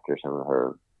after some of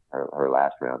her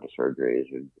last round of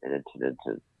surgeries and incidents,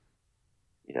 and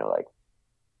like,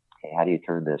 hey, how do you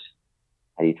turn this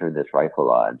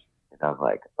rifle on? And I'm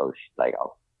like, oh, I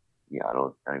don't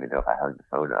even know if I hung the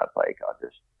phone up. Like, I'll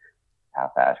just, how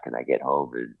fast can I get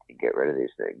home and get rid of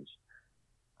these things?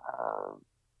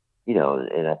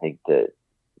 And I think that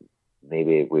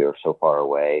maybe we were so far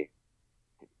away,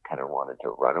 kind of wanted to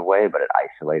run away, but it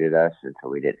isolated us until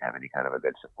we didn't have any kind of a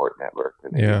good support network to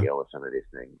maybe deal with some of these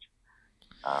things.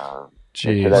 So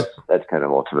that's kind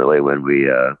of ultimately when we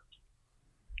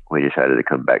decided to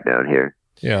come back down here.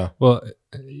 Yeah. Well,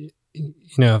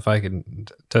 if I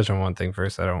could touch on one thing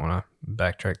first, I don't want to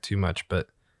backtrack too much, but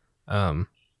I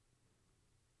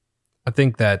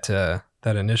think that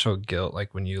that initial guilt,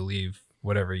 like when you leave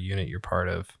whatever unit you're part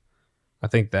of, I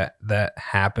think that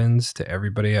happens to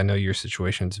everybody. I know your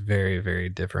situation's very, very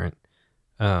different.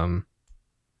 But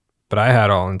I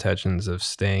had all intentions of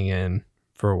staying in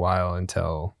for a while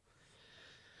until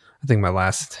I think my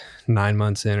last 9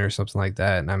 months in or something like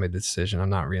that. And I made the decision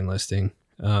I'm not re-enlisting.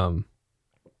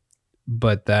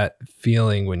 But that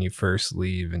feeling when you first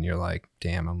leave and you're like,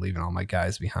 damn, I'm leaving all my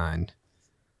guys behind.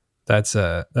 That's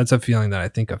a feeling that I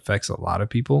think affects a lot of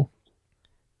people.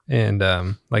 And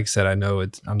like I said, I know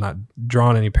I'm not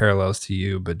drawing any parallels to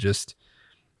you, but just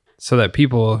so that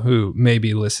people who may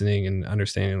be listening and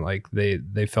understanding, like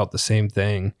they felt the same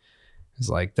thing. It's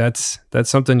like that's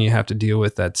something you have to deal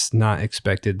with. That's not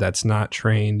expected. That's not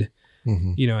trained,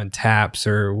 in TAPS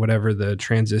or whatever the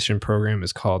transition program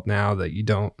is called now. That you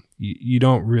don't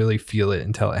really feel it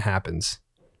until it happens.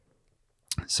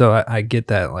 So I get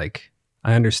that. Like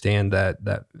I understand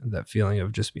that feeling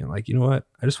of just being like, you know what,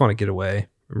 I just want to get away,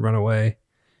 run away,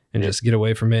 and just get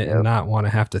away from it, and not want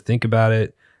to have to think about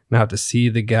it, not have to see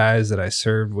the guys that I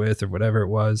served with or whatever it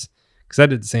was. Because I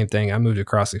did the same thing. I moved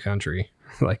across the country.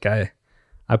 Like I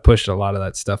pushed a lot of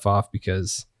that stuff off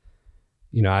because,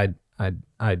 I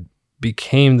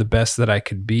became the best that I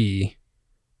could be,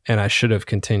 and I should have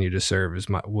continued to serve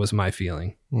was my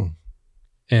feeling.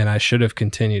 And I should have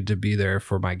continued to be there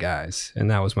for my guys.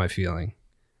 And that was my feeling.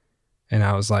 And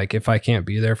I was like, if I can't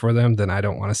be there for them, then I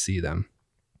don't want to see them.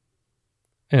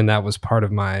 And that was part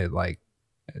of my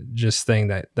just thing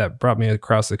that brought me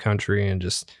across the country and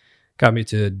just got me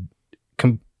to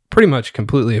pretty much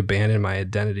completely abandon my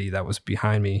identity that was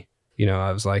behind me.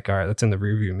 I was like, all right, that's in the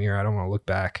rearview mirror. I don't want to look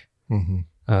back.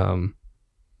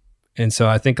 And so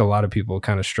I think a lot of people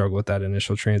kind of struggle with that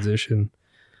initial transition.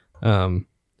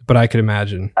 But I could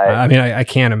imagine. I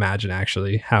can't imagine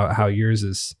actually how yours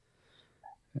is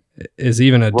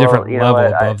even a different level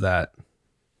above that.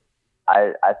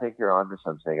 I think you're onto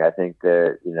something. I think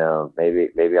that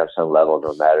maybe on some level,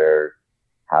 no matter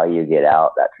how you get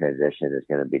out, that transition is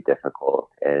going to be difficult,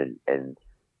 and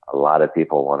a lot of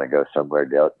people want to go somewhere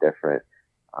different.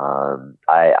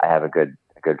 I have a good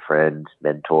friend,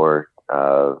 mentor,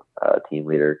 team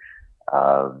leader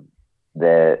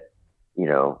that.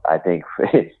 I think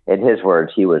in his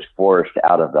words, he was forced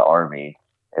out of the Army.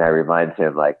 And I remind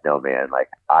him no, man,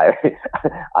 I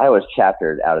was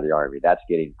chaptered out of the Army. That's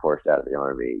getting forced out of the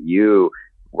Army. You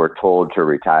were told to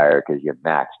retire because you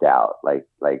maxed out. I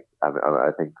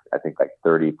think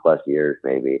 30 plus years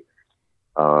maybe.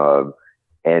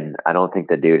 And I don't think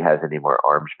the dude has any more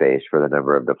arm space for the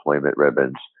number of deployment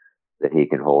ribbons that he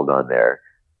can hold on there.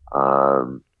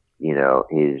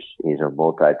 He's a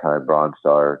multi-time Bronze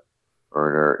Star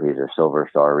earner. He's a Silver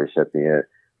Star recipient.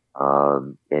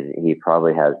 And he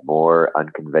probably has more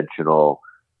unconventional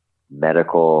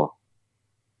medical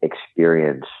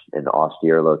experience in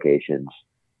austere locations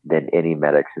than any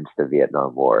medic since the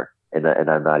Vietnam War. And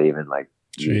I'm not even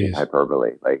using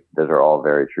hyperbole. Those are all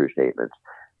very true statements.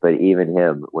 But even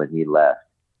him, when he left,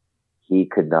 he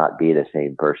could not be the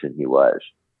same person he was.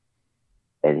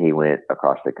 And he went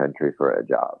across the country for a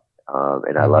job.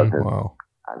 And I love him. Wow.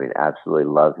 Absolutely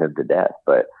love him to death,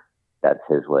 but that's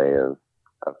his way of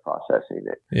processing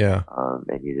it. Yeah.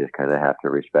 And you just kind of have to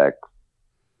respect,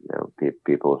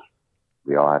 people,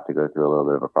 we all have to go through a little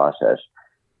bit of a process.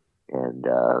 And,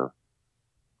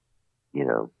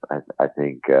 I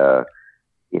think,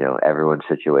 everyone's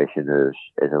situation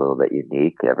is a little bit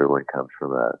unique. Everyone comes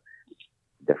from a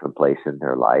different place in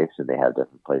their lives, and they have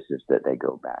different places that they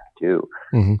go back to.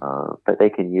 But they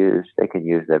can use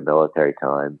their military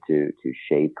time to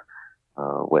shape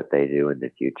what they do in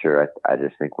the future. I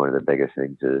just think one of the biggest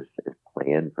things is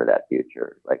plan for that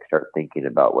future. Start thinking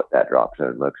about what that drop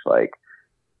zone looks like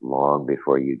long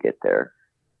before you get there.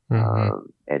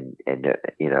 And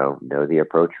know the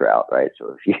approach route, right?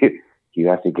 So if you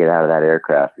have to get out of that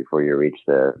aircraft before you reach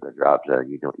the drop zone,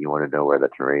 you want to know where the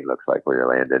terrain looks like where you're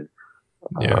landing.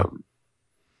 Yeah.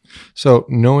 So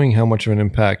knowing how much of an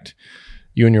impact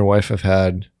you and your wife have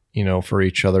had, for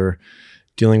each other,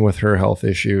 dealing with her health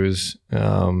issues,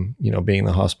 being in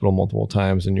the hospital multiple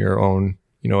times and your own,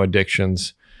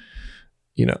 addictions,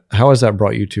 how has that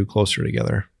brought you two closer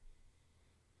together?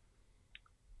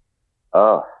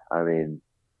 Oh,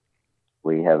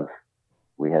 we have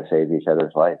saved each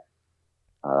other's life.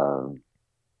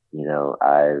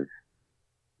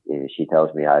 She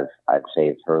tells me I've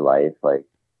saved her life.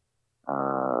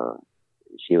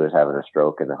 She was having a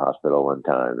stroke in the hospital one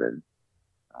time, and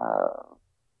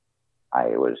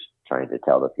I was trying to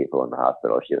tell the people in the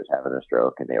hospital she was having a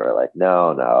stroke, and they were like,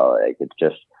 no, it's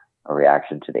just a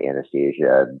reaction to the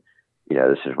anesthesia. And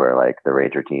this is where the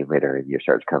Ranger team leader in you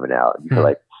starts coming out, and you're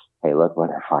like, hey, look,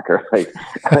 motherfucker,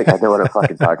 I know what I'm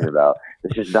fucking talking about.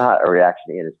 This is not a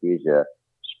reaction to anesthesia.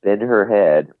 Spin her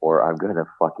head, or I'm going to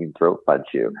fucking throat punch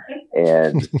you.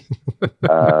 And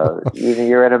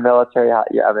you're in a military. I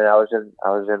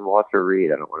was in Walter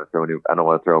Reed. I don't want to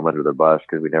throw him under the bus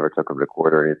because we never took him to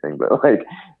court or anything. But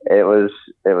it was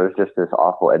just this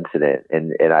awful incident,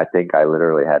 and I think I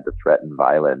literally had to threaten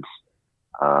violence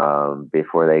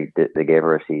before they gave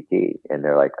her a CT, and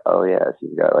they're like, oh yeah,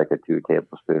 she's got a 2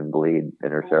 tablespoon bleed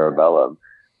in her cerebellum.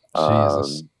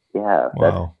 Jesus. Yeah.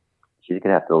 Wow. She's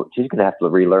gonna have to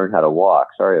relearn how to walk.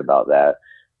 Sorry about that.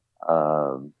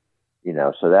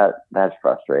 So that's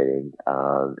frustrating.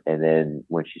 And then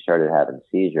when she started having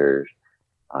seizures,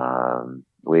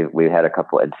 we had a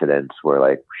couple incidents where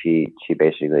like she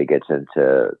basically gets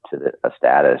into a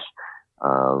status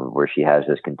where she has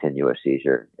this continuous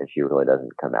seizure and she really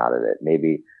doesn't come out of it.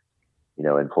 Maybe,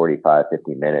 in 45,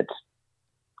 50 minutes,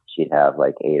 she'd have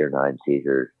like 8 or 9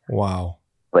 seizures. Wow.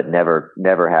 But never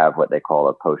have what they call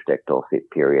a postictal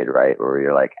period, right? Where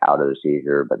you're like out of the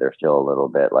seizure, but they're still a little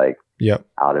bit like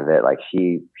out of it. Like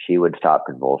she would stop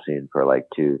convulsing for like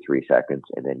 2-3 seconds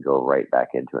and then go right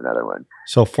back into another one.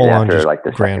 So full on just like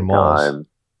the grand mal.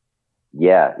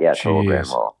 Yeah, total grand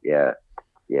mal. Yeah,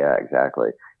 exactly.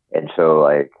 And so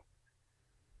like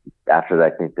after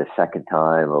that, I think the second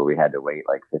time where we had to wait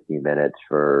like 15 minutes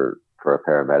for a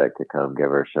paramedic to come give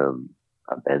her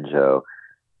a benzo,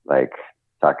 like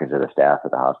talking to the staff at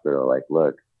the hospital, like,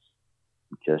 look,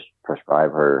 just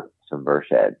prescribe her some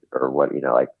Versed or what,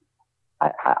 like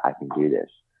I can do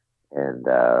this. And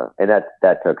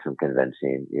that took some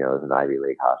convincing, it was an Ivy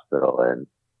League hospital and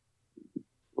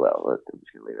well, I'm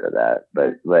just gonna leave it at that.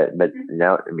 But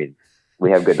now, I mean,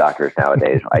 we have good doctors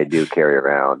nowadays. I do carry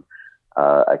around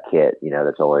a kit,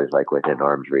 that's always like within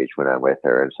arm's reach when I'm with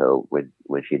her. And so when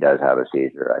she does have a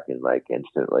seizure, I can like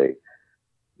instantly,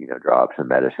 draw up some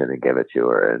medicine and give it to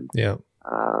her. And,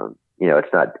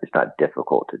 it's not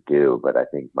difficult to do, but I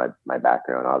think my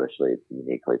background obviously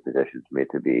uniquely positions me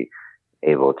to be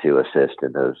able to assist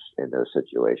in those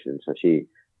situations. So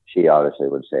she obviously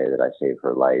would say that I saved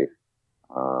her life.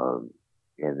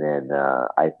 And then,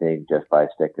 I think just by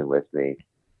sticking with me,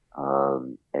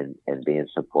 and being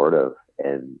supportive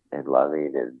and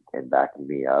loving and backing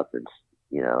me up and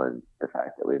the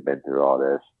fact that we've been through all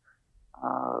this,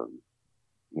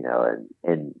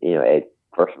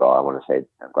 first of all, I want to say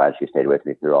I'm glad she stayed with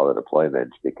me through all the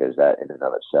deployments because that in and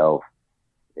of itself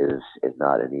is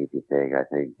not an easy thing. I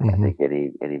think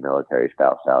any military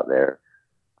spouse out there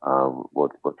will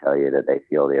tell you that they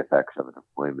feel the effects of a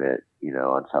deployment,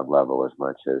 on some level as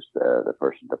much as the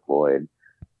person deployed,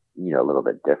 a little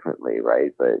bit differently,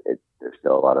 right? But there's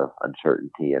still a lot of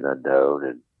uncertainty and unknown.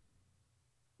 And,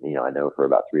 I know for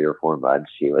about 3 or 4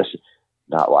 months, she was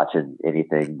not watching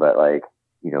anything but like,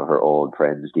 her old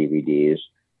friends' DVDs,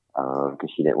 because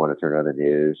she didn't want to turn on the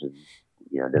news and,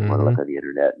 didn't want to look on the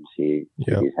internet and see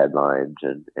these headlines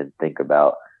and think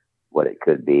about what it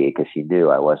could be, because she knew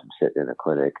I wasn't sitting in a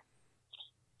clinic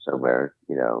somewhere,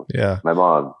 Yeah. My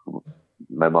mom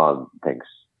thinks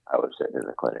I was sitting in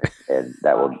a clinic, and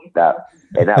that will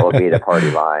be the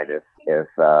party line if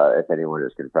anyone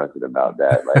is confronted about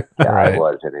that. Like, right. I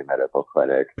was in a medical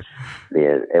clinic.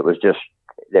 It was just,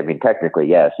 I mean, technically,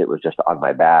 yes, it was just on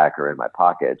my back or in my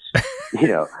pockets,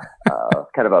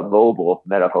 kind of a mobile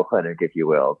medical clinic, if you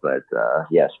will. But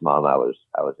yes, Mom, I was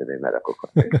in a medical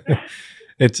clinic.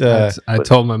 I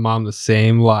told my mom the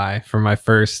same lie for my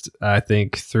first, I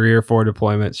think, 3 or 4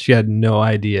 deployments. She had no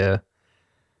idea.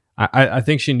 I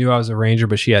think she knew I was a Ranger,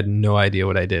 but she had no idea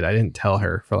what I did. I didn't tell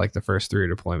her for like the first 3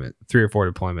 or 4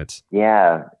 deployments.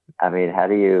 Yeah, I mean, how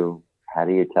do you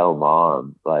tell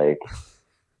Mom? Like,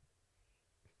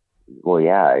 well,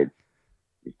 yeah, I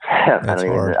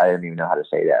didn't even know how to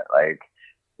say that. Like,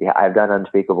 yeah, I've done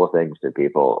unspeakable things to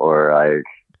people, or like,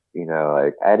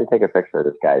 I had to take a picture of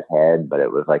this guy's head, but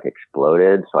it was like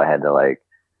exploded, so I had to like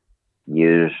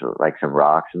use like some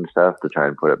rocks and stuff to try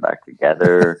and put it back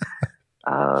together.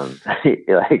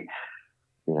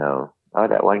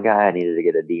 That one guy, I needed to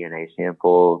get a DNA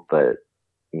sample, but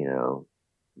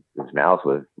his mouth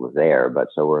was there, but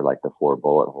so were like the 4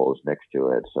 bullet holes next to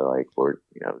it. So like we're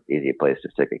easy place to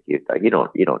stick a cute. Like you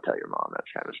don't tell your mom that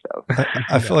kind of stuff.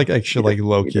 I feel like I should like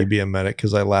low key be a medic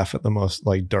because I laugh at the most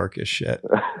like darkest shit.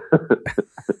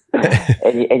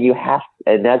 and you have,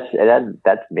 and that's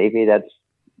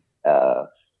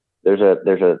there's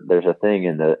a thing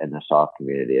in the soft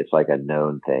community. It's like a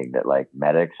known thing that like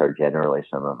medics are generally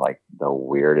some of like the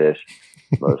weirdest,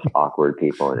 most awkward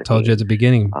people in the told you at the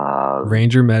beginning.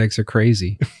 Ranger medics are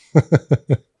crazy.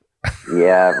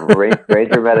 Yeah,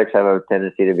 Ranger medics have a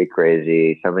tendency to be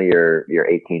crazy. Some of your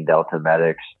 18 Delta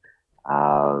medics,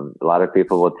 a lot of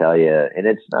people will tell you, and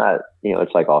it's not,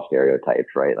 it's like all stereotypes,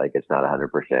 right? Like it's not 100%,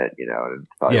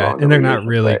 and they're not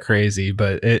really crazy,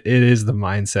 but it is the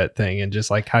mindset thing, and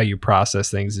just like how you process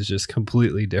things is just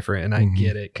completely different. And I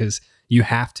get it because you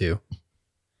have to.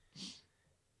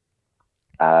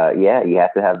 You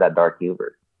have to have that dark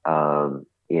humor, and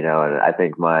I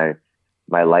think my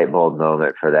light bulb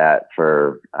moment for that,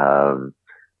 for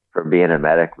being a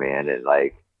medic, man, is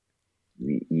like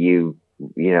you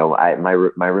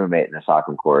my roommate in the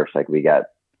soccer course, like we got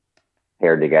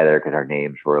paired together because our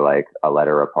names were like a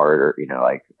letter apart, or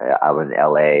like I was in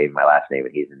LA, my last name,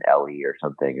 and he's in LE or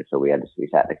something, and so we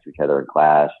sat next to each other in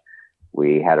class.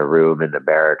 We had a room in the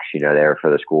barracks, there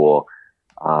for the school,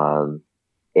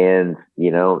 and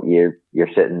you're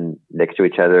sitting next to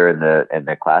each other in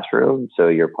the classroom, so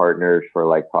you're partners for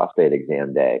like prostate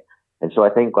exam day, and so I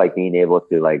think like being able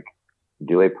to like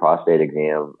do a prostate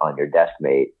exam on your desk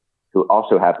mate, who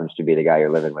also happens to be the guy you're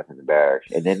living with in the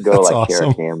barracks, and then go like awesome. Share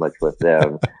a sandwich with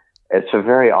them. It's a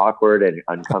very awkward and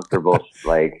uncomfortable,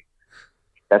 like,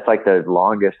 that's like the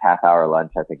longest half-hour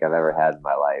lunch I think I've ever had in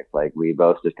my life. Like we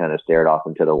both just kind of stared off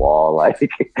into the wall, like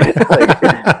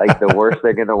the worst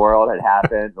thing in the world had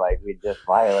happened. Like we just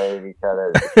violated each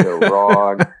other. It's so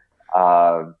wrong.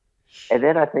 And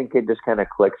then I think it just kind of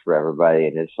clicks for everybody.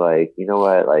 And it's like, you know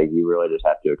what? Like you really just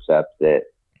have to accept that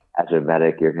as a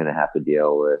medic, you're going to have to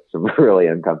deal with some really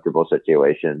uncomfortable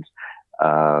situations.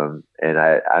 And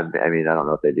I mean, I don't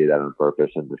know if they do that on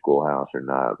purpose in the schoolhouse or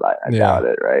not. I doubt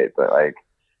it, right? But like,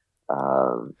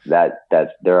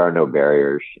 there are no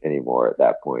barriers anymore at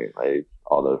that point. Like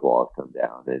all those walls come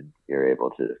down, and you're able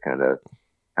to just kind of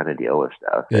deal with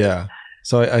stuff. Yeah.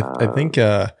 So I think,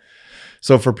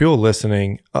 so for people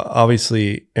listening,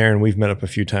 obviously, Aaron, we've met up a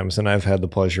few times, and I've had the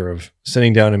pleasure of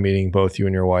sitting down and meeting both you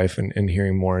and your wife and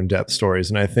hearing more in-depth stories.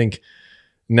 And I think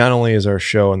not only is our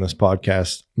show and this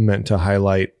podcast meant to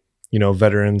highlight,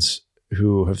 veterans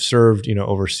who have served,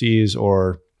 overseas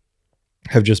or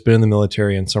have just been in the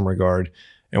military in some regard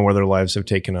and where their lives have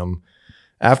taken them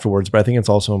afterwards, but I think it's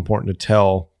also important to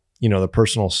tell, the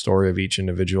personal story of each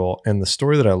individual. And the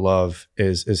story that I love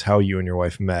is how you and your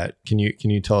wife met. Can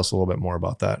you tell us a little bit more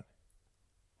about that?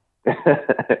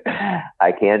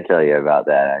 I can tell you about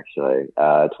that, actually.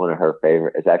 It's one of her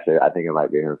favorite. It's actually, I think it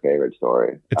might be her favorite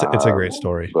story. It's a great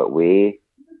story. But we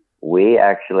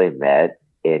actually met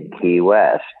in Key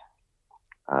West,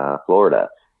 Florida.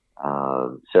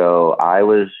 So I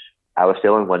was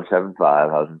still in 175.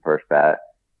 I was in first bat,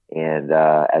 and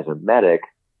as a medic,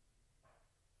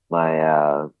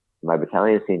 my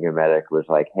battalion senior medic was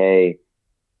like, "Hey,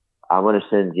 I'm going to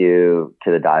send you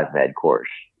to the dive med course."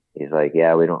 He's like,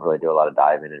 "Yeah, we don't really do a lot of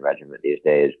diving in regiment these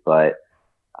days, but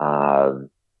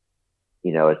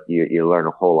you learn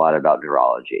a whole lot about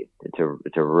neurology.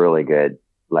 It's a really good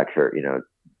lecture.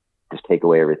 Just take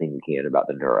away everything you can about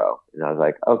the neuro." And I was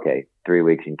like, "Okay, 3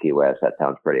 weeks in Key West, that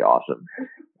sounds pretty awesome."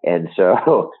 And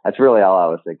so that's really all I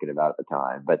was thinking about at the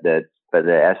time. But the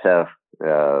SF,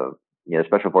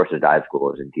 Special Forces Dive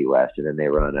School is in Key West, and then they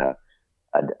run a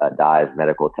dive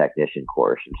medical technician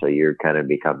course. And so you kind of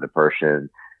become the person,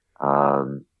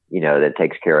 that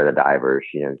takes care of the divers,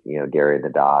 during the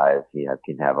dive. You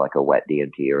can have like a wet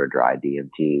DMT or a dry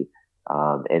DMT.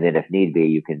 And then if need be,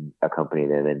 you can accompany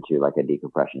them into like a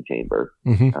decompression chamber.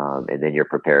 Mm-hmm. And then you're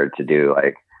prepared to do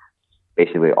like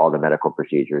basically all the medical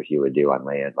procedures you would do on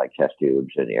land, like chest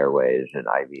tubes and airways and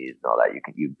IVs and all that.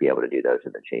 You'd be able to do those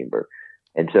in the chamber.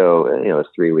 And so, it's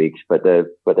 3 weeks, but the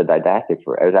didactics it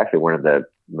was actually one of the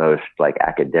most like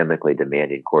academically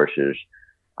demanding courses,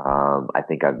 I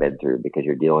think I've been through, because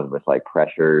you're dealing with like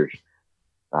pressures,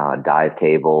 dive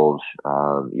tables.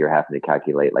 You're having to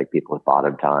calculate like people's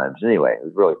bottom times. Anyway, it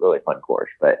was really, really fun course.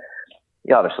 But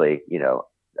obviously,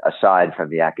 aside from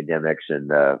the academics and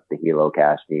the helo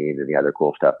casting and the other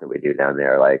cool stuff that we do down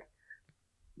there, like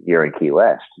you're in Key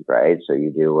West, right? So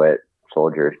you do what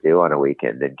soldiers do on a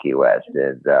weekend in Key West.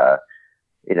 And, I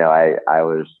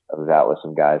was out with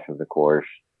some guys from the course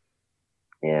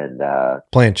and,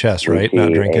 playing chess, right?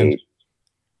 Not drinking.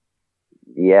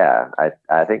 Yeah.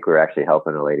 I think we were actually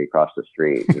helping a lady cross the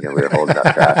street. We were holding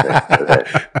up traffic. So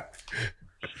that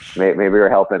maybe we were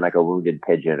helping like a wounded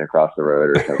pigeon across the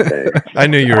road or something. I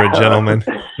knew you were a gentleman.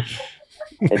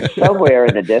 And somewhere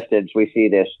in the distance, we see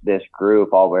this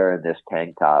group all wearing this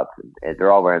tank top, and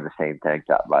they're all wearing the same tank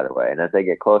top, by the way. And as they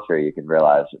get closer, you can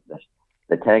realize that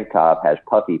the tank top has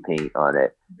puppy paint on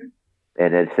it,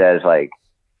 and it says like,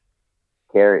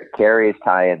 "Carrie's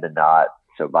tying the knot,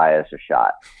 so buy us a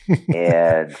shot."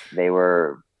 And they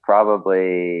were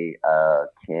probably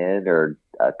 10 or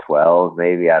 12,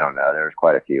 maybe. I don't know. There was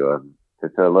quite a few of them.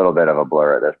 It's a little bit of a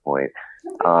blur at this point.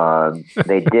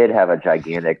 They did have a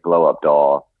gigantic blow up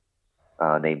doll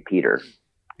named Peter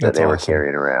that they were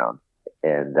carrying around.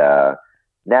 And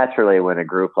naturally, when a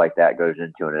group like that goes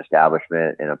into an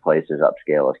establishment in a place as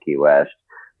upscale as Key West,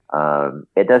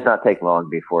 it does not take long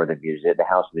before the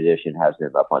house musician has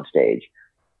them up on stage,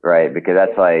 right? Because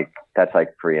that's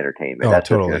like free entertainment. That's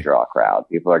totally going to draw a crowd.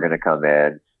 People are going to come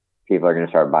in. People are going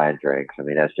to start buying drinks. I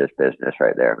mean, that's just business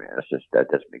right there, man.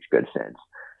 That just makes good sense.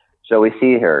 So we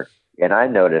see her, And I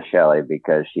noticed Shelly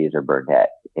because she's a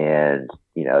brunette, and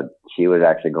she was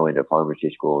actually going to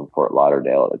pharmacy school in Fort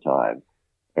Lauderdale at the time,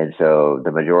 and so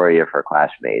the majority of her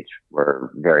classmates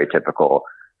were very typical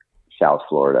South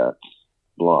Florida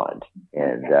blonde,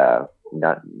 and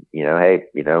not hey,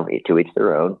 to each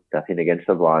their own. Nothing against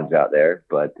the blondes out there,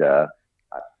 but a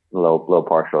little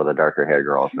partial to the darker haired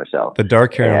girls myself. The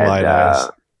dark hair and light eyes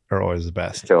are always the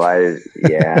best. So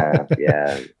yeah,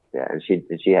 and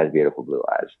she has beautiful blue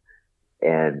eyes.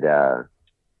 And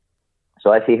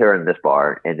so I see her in this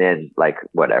bar, and then like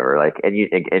whatever, like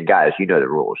and guys, the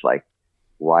rules. Like,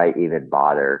 why even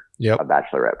bother a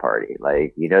bachelorette party?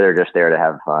 Like, they're just there to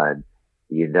have fun.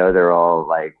 They're all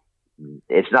like,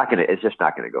 it's just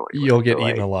not gonna go anywhere. You'll get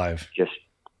eaten alive.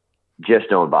 Just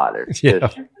don't bother. Yeah.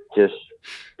 Just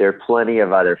there are plenty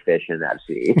of other fish in that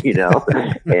sea,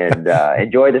 and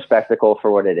enjoy the spectacle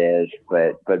for what it is,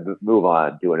 but move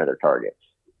on, do another target.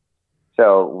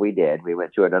 So we did. We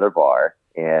went to another bar,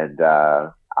 and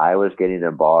I was getting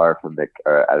a bar from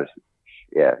I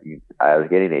was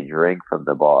getting a drink from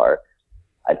the bar.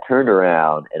 I turned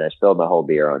around and I spilled my whole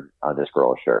beer on this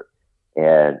girl's shirt,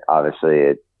 and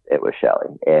obviously it was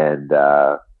Shelly. And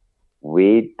I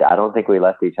don't think we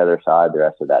left each other's side the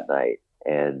rest of that night.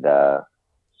 And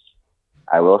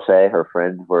I will say her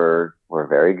friends were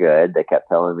very good. They kept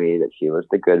telling me that she was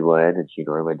the good one, and she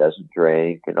normally doesn't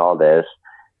drink and all this.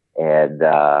 And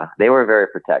they were very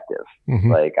protective.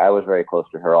 Mm-hmm. Like, I was very close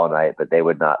to her all night, but they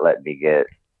would not let me get,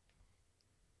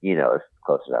 as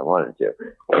close as I wanted to.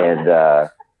 And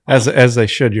as they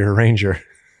should, you're a ranger.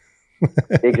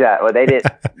 Exactly. Well, they did.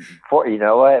 You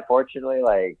know what? Fortunately,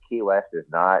 like, Key West is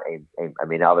not I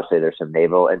mean, obviously there's some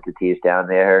naval entities down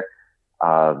there.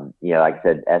 Like I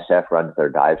said, SF runs their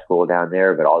dive school down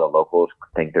there, but all the locals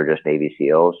think they're just Navy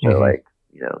SEALs. So, like,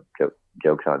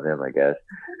 jokes on them, I guess.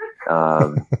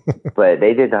 But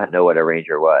they did not know what a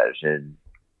ranger was, and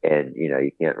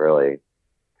you can't really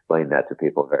explain that to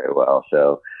people very well.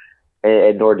 So,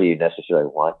 and nor do you necessarily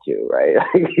want to, right?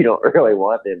 You don't really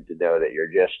want them to know that you're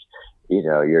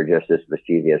just this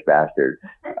mischievous bastard.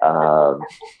 So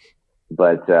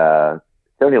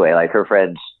anyway, like, her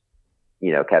friends,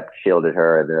 kept shielded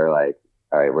her, and they're like,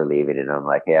 all right, we're leaving. And I'm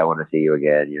like, hey, I want to see you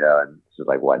again, and this is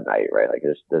like one night, right? Like,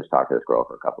 just talk to this girl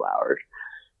for a couple hours.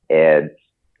 And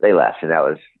they left, and that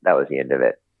was the end of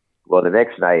it. Well, the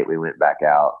next night we went back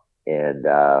out, and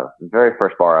the very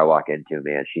first bar I walk into,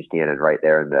 man, she's standing right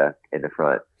there in the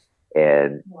front.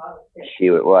 And she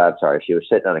was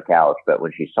sitting on a couch, but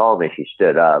when she saw me, she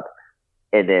stood up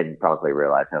and then promptly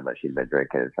realized how much she'd been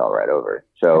drinking and fell right over.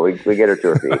 So we get her to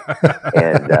her feet,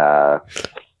 and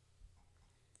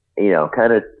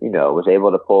was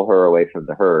able to pull her away from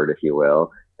the herd, if you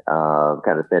will,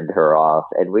 kind of fend her off.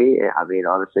 And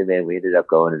honestly, man, we ended up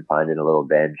going and finding a little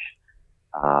bench,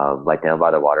 like down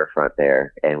by the waterfront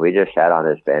there. And we just sat on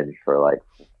this bench for like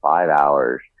 5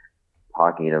 hours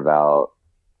talking about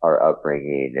our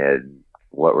upbringing and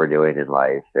what we're doing in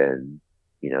life. And,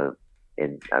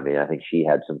 I think she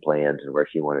had some plans and where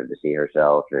she wanted to see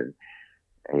herself. And,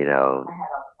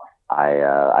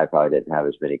 I probably didn't have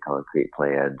as many concrete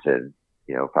plans, and,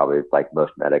 probably like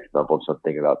most medics mumbled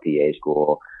something about PA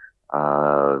school,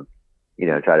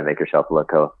 try to make herself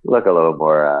look a little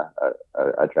more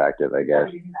attractive, I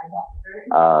guess.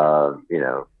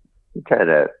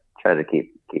 Trying to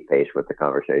keep pace with the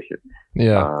conversation.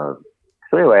 Yeah.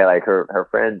 So anyway, like, her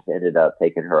friends ended up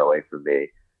taking her away from me,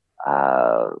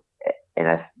 and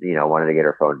I wanted to get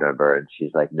her phone number, and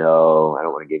she's like, no, I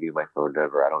don't want to give you my phone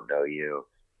number. I don't know you.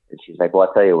 And she's like, well,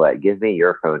 I'll tell you what, give me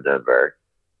your phone number,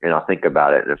 and I'll think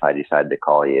about it. And if I decide to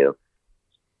call you,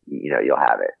 you'll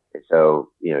have it. And so,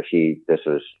 let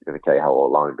me tell you how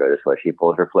long ago this was. She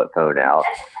pulled her flip phone out.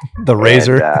 The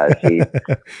Razor. And,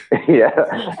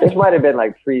 this might have been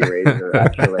like pre-Razor,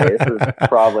 actually. This was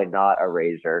probably not a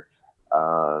Razor.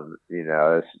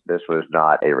 This was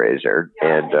not a Razor,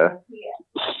 and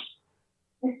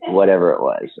whatever it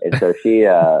was. And so she's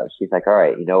like, all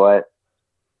right, you know what?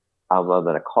 I'm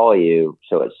going to call you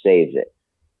so it saves it.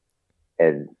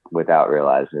 And without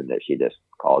realizing that she just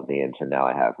called me, and so now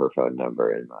I have her phone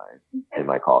number in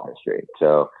my call history.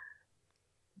 So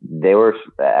they were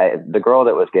the girl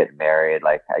that was getting married.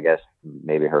 Like, I guess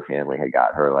maybe her family had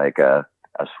got her like a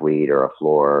suite or a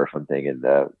floor or something in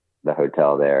the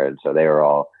hotel there, and so they were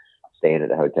all staying at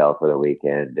the hotel for the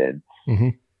weekend. And mm-hmm.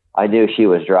 I knew she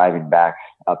was driving back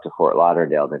up to Fort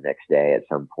Lauderdale the next day at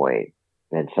some point,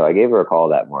 and so I gave her a call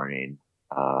that morning.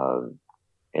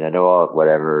 And I know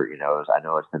whatever, I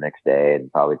know it's the next day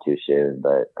and probably too soon,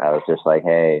 but I was just like,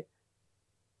 hey,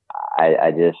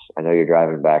 I know you're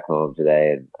driving back home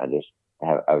today, and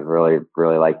I would really,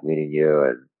 really like meeting you.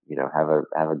 And,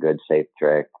 have a good, safe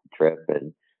trip,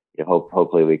 and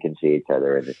hopefully we can see each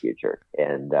other in the future.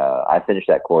 And I finished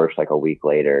that course like a week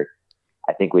later.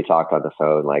 I think we talked on the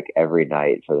phone like every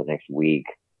night for the next week.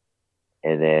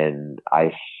 And then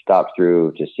I stopped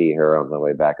through to see her on the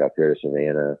way back up here to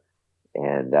Savannah.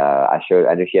 And I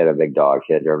knew she had a big dog.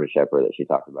 She had a German Shepherd that she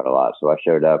talked about a lot. So I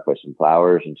showed up with some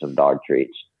flowers and some dog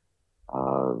treats.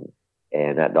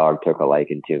 And that dog took a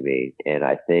liking to me. And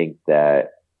I think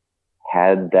that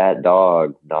had that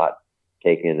dog not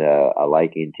taken a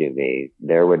liking to me,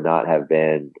 there would not have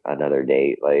been another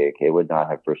date. Like, it would not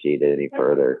have proceeded any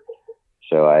further.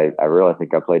 So I really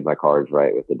think I played my cards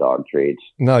right with the dog treats.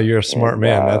 No, you're a smart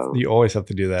man. You always have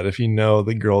to do that. If you know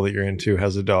the girl that you're into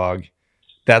has a dog,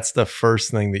 that's the first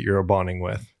thing that you're bonding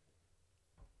with.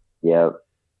 Yep.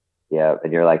 Yeah.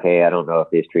 And you're like, hey, I don't know if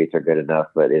these treats are good enough,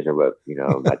 but is it what,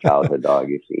 my childhood dog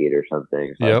used to eat or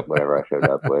something. So yep. Whatever I showed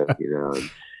up with,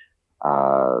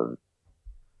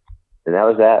 and that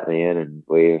was that, man. And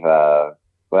we've,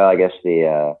 I guess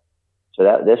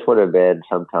this would have been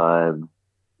sometime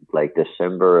like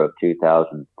December of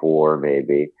 2004,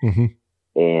 maybe. Mm-hmm.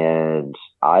 And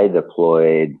I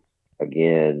deployed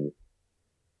again,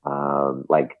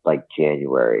 like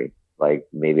January, like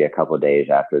maybe a couple of days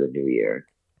after the new year.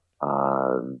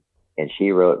 And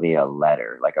she wrote me a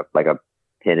letter, like a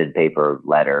pen and paper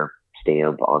letter,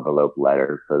 stamp envelope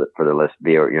letter for the list,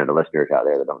 the listeners out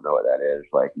there that don't know what that is,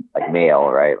 like mail,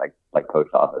 right? Like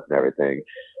post office and everything.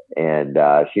 And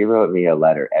she wrote me a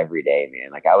letter every day,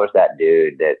 man. Like, I was that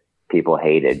dude that people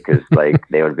hated because like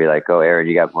they would be like, "Oh, Aaron,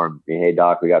 you got more? Hey,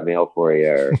 Doc, we got mail for you."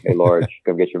 Or, "Hey, Lord,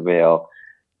 come get your mail."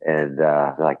 And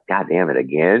they're like, "God damn it,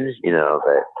 again?"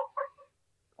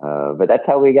 But that's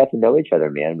how we got to know each other,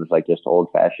 man. It was like just old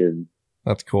fashioned.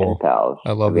 That's cool. Pals.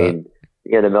 I love that.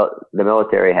 The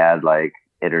military had like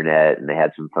internet and they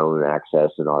had some phone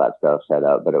access and all that stuff set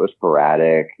up, but it was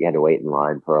sporadic. You had to wait in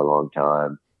line for a long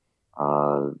time.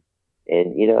 And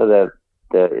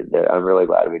I'm really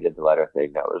glad we did the letter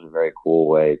thing. That was a very cool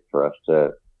way for us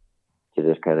to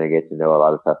just kind of get to know a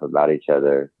lot of stuff about each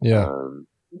other. Yeah.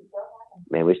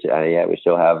 Man, we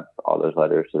still have all those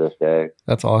letters to this day.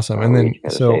 That's awesome. And then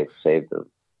save them.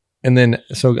 And then,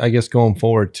 so I guess going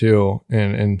forward too,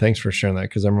 and thanks for sharing that,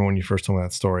 because I remember when you first told me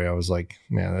that story, I was like,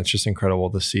 man, that's just incredible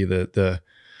to see the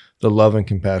love and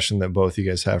compassion that both you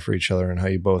guys have for each other, and how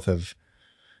you both have.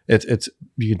 It's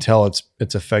you can tell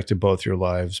it's affected both your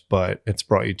lives, but it's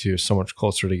brought you two so much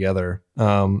closer together.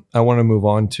 I want to move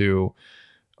on to,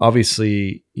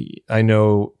 obviously, I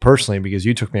know personally because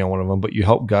you took me on one of them, but you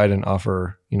help guide and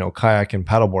offer, kayak and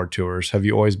paddleboard tours. Have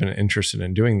you always been interested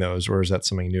in doing those, or is that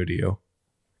something new to you?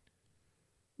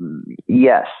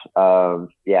 Yes.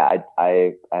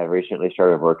 I recently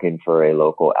started working for a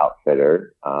local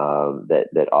outfitter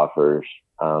that offers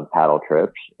paddle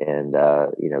trips and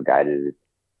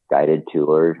guided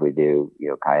tours. We do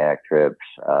kayak trips,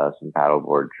 some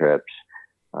paddleboard trips.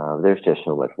 There's just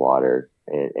so much water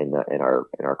in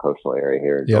our coastal area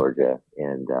here in Georgia,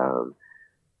 and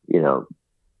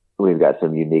we've got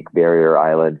some unique barrier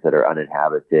islands that are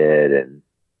uninhabited and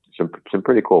some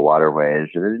pretty cool waterways.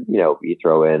 And then, you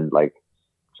throw in like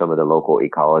some of the local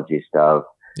ecology stuff.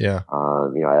 Yeah.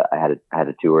 I had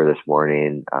a tour this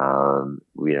morning.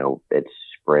 It's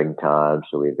springtime,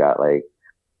 so we've got like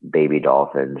baby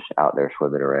dolphins out there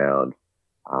swimming around,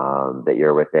 that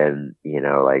you're within,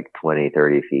 like 20,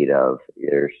 30 feet of.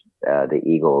 There's, the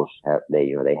eagles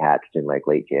they hatched in like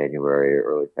late January or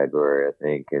early February, I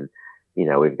think. And,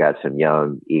 we've got some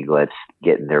young eaglets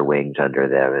getting their wings under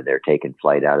them and they're taking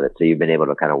flight out of it. So you've been able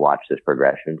to kind of watch this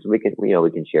progression. So we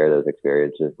can share those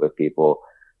experiences with people.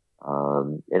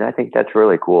 And I think that's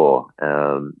really cool.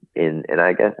 And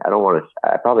I guess I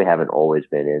probably haven't always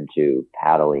been into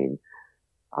paddling.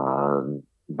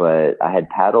 But I had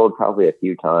paddled probably a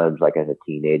few times, like as a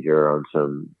teenager on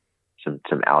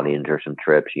some outings or some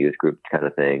trips, youth group kind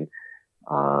of thing.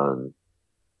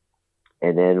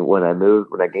 And then when I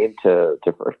came to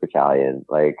 1st Battalion,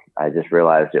 like I just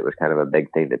realized it was kind of a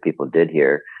big thing that people did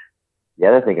here. The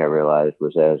other thing I realized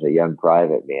was, as a young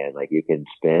private, man, like you can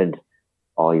spend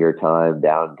all your time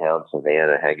downtown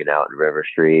Savannah hanging out in River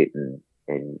Street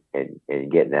and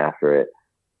getting after it.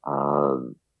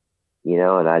 And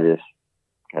I just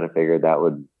kind of figured that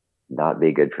would not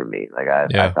be good for me. Like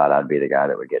I thought I'd be the guy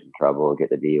that would get in trouble,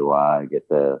 get the DUI, get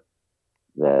the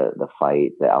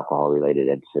fight, the alcohol related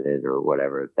incident or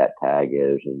whatever that tag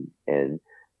is. And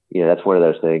that's one of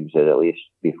those things that, at least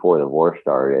before the war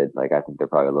started, like I think they're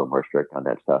probably a little more strict on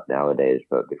that stuff nowadays,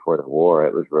 but before the war,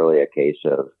 it was really a case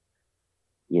of,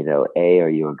 A, are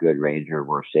you a good ranger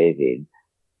worth saving?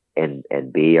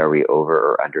 and B, are we over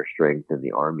or under strength in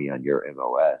the Army on your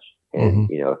MOS? And,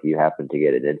 you know, if you happen to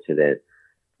get an incident,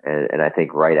 and I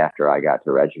think right after I got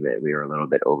to regiment, we were a little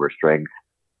bit over strength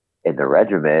in the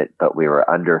regiment, but we were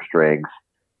under strength,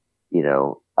 you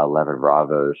know, 11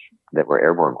 Bravos that were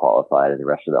airborne qualified in the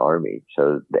rest of the Army.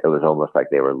 So it was almost like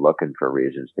they were looking for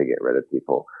reasons to get rid of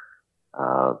people,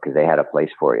 because they had a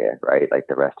place for you, right? Like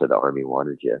the rest of the Army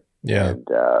wanted you. Yeah. And,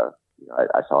 you know,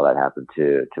 I saw that happen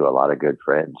to a lot of good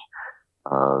friends.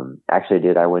 Actually,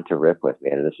 dude, I went to RIP with,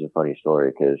 man, and this is a funny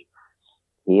story because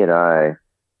he and I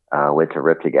went to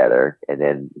RIP together, and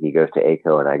then he goes to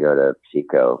ACO and I go to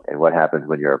SECO. And what happens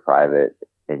when you're a private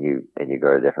and you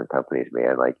go to different companies,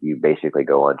 man? Like you basically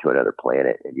go onto another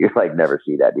planet and you like never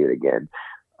see that dude again.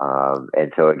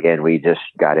 And so again, we just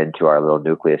got into our little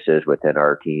nucleuses within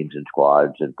our teams and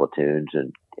squads and platoons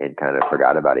and kind of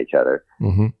forgot about each other.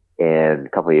 And a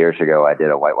couple of years ago, I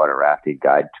did a whitewater rafting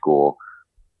guide school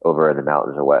over in the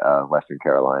mountains of Western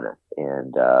Carolina.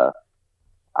 And,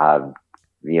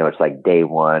 you know, it's like day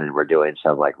one and we're doing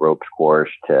some like ropes course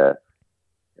to,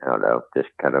 I don't know, just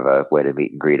kind of a way to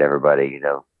meet and greet everybody, you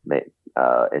know,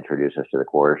 introduce us to the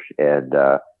course. And,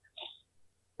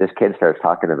 this kid starts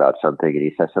talking about something and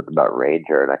he says something about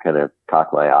Ranger, and I kind of cock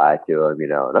my eye to him, you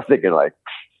know, and I'm thinking like,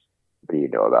 what do you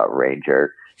know about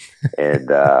Ranger? And,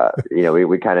 you know,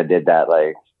 we kind of did that,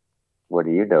 like, what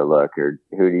do you know, look, or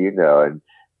who do you know? And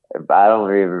I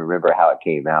don't even remember how it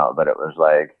came out, but it was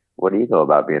like, what do you know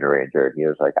about being a Ranger? And he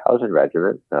was like, I was in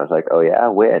regiment. And I was like, oh yeah,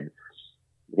 when?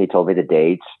 And he told me the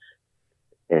dates,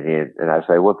 and I was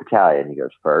like, what battalion? He goes,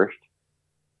 first.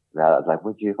 And I was like,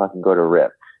 when did you fucking go to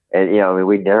RIP? And, you know, I mean,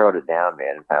 we narrowed it down,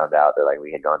 man, and found out that like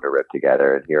we had gone to RIP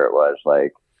together, and here it was,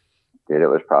 like, dude, it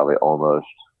was probably almost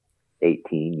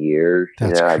 18 years.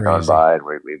 That's you know, had gone crazy. by, and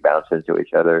we bounced into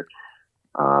each other.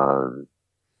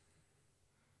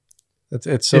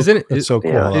 It's so Isn't so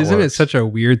cool. yeah. how that Isn't it works. such a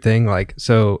weird thing? Like,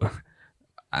 so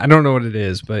I don't know what it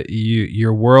is, but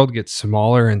your world gets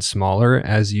smaller and smaller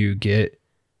as you get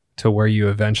to where you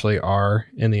eventually are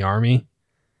in the Army.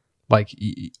 Like,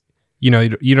 you know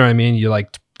what I mean? You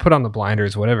like put on the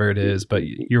blinders, whatever it is, but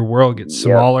your world gets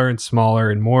Yep. smaller and smaller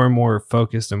and more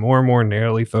focused and more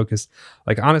narrowly focused.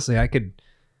 Like, honestly, I could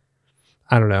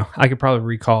probably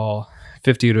recall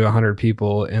 50 to 100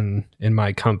 people in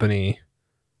my company,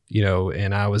 you know,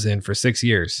 and I was in for 6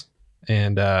 years.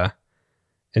 And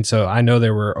so I know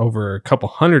there were over a couple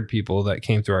hundred people that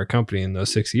came through our company in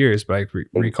those 6 years, but I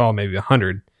recall maybe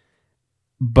 100.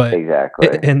 But Exactly.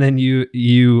 and then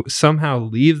you somehow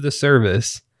leave the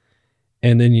service,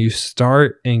 and then you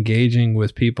start engaging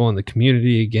with people in the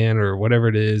community again, or whatever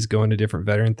it is, going to different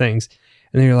veteran things.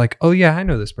 And then you're like, oh yeah, I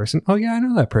know this person. Oh yeah, I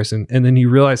know that person. And then you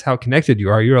realize how connected you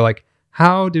are. You're like,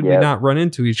 how did we Yep. not run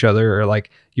into each other? Or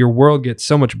like your world gets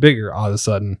so much bigger all of a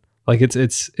sudden. Like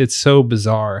it's so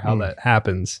bizarre how that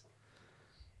happens.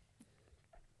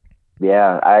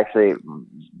 Yeah, I actually,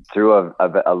 through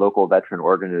a local veteran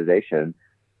organization,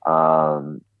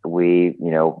 we,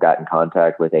 you know, got in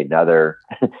contact with another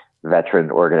veteran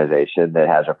organization that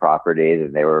has a property,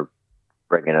 and they were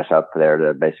bringing us up there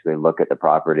to basically look at the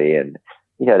property. And,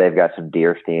 you know, they've got some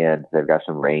deer stands, they've got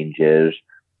some ranges.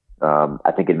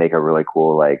 I think it'd make a really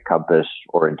cool, like, compass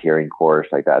orienteering course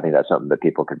like that. I think that's something that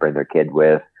people could bring their kid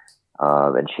with,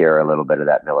 and share a little bit of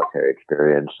that military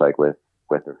experience, like with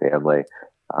their family.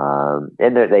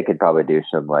 And they could probably do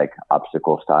some like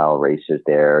obstacle style races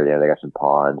there. You know, they got some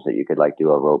ponds that you could like do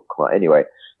a rope climb. Anyway,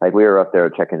 like we were up there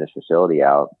checking this facility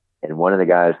out, and one of the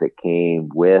guys that came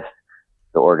with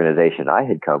the organization I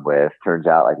had come with, turns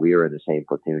out like we were in the same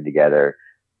platoon together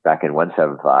back in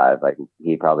 175. Like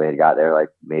he probably had got there like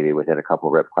maybe within a couple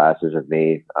RIP classes of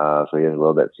me. So he was a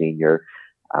little bit senior.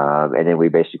 And then we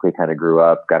basically kind of grew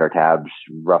up, got our tabs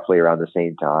roughly around the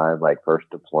same time, like first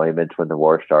deployments when the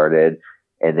war started.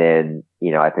 And then,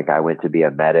 you know, I think I went to be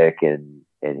a medic, and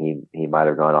he might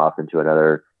have gone off into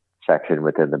another section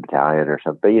within the battalion or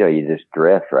something. But, you know, you just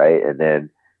drift, right? And then,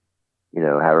 you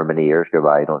know, however many years go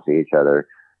by, you don't see each other.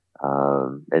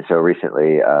 And so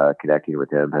recently, connecting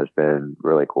with him has been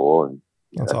really cool. And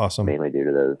That's awesome. Mainly due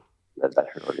to those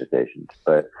veteran organizations.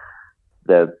 But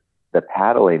the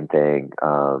paddling thing,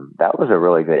 that was a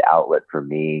really good outlet for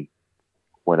me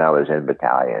when I was in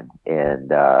battalion.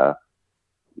 And,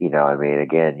 you know, I mean,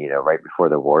 again, you know, right before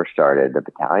the war started, the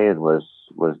battalion was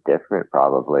different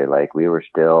probably. Like we were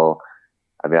still,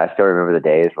 I mean, I still remember the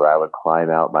days where I would climb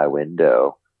out my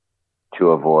window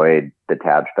to avoid the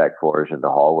tab spec 4s in the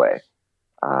hallway.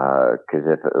 Cause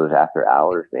if it was after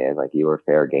hours, man, like you were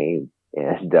fair game.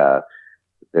 And,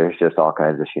 there's just all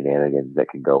kinds of shenanigans that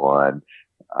can go on.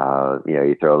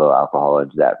 You throw a little alcohol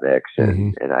into that mix,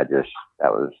 and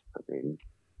that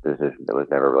was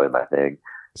never really my thing.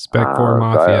 Spec 4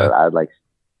 Mafia. So I'd like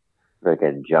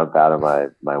freaking jump out of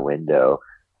my window,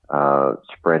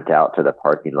 sprint out to the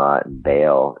parking lot and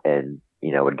bail, and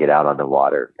would get out on the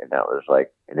water, and that was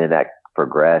like, and then that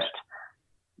progressed.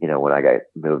 When I got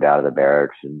moved out of the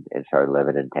barracks and started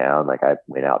living in town, like I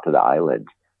went out to the island,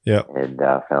 and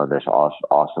found this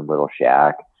awesome little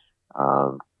shack.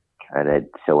 So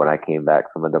when I came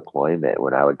back from a deployment,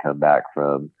 when I would come back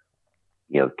from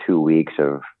 2 weeks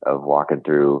of walking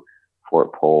through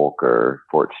Fort Polk or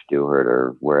Fort Stewart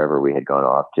or wherever we had gone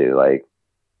off to, like,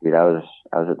 dude, I was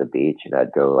at the beach, and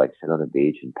I'd go like sit on the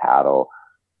beach and paddle,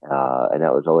 and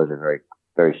that was always a very,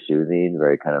 very soothing,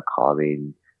 very kind of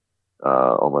calming,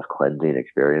 almost cleansing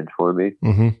experience for me.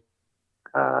 Mm-hmm.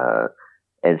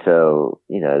 And so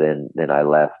then I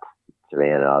left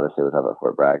Savannah. Obviously, was up at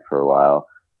Fort Bragg for a while,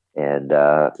 and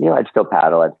I'd still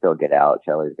paddle, I'd still get out.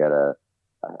 Shelly's got a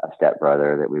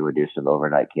stepbrother that we would do some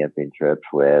overnight camping trips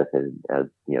with, and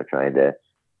trying to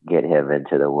get him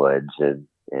into the woods and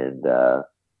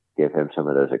give him some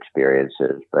of those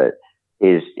experiences. But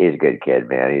he's a good kid,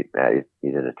 man.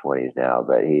 He's in his 20s now,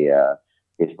 but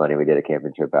it's funny. We did a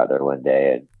camping trip out there one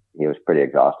day, and he was pretty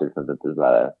exhausted from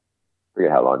I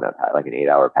forget how long that like an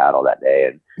 8-hour paddle that day.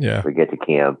 And we get to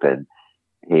camp, and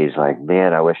he's like,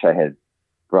 "Man, I wish I had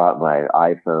brought my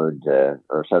iPhone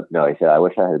or something." No, he said, "I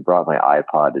wish I had brought my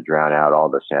iPod to drown out all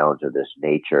the sounds of this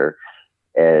nature."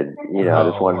 And, I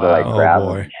just wanted to like grab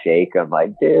him and shake him,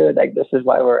 like, dude, like, this is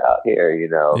why we're out here,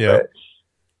 Yep.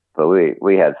 But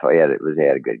we had fun. He had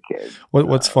a good kid.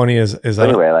 What's funny is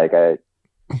anyway, like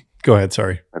go ahead.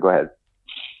 Sorry. Go ahead.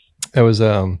 I was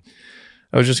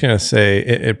just going to say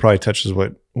it probably touches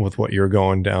with what you're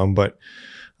going down, but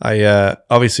I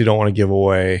obviously don't want to give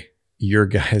away your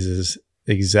guys'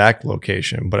 exact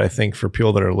location, but I think for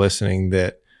people that are listening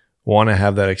that want to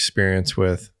have that experience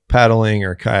with paddling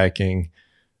or kayaking,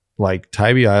 like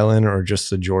Tybee Island or just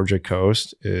the Georgia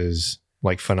coast is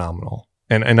like phenomenal.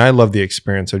 And I love the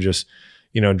experience of just,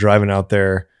 driving out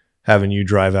there, having you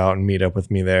drive out and meet up with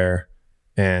me there,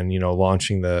 and,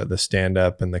 launching the stand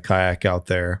up and the kayak out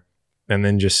there, and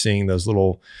then just seeing those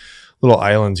little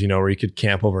islands, where you could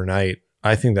camp overnight.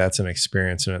 I think that's an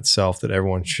experience in itself that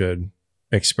everyone should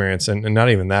experience. And not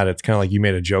even that, it's kind of like you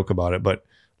made a joke about it, but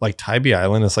like Tybee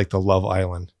Island is like the love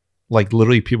island. Like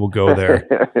literally people go there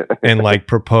and like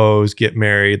propose, get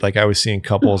married. Like I was seeing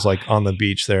couples like on the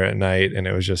beach there at night, and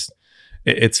it was just,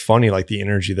 it's funny, like the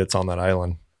energy that's on that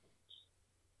island.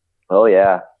 Oh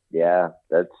yeah. Yeah.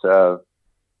 That's, that's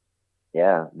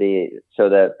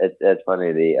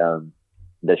funny.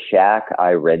 The shack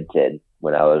I rented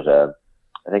when I was,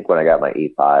 I think when I got my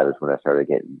E5 is when I started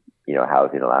getting,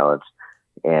 housing allowance.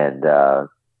 And,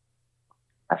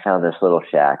 I found this little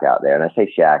shack out there, and I say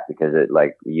shack because it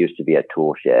used to be a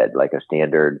tool shed, like a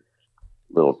standard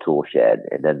little tool shed.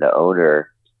 And then the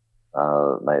owner,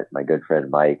 my good friend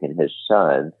Mike and his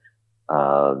son,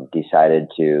 decided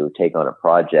to take on a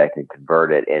project and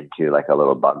convert it into like a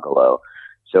little bungalow.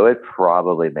 So it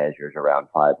probably measures around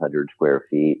 500 square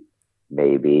feet,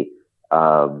 maybe.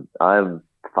 I'm 5'9"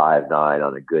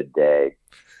 on a good day.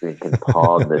 We can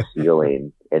palm the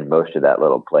ceiling in most of that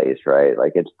little place, right?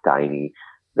 Like it's tiny.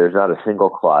 There's not a single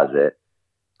closet,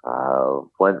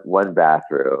 one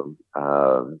bathroom,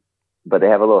 but they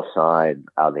have a little sign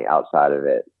on the outside of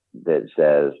it that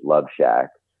says Love Shack,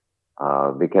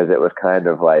 because it was kind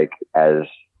of like as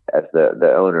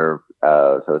the owner,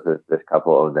 so this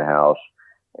couple owned the house,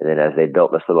 and then as they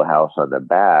built this little house on the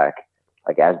back,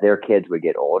 like as their kids would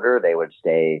get older, they would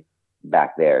stay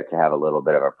back there to have a little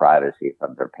bit of a privacy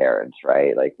from their parents,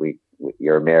 right? Like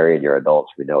you're married, you're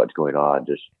adults, we know what's going on,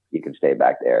 just you can stay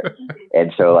back there.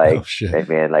 And so like,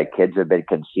 man, like kids have been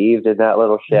conceived in that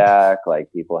little shack.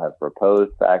 Like people have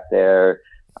proposed back there.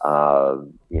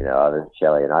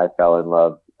 Shelly and I fell in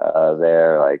love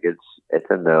there. Like it's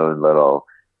a known little,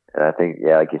 and I think,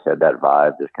 yeah, like you said, that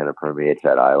vibe just kind of permeates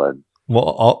that island.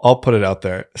 Well, I'll put it out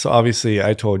there. So obviously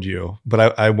I told you,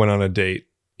 but I went on a date,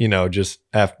 just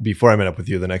before I met up with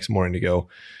you the next morning to go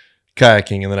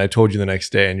kayaking. And then I told you the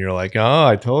next day, and you're like, oh,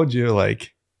 I told you,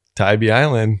 like Tybee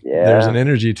Island, there's an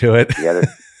energy to it.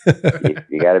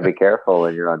 You gotta be careful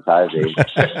when you're on Tybee.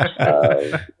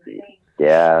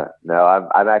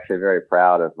 I'm actually very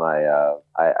proud of my,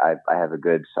 I have a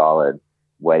good solid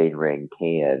wedding ring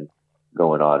can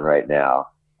going on right now,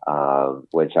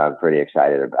 which I'm pretty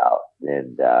excited about.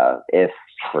 And if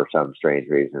for some strange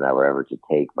reason I were ever to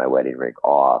take my wedding ring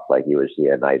off, like you would see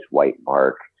a nice white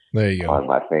mark on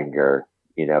my finger,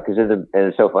 because and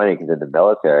it's so funny because in the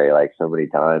military, like so many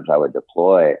times I would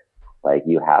deploy Like,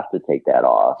 you have to take that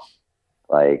off.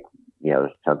 Like, you know,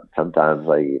 sometimes,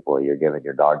 like, well, you're giving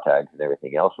your dog tags and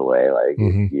everything else away. Like,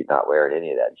 you're not wearing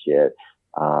any of that shit.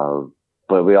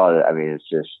 But we all, I mean,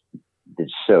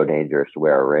 it's so dangerous to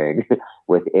wear a ring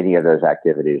with any of those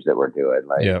activities that we're doing.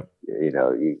 Like, you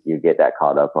know, you get that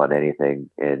caught up on anything,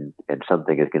 and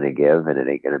something is going to give, and it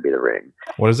ain't going to be the ring.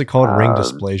 What is it called? Ring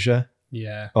dysplasia?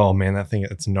 Yeah. Oh man, that thing,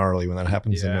 it's gnarly when that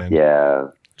happens to men. Yeah.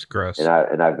 It's gross. And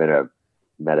I've been a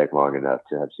medic long enough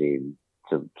to have seen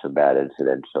some bad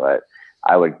incidents. So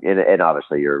I would, and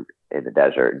obviously you're in the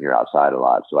desert and you're outside a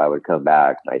lot. So I would come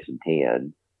back nice and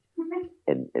tan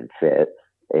and fit.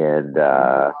 And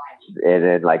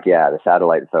then, like, the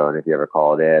satellite phone, if you ever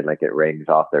call it in, like, it rings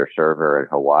off their server in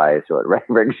Hawaii. So it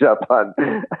rings up on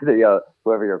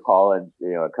whoever you're calling,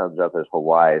 you know, it comes up as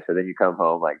Hawaii. So then you come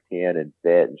home like tan and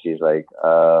fit, and she's like,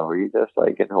 were you just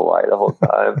like in Hawaii the whole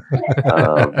time?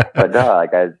 But no,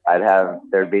 like,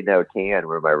 there'd be no tan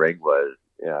where my ring was.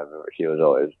 Yeah, I remember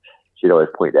she'd always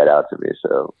point that out to me.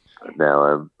 So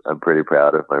now I'm pretty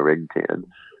proud of my ring tan.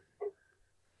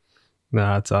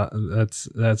 No,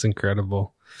 that's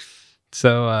incredible.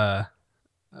 So,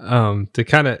 to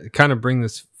kind of bring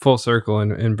this full circle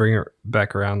and bring it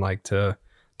back around, like to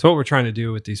what we're trying to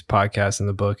do with these podcasts and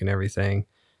the book and everything.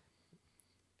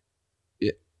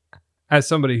 As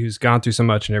somebody who's gone through so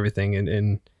much and everything,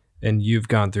 and you've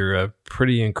gone through a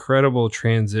pretty incredible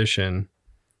transition,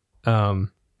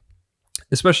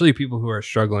 especially people who are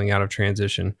struggling out of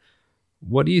transition,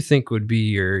 what do you think would be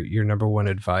your number one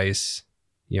advice,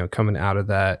 you know, coming out of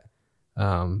that,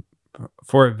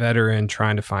 for a veteran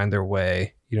trying to find their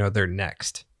way, you know, their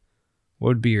next? What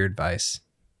would be your advice?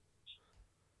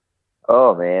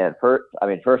 Oh man, first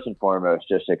and foremost,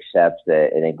 just accept that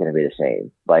it ain't going to be the same.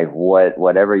 Like,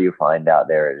 whatever you find out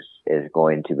there is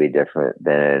going to be different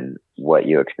than what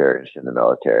you experienced in the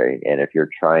military. And if you're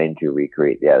trying to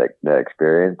recreate the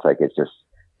experience, like, it's just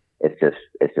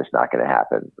not going to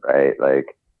happen, right?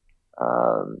 Like,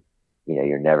 you know,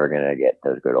 you're never going to get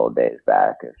those good old days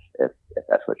back if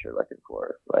that's what you're looking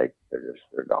for. Like,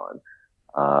 they're gone.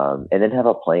 And then have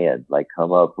a plan, like,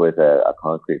 come up with a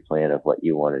concrete plan of what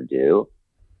you want to do.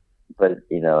 But,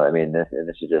 you know, I mean, this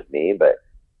is just me, but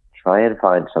try and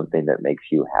find something that makes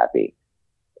you happy.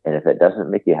 And if it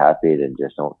doesn't make you happy, then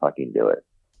just don't fucking do it.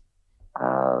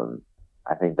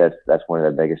 I think that's one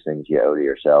of the biggest things you owe to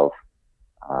yourself,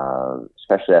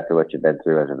 especially after what you've been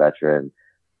through as a veteran.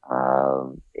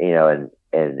 You know,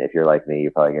 and if you're like me, you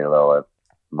probably get a little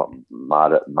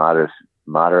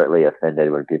moderately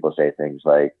offended when people say things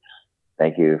like,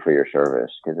 thank you for your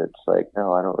service. Cause it's like,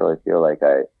 no, I don't really feel like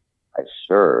I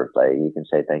served. Like, you can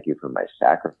say thank you for my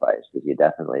sacrifice, because you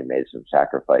definitely made some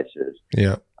sacrifices,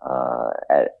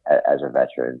 as a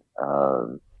veteran.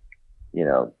 You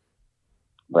know,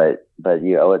 but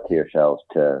you owe it to yourselves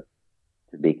to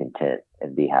be content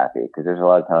and be happy. Cause there's a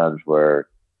lot of times where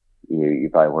you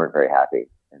probably weren't very happy.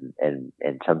 And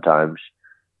sometimes,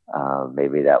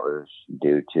 maybe that was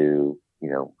due to, you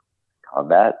know,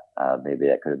 combat. Maybe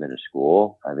that could have been a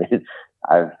school. I mean,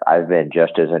 I've been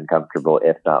just as uncomfortable,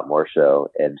 if not more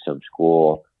so, in some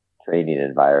school training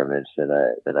environments than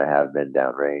I have been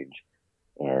downrange.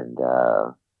 And,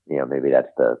 you know, maybe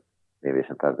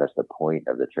sometimes that's the point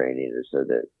of the training, is so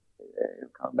that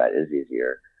combat is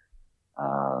easier.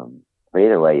 But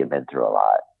either way, you've been through a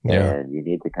lot. Yeah. And you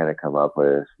need to kind of come up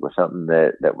with something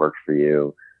that works for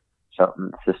you,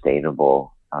 something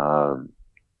sustainable. And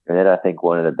then I think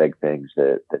one of the big things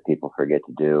that people forget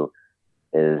to do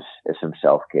is some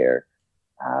self-care.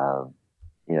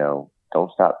 You know,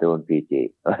 don't stop doing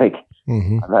PT. Like,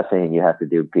 I'm not saying you have to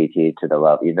do PT to the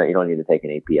level, you don't need to take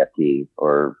an APFT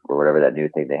or whatever that new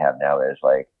thing they have now is,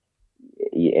 like,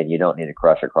 and you don't need to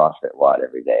crush a CrossFit WOD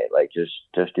every day. Like,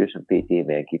 just do some PT,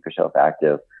 man. Keep yourself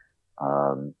active.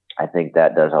 I think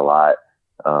that does a lot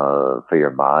for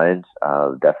your mind.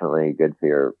 Definitely good for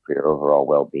your overall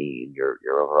well-being, your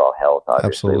overall health.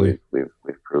 Obviously, absolutely.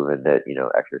 We've proven that, you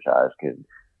know, exercise can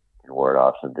ward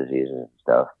off some diseases and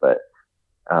stuff, but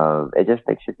it just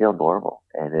makes you feel normal,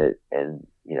 and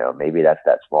you know, maybe that's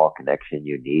that small connection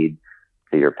you need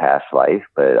to your past life.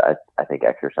 But I think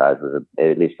exercise was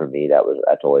at least for me,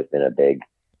 that's always been a big,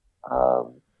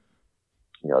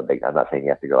 you know, I'm not saying you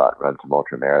have to go out and run some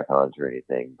ultra marathons or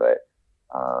anything, but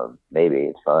maybe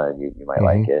it's fun. You might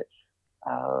like it.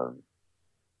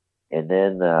 And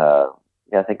then,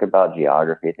 think about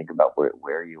geography, think about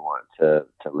where you want to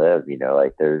live. You know,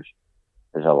 like, there's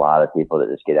a lot of people that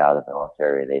just get out of the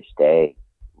military and they stay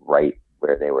right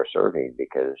where they were serving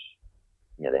because,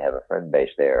 you know, they have a friend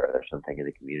base there, or there's something in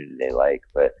the community they like,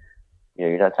 but, you know,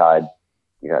 you're not tied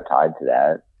to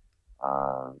that.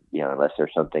 Unless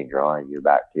there's something drawing you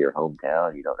back to your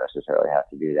hometown, you don't necessarily have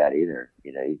to do that either.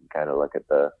 You can kind of look at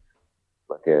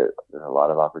there's a lot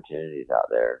of opportunities out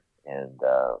there, and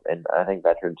I think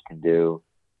veterans can do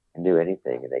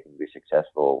anything, and they can be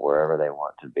successful wherever they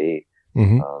want to be.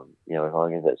 Mm-hmm. As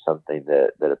long as it's something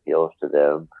that appeals to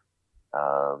them,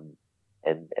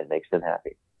 and makes them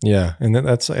happy. Yeah, and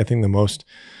that's, I think, the most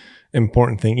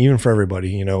important thing, even for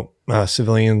everybody.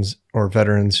 Civilians or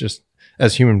veterans, just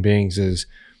as human beings, is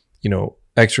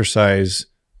exercise,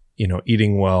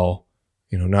 eating well,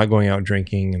 not going out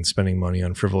drinking and spending money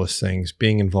on frivolous things,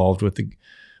 being involved with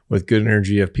good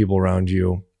energy of people around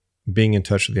you, being in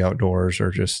touch with the outdoors,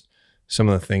 or just some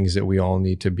of the things that we all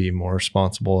need to be more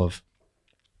responsible of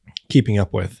keeping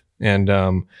up with. And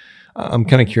I'm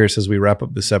kind of curious, as we wrap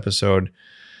up this episode,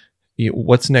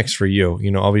 what's next for you?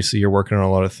 Obviously you're working on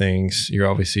a lot of things. You're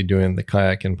obviously doing the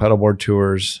kayak and paddleboard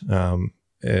tours,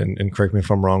 and correct me if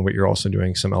I'm wrong, but you're also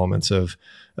doing some elements of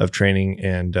training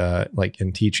and like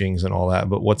in teachings and all that.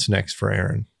 But what's next for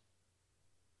Aaron?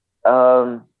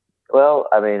 Well,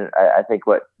 I think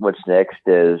what's next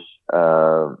is,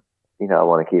 I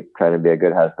want to keep trying to be a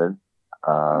good husband.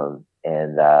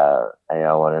 And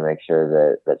I want to make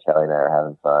sure that Shelly and I are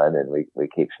having fun, and we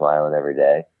keep smiling every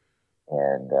day.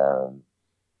 And,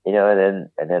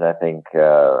 and then I think,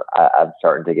 I'm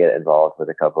starting to get involved with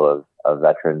a couple of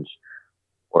veterans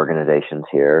organizations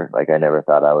here. Like, I never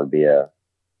thought I would be a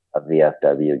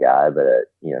VFW guy,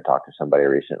 but, talked to somebody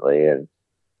recently, and,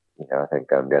 I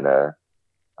think I'm going to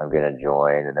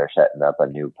join, and they're setting up a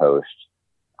new post,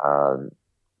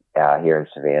 here in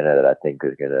Savannah that I think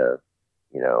is going to,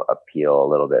 appeal a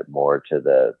little bit more to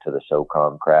the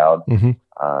SOCOM crowd. Mm-hmm.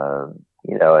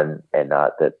 And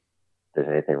not that there's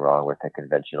anything wrong with the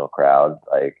conventional crowd.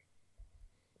 Like,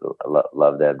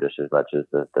 love them just as much as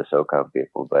the SOCOM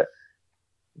people. But,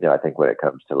 I think when it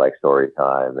comes to like story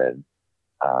time and,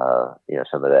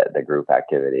 some of the group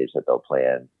activities that they'll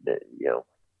plan, that,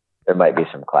 there might be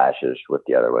some clashes with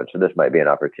the other ones. So this might be an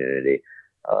opportunity.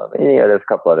 There's a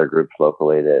couple other groups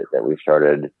locally that we've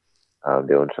started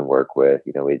doing some work with.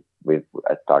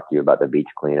 I talked to you about the beach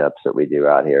cleanups that we do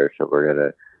out here. So we're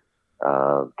going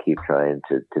to keep trying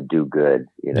to do good,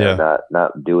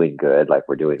 not doing good like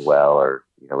we're doing well, or,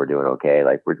 we're doing okay.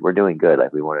 Like we're doing good.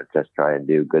 Like, we want to just try and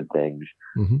do good things,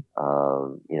 mm-hmm.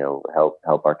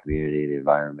 Help our community, the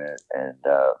environment, and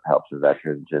help some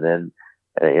veterans. And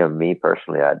then, me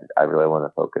personally, I really want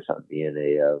to focus on being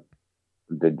a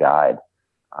good guide.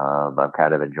 I'm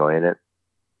kind of enjoying it.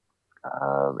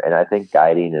 And I think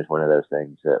guiding is one of those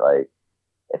things that, like,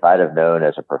 if I'd have known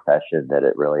as a profession that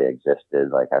it really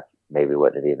existed, like, I maybe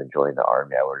wouldn't have even joined the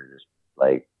Army. I would have just,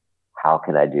 like, how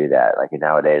can I do that? Like,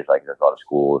 nowadays, like, there's a lot of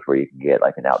schools where you can get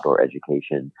like an outdoor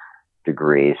education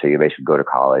degree. So you basically go to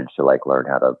college to like learn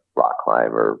how to rock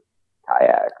climb or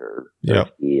kayak or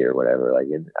ski or whatever. Like,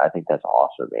 I think that's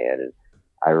awesome, man. And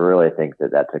I really think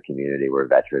that that's a community where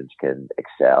veterans can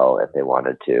excel if they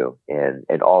wanted to,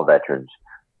 and all veterans,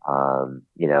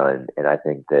 and I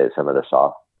think that some of the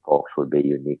soft folks would be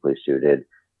uniquely suited.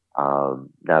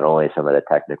 Not only some of the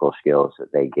technical skills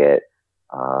that they get,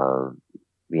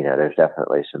 there's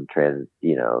definitely some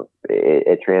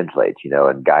it translates,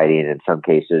 and guiding in some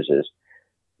cases is,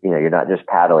 you're not just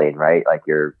paddling, right? Like,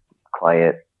 your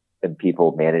client and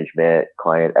people management,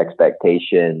 client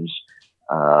expectations,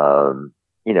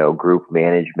 group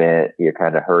management, you're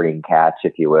kind of herding cats,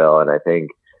 if you will. And I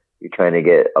think you're trying to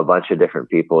get a bunch of different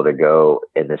people to go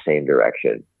in the same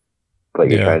direction, but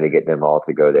you're trying to get them all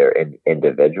to go there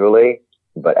individually,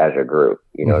 but as a group,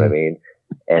 you know what I mean?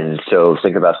 And so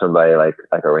think about somebody like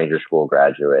a Ranger School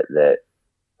graduate that,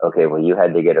 okay, well, you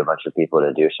had to get a bunch of people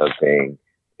to do something,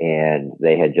 and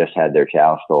they had just had their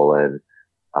chow stolen,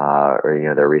 or,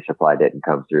 their resupply didn't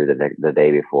come through the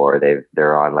day before.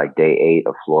 They're on like day 8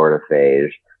 of Florida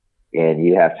phase, and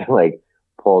you have to like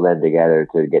pull them together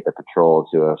to get the patrol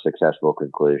to a successful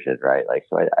conclusion, right? Like,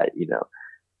 so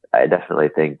I definitely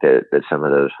think that some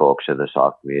of those folks in the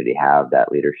soft community have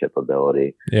that leadership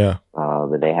ability. Yeah.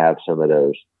 And they have some of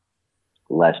those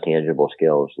less tangible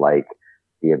skills, like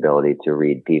the ability to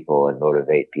read people and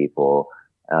motivate people.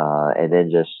 And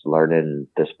then just learning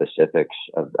the specifics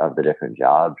of the different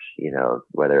jobs,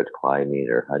 whether it's climbing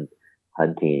or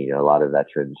hunting. A lot of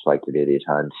veterans like to do these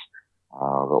hunts,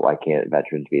 but why can't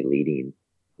veterans be leading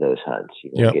those hunts?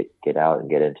 Get out and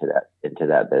get into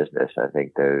that business. I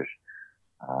think there's,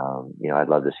 I'd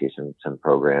love to see some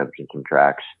programs and some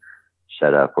tracks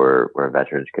set up where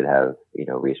veterans could have,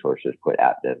 resources put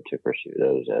at them to pursue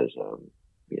those as,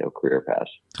 career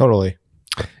paths. Totally.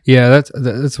 Yeah,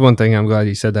 that's one thing. I'm glad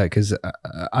you said that, because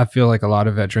I feel like a lot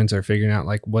of veterans are figuring out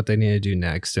like what they need to do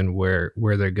next and where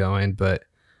they're going. But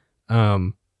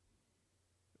I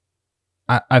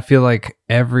feel like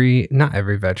not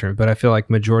every veteran, but I feel like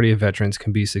majority of veterans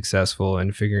can be successful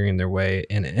in figuring their way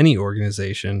in any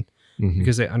organization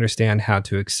because they understand how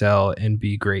to excel and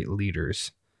be great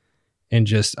leaders, and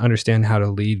just understand how to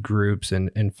lead groups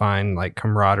and find like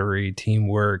camaraderie,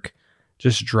 teamwork,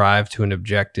 just drive to an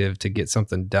objective to get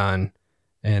something done.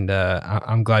 And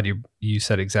I'm glad you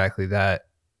said exactly that.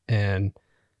 And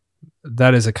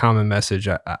that is a common message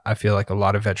I feel like a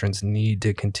lot of veterans need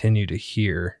to continue to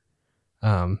hear.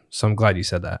 So I'm glad you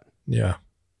said that. Yeah.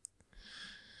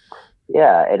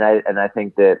 Yeah. And I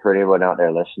think that for anyone out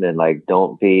there listening, like,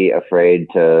 don't be afraid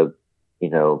to,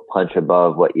 punch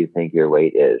above what you think your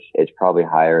weight is. It's probably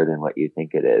higher than what you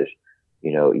think it is.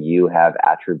 You have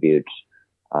attributes,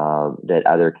 that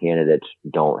other candidates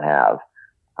don't have.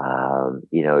 And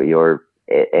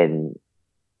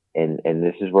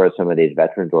this is where some of these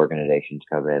veterans organizations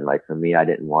come in. Like for me, I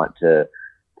didn't want to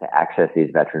access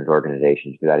these veterans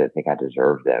organizations because I didn't think I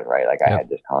deserved them, right? Like I had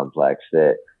this complex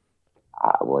that,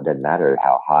 it didn't matter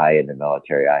how high in the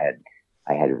military I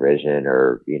had risen,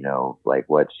 or, like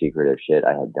what secretive shit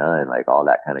I had done. Like all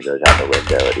that kind of goes out the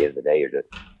window. At the end of the day,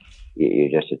 you're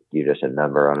just a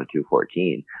number on a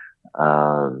 214.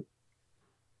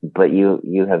 But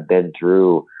you have been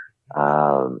through,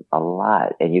 a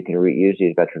lot, and you can use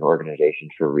these veteran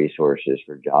organizations for resources,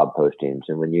 for job postings.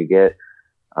 And when you get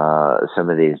some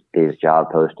of these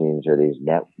job postings or these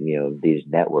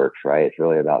networks, right? It's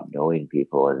really about knowing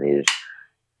people, and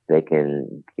they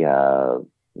can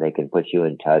put you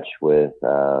in touch with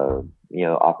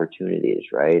opportunities,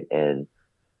 right? And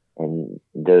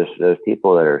those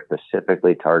people that are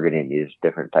specifically targeting these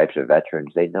different types of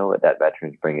veterans, they know what that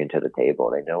veteran's bringing to the table.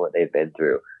 They know what they've been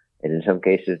through, and in some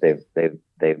cases they've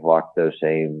walked those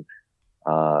same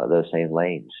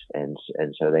lanes, and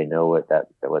so they know what that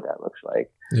looks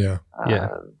like. Yeah.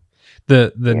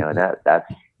 That's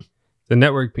the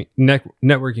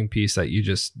networking piece that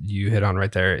you hit on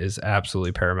right there is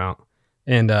absolutely paramount.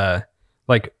 And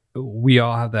like we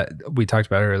all have that, we talked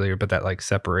about it earlier, but that like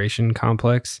separation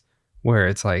complex where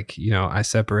it's like, I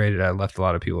separated, I left a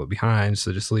lot of people behind,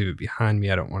 so just leave it behind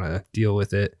me. I don't want to deal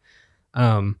with it.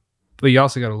 But you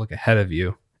also got to look ahead of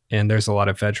you. And there's a lot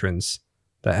of veterans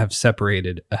that have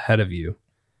separated ahead of you,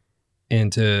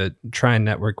 and to try and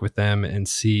network with them and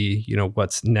see,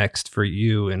 what's next for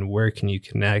you and where can you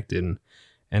connect, and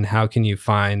how can you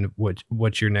find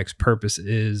what your next purpose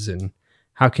is, and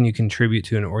how can you contribute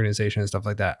to an organization and stuff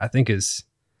like that, I think is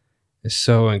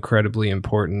so incredibly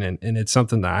important. And it's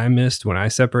something that I missed when I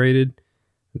separated,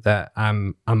 that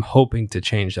I'm hoping to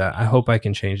change that. I hope I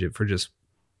can change it for just,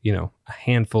 a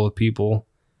handful of people,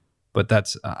 but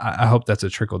I hope that's a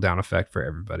trickle down effect for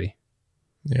everybody.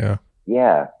 Yeah.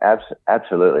 Yeah,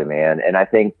 absolutely, man. And I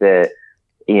think that,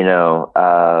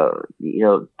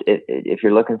 if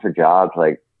you're looking for jobs,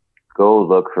 like go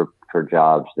look for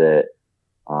jobs that,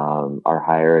 are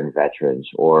hiring veterans,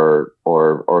 or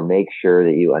make sure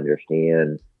that you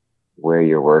understand where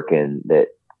you're working, that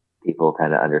people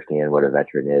kind of understand what a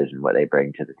veteran is and what they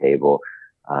bring to the table.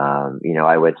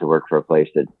 I went to work for a place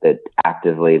that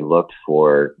actively looked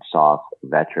for soft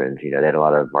veterans. They had a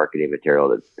lot of marketing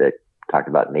material that talked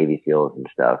about Navy SEALs and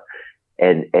stuff.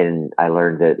 And I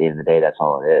learned that at the end of the day, that's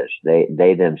all it is.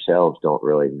 They themselves don't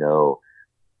really know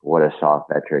what a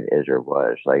soft veteran is or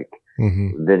was. Like, they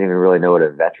didn't even really know what a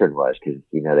veteran was, because,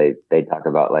 they talk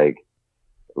about like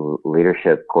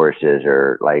leadership courses,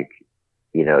 or like,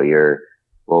 we don't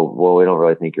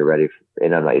really think you're ready for,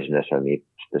 and I'm not using this on me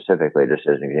specifically, just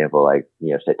as an example, like,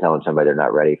 telling somebody they're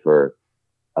not ready for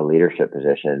a leadership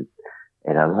position.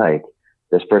 And I'm like,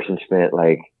 this person spent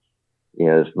like,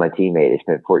 it's my teammate. He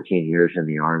spent 14 years in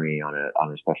the Army on a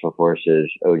Special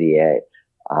Forces ODA.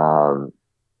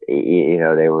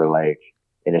 They were like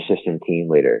an assistant team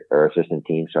leader or assistant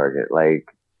team sergeant. Like,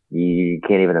 you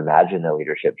can't even imagine the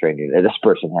leadership training that this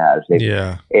person has.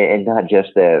 And not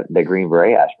just the Green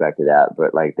Beret aspect of that,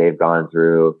 but like they've gone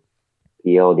through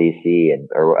PLDC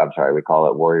we call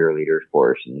it Warrior Leaders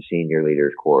Course, and the Senior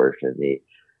Leaders Course, and the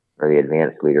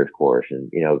Advanced Leaders Course,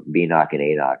 and BNOC and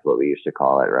ANOC, what we used to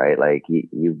call it, right? Like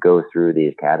you go through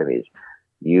these academies,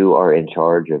 you are in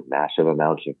charge of massive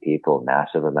amounts of people,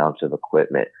 massive amounts of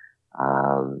equipment.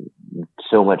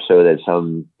 So much so that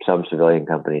some civilian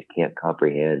companies can't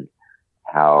comprehend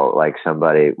how like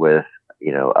somebody with,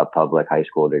 a public high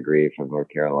school degree from North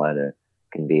Carolina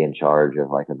can be in charge of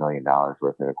like $1 million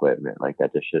worth of equipment. Like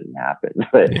that just shouldn't happen.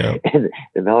 But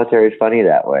the military is funny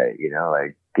that way,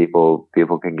 like people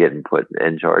can get put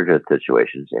in charge of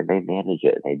situations, and they manage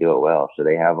it and they do it well. So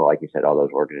they have, like you said, all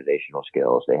those organizational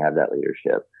skills. They have that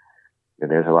leadership,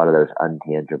 and there's a lot of those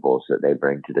intangibles that they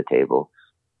bring to the table.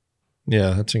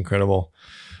 Yeah, that's incredible.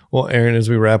 Well, Aaron, as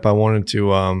we wrap, I wanted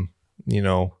to,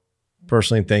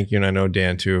 personally thank you, and I know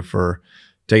Dan too, for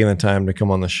taking the time to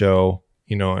come on the show,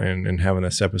 and having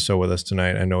this episode with us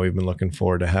tonight. I know we've been looking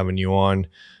forward to having you on,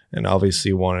 and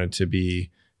obviously wanted to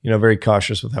be, very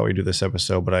cautious with how we do this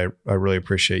episode, but I really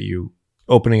appreciate you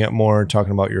opening up more,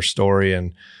 talking about your story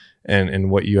and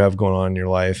what you have going on in your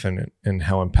life, and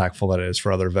how impactful that is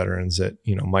for other veterans that,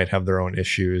 might have their own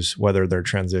issues, whether they're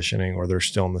transitioning or they're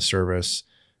still in the service.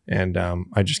 And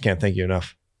I just can't thank you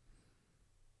enough.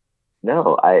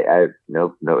 No,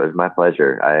 no, it was my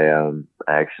pleasure.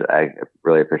 I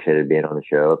really appreciated being on the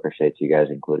show. Appreciate you guys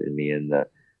including me in the,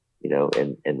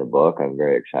 in the book. I'm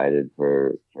very excited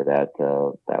for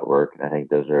that work. And I think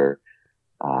those are,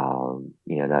 I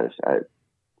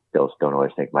still don't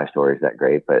always think my story is that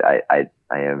great, but I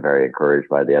am very encouraged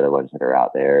by the other ones that are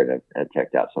out there. And I've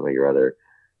checked out some of your other,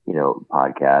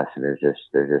 podcasts, and there's just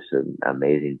some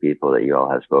amazing people that you all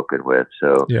have spoken with.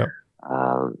 So, yeah.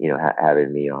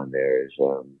 Having me on there is,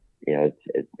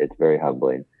 it's very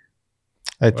humbling.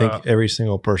 I think every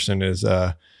single person is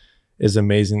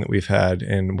amazing that we've had,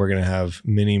 and we're going to have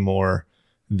many more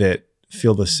that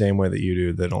feel the same way that you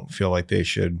do, that don't feel like they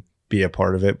should be a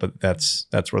part of it, but that's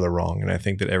where they're wrong. And I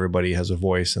think that everybody has a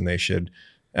voice, and they should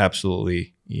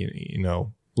absolutely,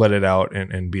 let it out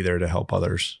and be there to help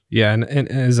others. Yeah. And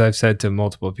as I've said to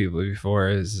multiple people before,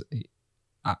 is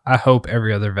I hope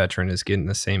every other veteran is getting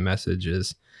the same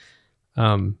messages.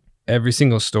 Every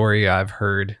single story I've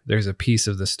heard, there's a piece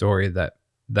of the story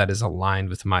that is aligned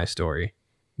with my story,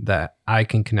 that I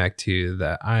can connect to,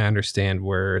 that I understand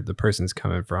where the person's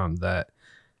coming from, that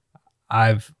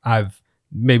I've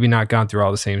maybe not gone through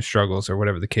all the same struggles or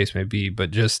whatever the case may be,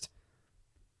 but just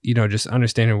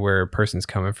understanding where a person's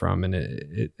coming from. And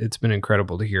it's been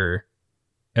incredible to hear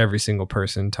every single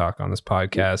person talk on this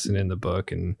podcast and in the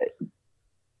book and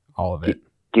all of it.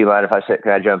 Do you mind if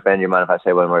can I jump in? Do you mind if I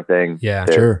say one more thing? Yeah,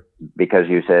 sure. Because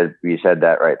you said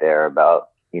that right there about,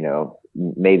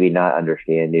 maybe not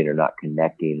understanding or not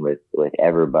connecting with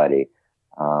everybody.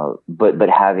 But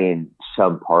having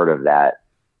some part of that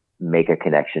make a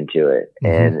connection to it.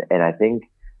 Mm-hmm. And I think,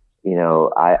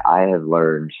 I have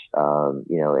learned,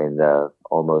 in the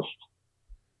almost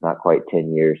not quite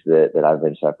 10 years that I've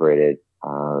been separated,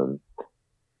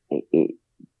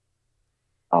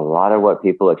 a lot of what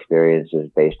people experience is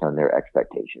based on their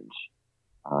expectations.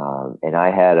 And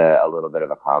I had a little bit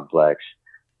of a complex,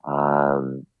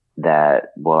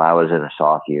 that while I was in a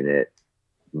soft unit,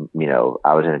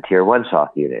 I was in a tier 1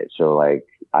 soft unit. So like,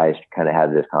 I kind of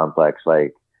had this complex,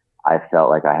 like I felt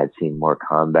like I had seen more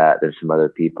combat than some other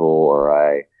people,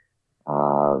 or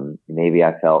maybe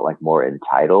I felt like more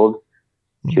entitled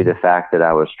to the fact that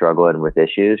I was struggling with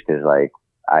issues. Cause like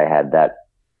I had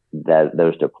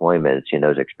those deployments,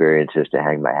 those experiences to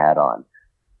hang my hat on.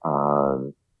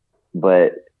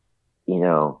 But,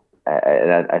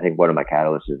 I think one of my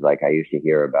catalysts is like, I used to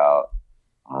hear about,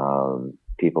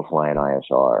 people flying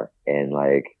ISR and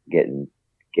like getting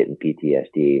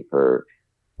PTSD and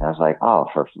I was like, oh,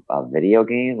 for a video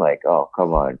game? Like, oh,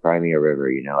 come on, cry me a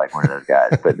river, like one of those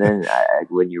guys. But then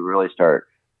when you really start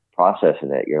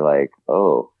processing it, you're like,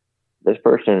 oh, this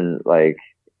person like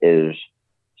is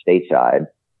stateside.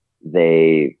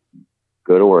 They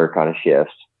go to work on a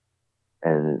shift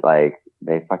and like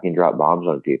they fucking drop bombs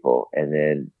on people. And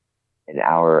then an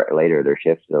hour later, their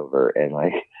shift's over and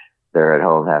like they're at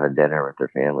home having dinner with their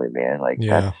family, man. Like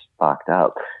that's fucked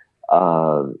up.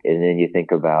 And then you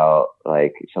think about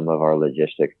like some of our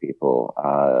logistics people,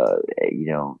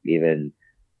 even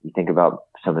you think about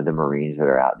some of the Marines that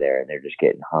are out there and they're just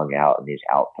getting hung out in these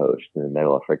outposts in the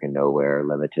middle of freaking nowhere,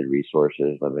 limited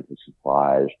resources, limited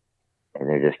supplies, and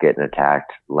they're just getting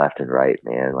attacked left and right,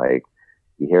 man. Like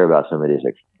you hear about some of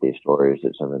these stories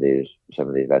that some of these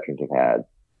veterans have had,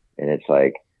 and it's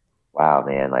like, wow,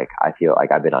 man, like I feel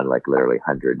like I've been on like literally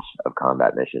hundreds of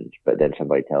combat missions, but then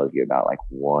somebody tells you about like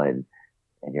one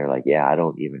and you're like, yeah, I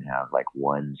don't even have like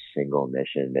one single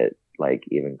mission that like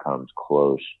even comes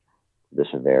close to the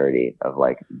severity of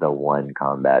like the one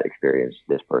combat experience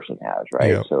this person has.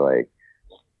 Right. Yeah. So like,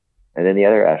 and then the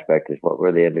other aspect is what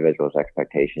were the individual's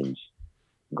expectations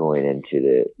going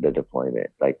into the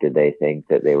deployment? Like, did they think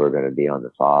that they were going to be on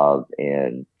the FOB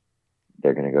and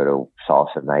they're going to go to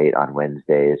salsa night on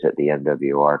Wednesdays at the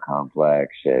MWR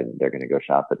complex and they're going to go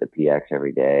shop at the PX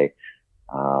every day?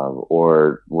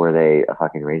 Or were they a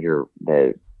fucking ranger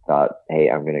that thought,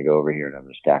 hey, I'm going to go over here and I'm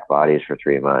going to stack bodies for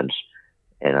 3 months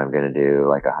and I'm going to do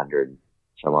like 100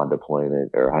 some odd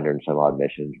deployment or 100 and some odd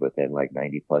missions within like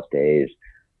 90 plus days.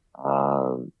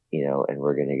 You know, and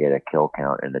we're going to get a kill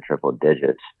count in the triple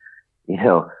digits. You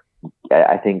know,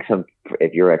 I think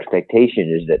if your expectation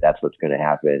is that that's what's going to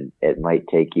happen, it might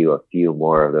take you a few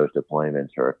more of those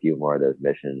deployments or a few more of those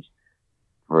missions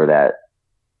for that,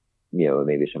 you know,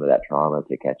 maybe some of that trauma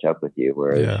to catch up with you.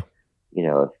 Whereas, you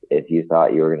know, if you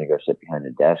thought you were going to go sit behind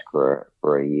a desk for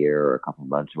a year or a couple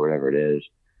months or whatever it is,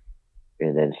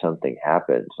 and then something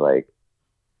happens, like,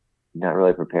 not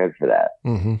really prepared for that.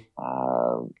 Mm-hmm.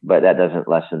 But that doesn't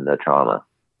lessen the trauma.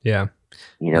 Yeah.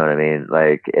 You know what I mean?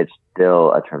 Like, it's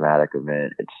still a traumatic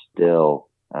event. It's still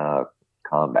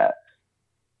combat.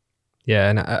 Yeah.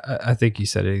 And I think you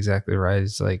said it exactly right.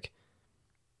 It's like,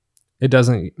 it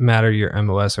doesn't matter your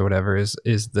MOS or whatever, is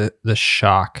the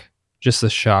shock, just the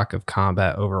shock of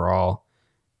combat overall,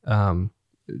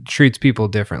 treats people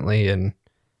differently. And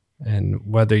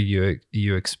whether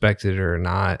you expect it or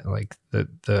not, like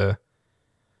the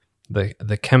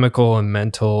chemical and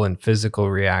mental and physical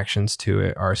reactions to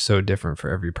it are so different for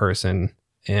every person.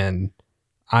 And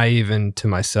I, even to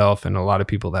myself and a lot of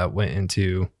people that went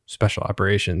into special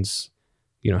operations,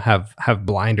 you know, have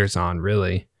blinders on,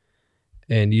 really.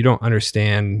 And you don't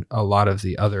understand a lot of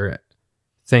the other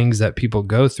things that people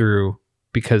go through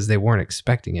because they weren't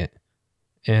expecting it.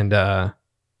 And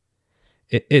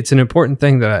it's an important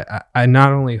thing that I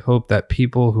not only hope that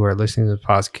people who are listening to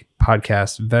the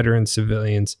podcast, veterans,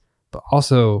 civilians, but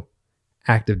also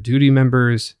active duty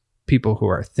members, people who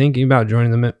are thinking about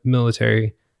joining the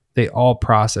military, they all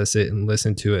process it and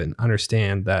listen to it and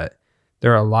understand that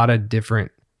there are a lot of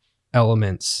different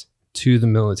elements to the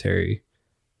military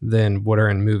than what are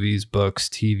in movies, books,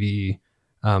 TV,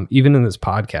 even in this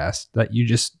podcast, that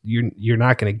you're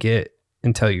not going to get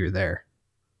until you're there.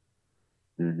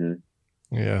 Mm-hmm.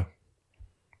 Yeah.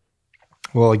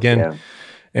 Well, again,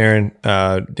 Aaron,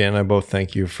 Dan and I both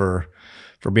thank you for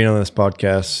being on this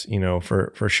podcast, you know,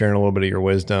 for sharing a little bit of your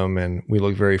wisdom, and we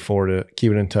look very forward to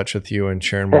keeping in touch with you and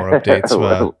sharing more updates.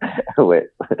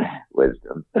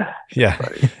 Wisdom. Yeah.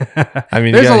 I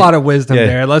mean, there's a lot of wisdom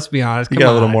there. Let's be honest. You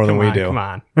got a little more than we do. Come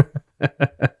on.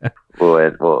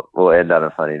 We'll end on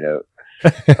a funny note.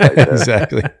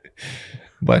 Exactly.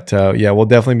 But we'll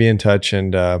definitely be in touch,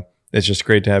 and it's just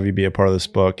great to have you be a part of this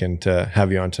book and to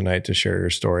have you on tonight to share your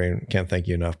story. And can't thank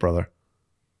you enough, brother.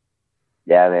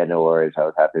 Yeah, man, no worries. I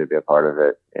was happy to be a part of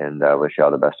it, and wish you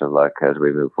all the best of luck as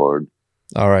we move forward.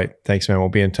 All right. Thanks, man. We'll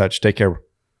be in touch. Take care. All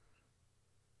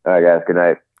right, guys. Good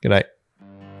night. Good night.